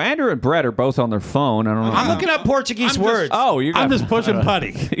 So Andrew and Brett are both on their phone. I don't know. I'm looking up Portuguese words. I'm just pushing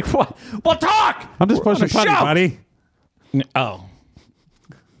putty. What? Well, talk. I'm just We're on pushing a putty, show. buddy. Oh.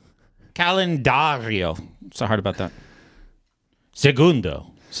 Calendario. So hard about that. Segundo.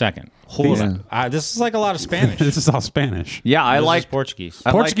 Second. This is like a lot of Spanish. This is all Spanish. Yeah, I This is like Portuguese.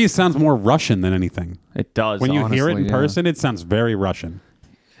 Portuguese sounds more Russian than anything. It does. When you hear it in honestly, yeah. person, it sounds very Russian.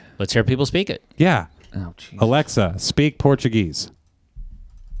 Let's hear people speak it. Yeah. Oh, jeez. Alexa, speak Portuguese.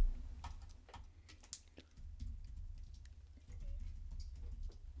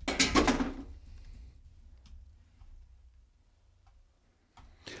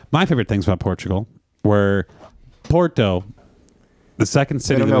 My favorite things about Portugal were Porto, the second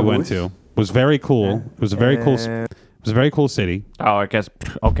city that we went to, was very cool. It was a very cool It was a very cool city. Oh, I guess.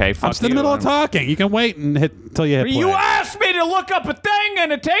 Okay, fuck I'm still in the middle of talking. You can wait and hit until you hit play. You asked me to look up a thing,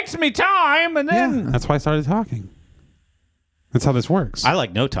 and it takes me time, and then Yeah, that's why I started talking. That's how this works. I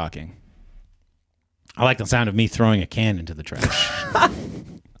like no talking. I like the sound of me throwing a can into the trash.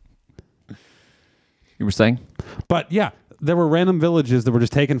 you were saying. But yeah, there were random villages that were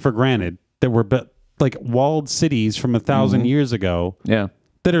just taken for granted. That were like walled cities from 1,000 years ago. Yeah.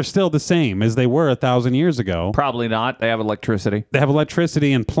 That are still the same as they were 1,000 years ago. Probably not. They have electricity. They have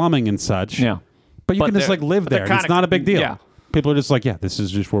electricity and plumbing and such. Yeah. But you can just like live there. And it's not a big deal. Yeah. People are just like, yeah, this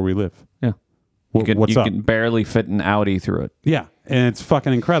is just where we live. Yeah. What's you up? can barely fit an Audi through it. Yeah, and it's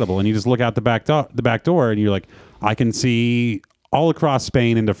fucking incredible. And you just look out the back door, and you're like, I can see all across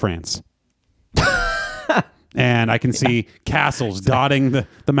Spain into France. And I can see castles dotting the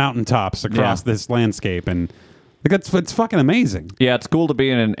mountaintops across this landscape, and like it's fucking amazing. Yeah, it's cool to be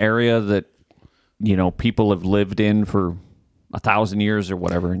in an area that people have lived in for 1,000 years or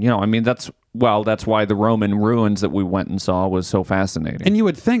whatever. I mean that's why the Roman ruins that we went and saw was so fascinating. And you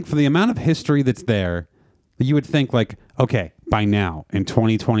would think, for the amount of history that's there, that you would think like, okay, by now in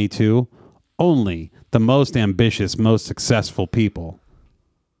 2022, only the most ambitious, most successful people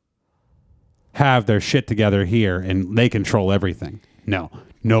have their shit together here and they control everything. No,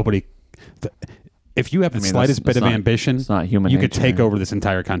 nobody. If you have the slightest bit of ambition, it's not human you nature, could take over this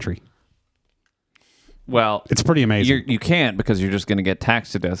entire country. Well, it's pretty amazing. You can't, because you're just going to get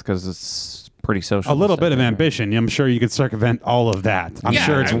taxed to death, because it's pretty social. A little bit of ambition. I'm sure you could circumvent all of that. I'm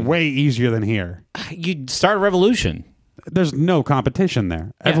sure it's way easier than here. You'd start a revolution. There's no competition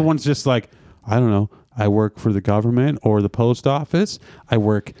there. Yeah. Everyone's just like, I don't know. I work for the government or the post office. I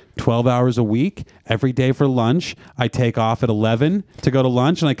work 12 hours a week every day for lunch. I take off at 11 to go to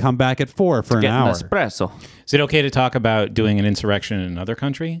lunch, and I come back at 4 for an hour. An espresso. Is it okay to talk about doing an insurrection in another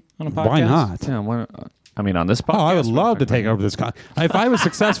country on a podcast? Why not? Yeah, I mean, on this podcast. Oh, I would love to take over this. If I was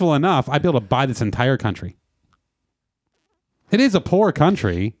successful enough, I'd be able to buy this entire country. It is a poor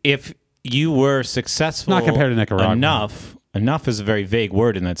country. If you were successful, not compared to Nicaragua. Enough is a very vague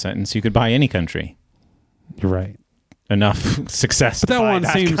word in that sentence. You could buy any country. You're right. Enough success. But that one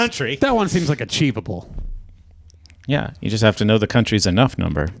seems country. That one seems like achievable. Yeah, you just have to know the country's enough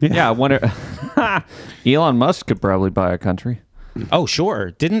number. Yeah, I wonder. Elon Musk could probably buy a country. Oh,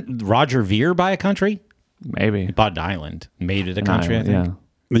 sure. Didn't Roger Ver buy a country? Maybe. He bought an island, made it a country, I think. Yeah.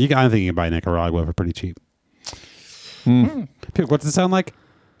 But I think you can buy Nicaragua for pretty cheap. What's it sound like?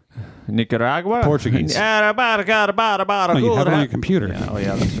 Nicaragua? Portuguese. Oh, you have it on your computer. Yeah, oh,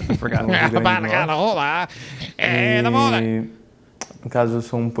 yeah, that's I forgot. No caso, eu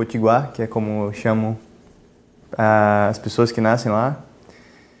sou potiguar, que é como eu chamo as pessoas que nascem lá.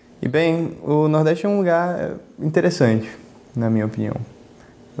 E bem, o Nordeste é lugar interessante, na minha opinião.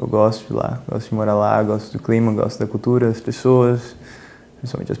 Eu gosto de lá, gosto de morar lá, gosto do clima, gosto da cultura, das pessoas,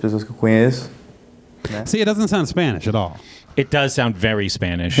 principalmente as pessoas que eu conheço. Né? See, it doesn't sound Spanish at all. It does sound very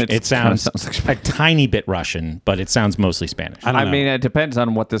Spanish. It sounds a tiny bit Russian, but it sounds mostly Spanish. I mean, it depends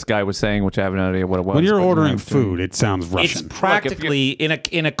on what this guy was saying, which I have no idea what it was. When you're ordering food, it sounds Russian. It's practically,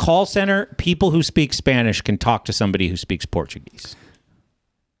 in a call center, people who speak Spanish can talk to somebody who speaks Portuguese.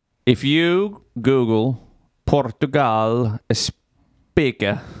 If you Google Portugal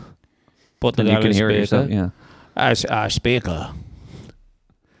speaker, then you can hear yourself. Yeah. Speaker.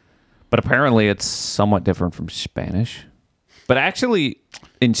 But apparently it's somewhat different from Spanish. But actually,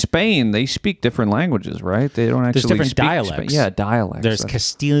 in Spain, they speak different languages, right? They don't actually different speak dialects. Yeah, dialects. There's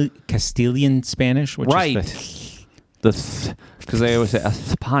Castilian Spanish, which is because they always say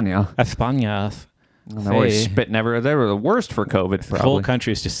España. España. And they always spit never. They were the worst for COVID, probably. The whole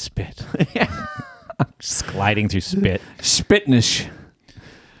country is just spit. Just gliding through spit. Spitnish.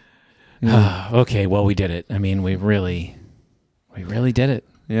 Okay, well, we did it. I mean, we really did it.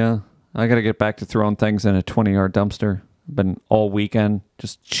 Yeah. I got to get back to throwing things in a 20-yard dumpster. Been all weekend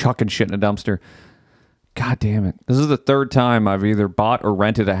just chucking shit in a dumpster. God damn it. This is the third time I've either bought or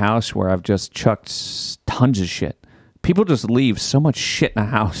rented a house where I've just chucked tons of shit. People just leave so much shit in a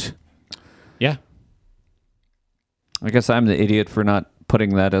house. Yeah. I guess I'm the idiot for not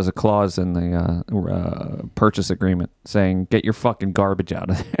putting that as a clause in the purchase agreement, saying, get your fucking garbage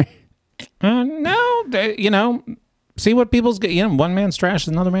out of there. No, see what people's get. One man's trash is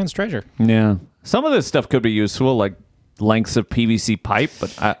another man's treasure. Yeah. Some of this stuff could be useful, like lengths of PVC pipe,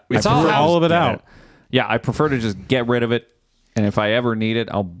 but I It's prefer all of it out. Yeah, I prefer to just get rid of it, and if I ever need it,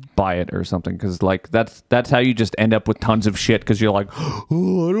 I'll buy it or something, because that's how you just end up with tons of shit, because you're like,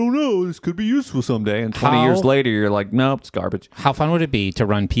 oh, I don't know, this could be useful someday, and 20 years later, you're like, nope, it's garbage. How fun would it be to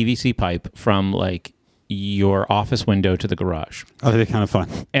run PVC pipe from like your office window to the garage? Oh, that'd be kind of fun.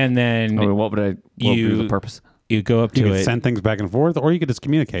 And then What would be the purpose? You go up You to can it. send things back and forth, or you could just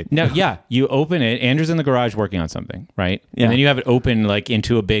communicate. No, yeah, you open it. Andrew's in the garage working on something, right? Yeah. And then you have it open like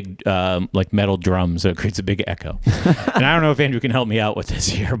into a big like metal drum, so it creates a big echo. And I don't know if Andrew can help me out with this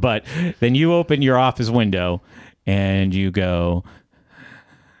here, but then you open your office window and you go,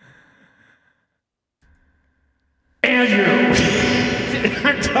 Andrew,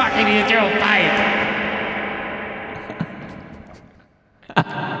 I'm talking to you through a pipe.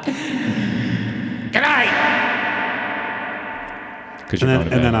 Good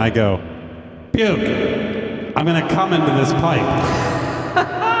night. And then I go, puke. I'm going to come into this pipe.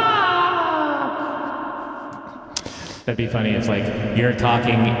 That'd be funny if, like, you're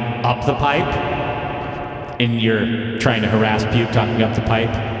talking up the pipe and you're trying to harass Puke talking up the pipe,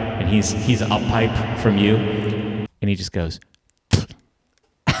 and he's up pipe from you, and he just goes,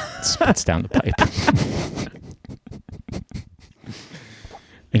 spits down the pipe.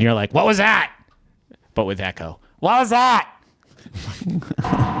 And you're like, what was that? But with echo. What was that?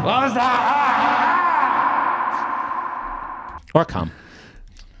 What was that? Or come.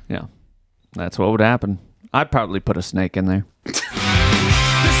 Yeah, that's what would happen. I'd probably put a snake in there.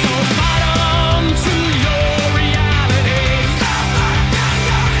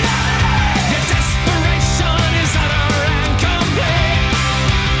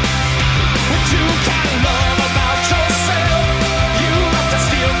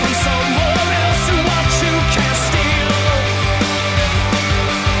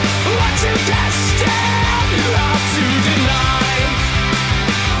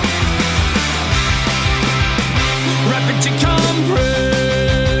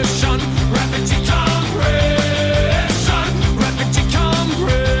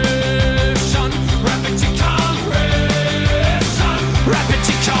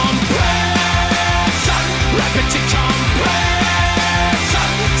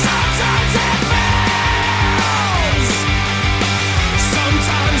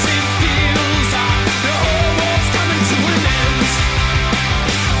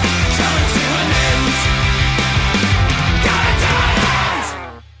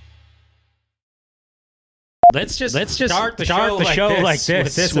 Let's just start the show like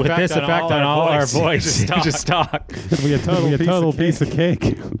this with this effect on all our voices. Just talk. Be a total piece of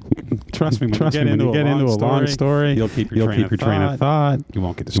cake. Trust me, when you get into a long story, you'll keep your train of thought. You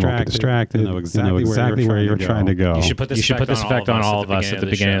won't get distracted. You'll know exactly where you're trying to go. You should put this effect on all of us at the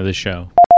beginning of the show.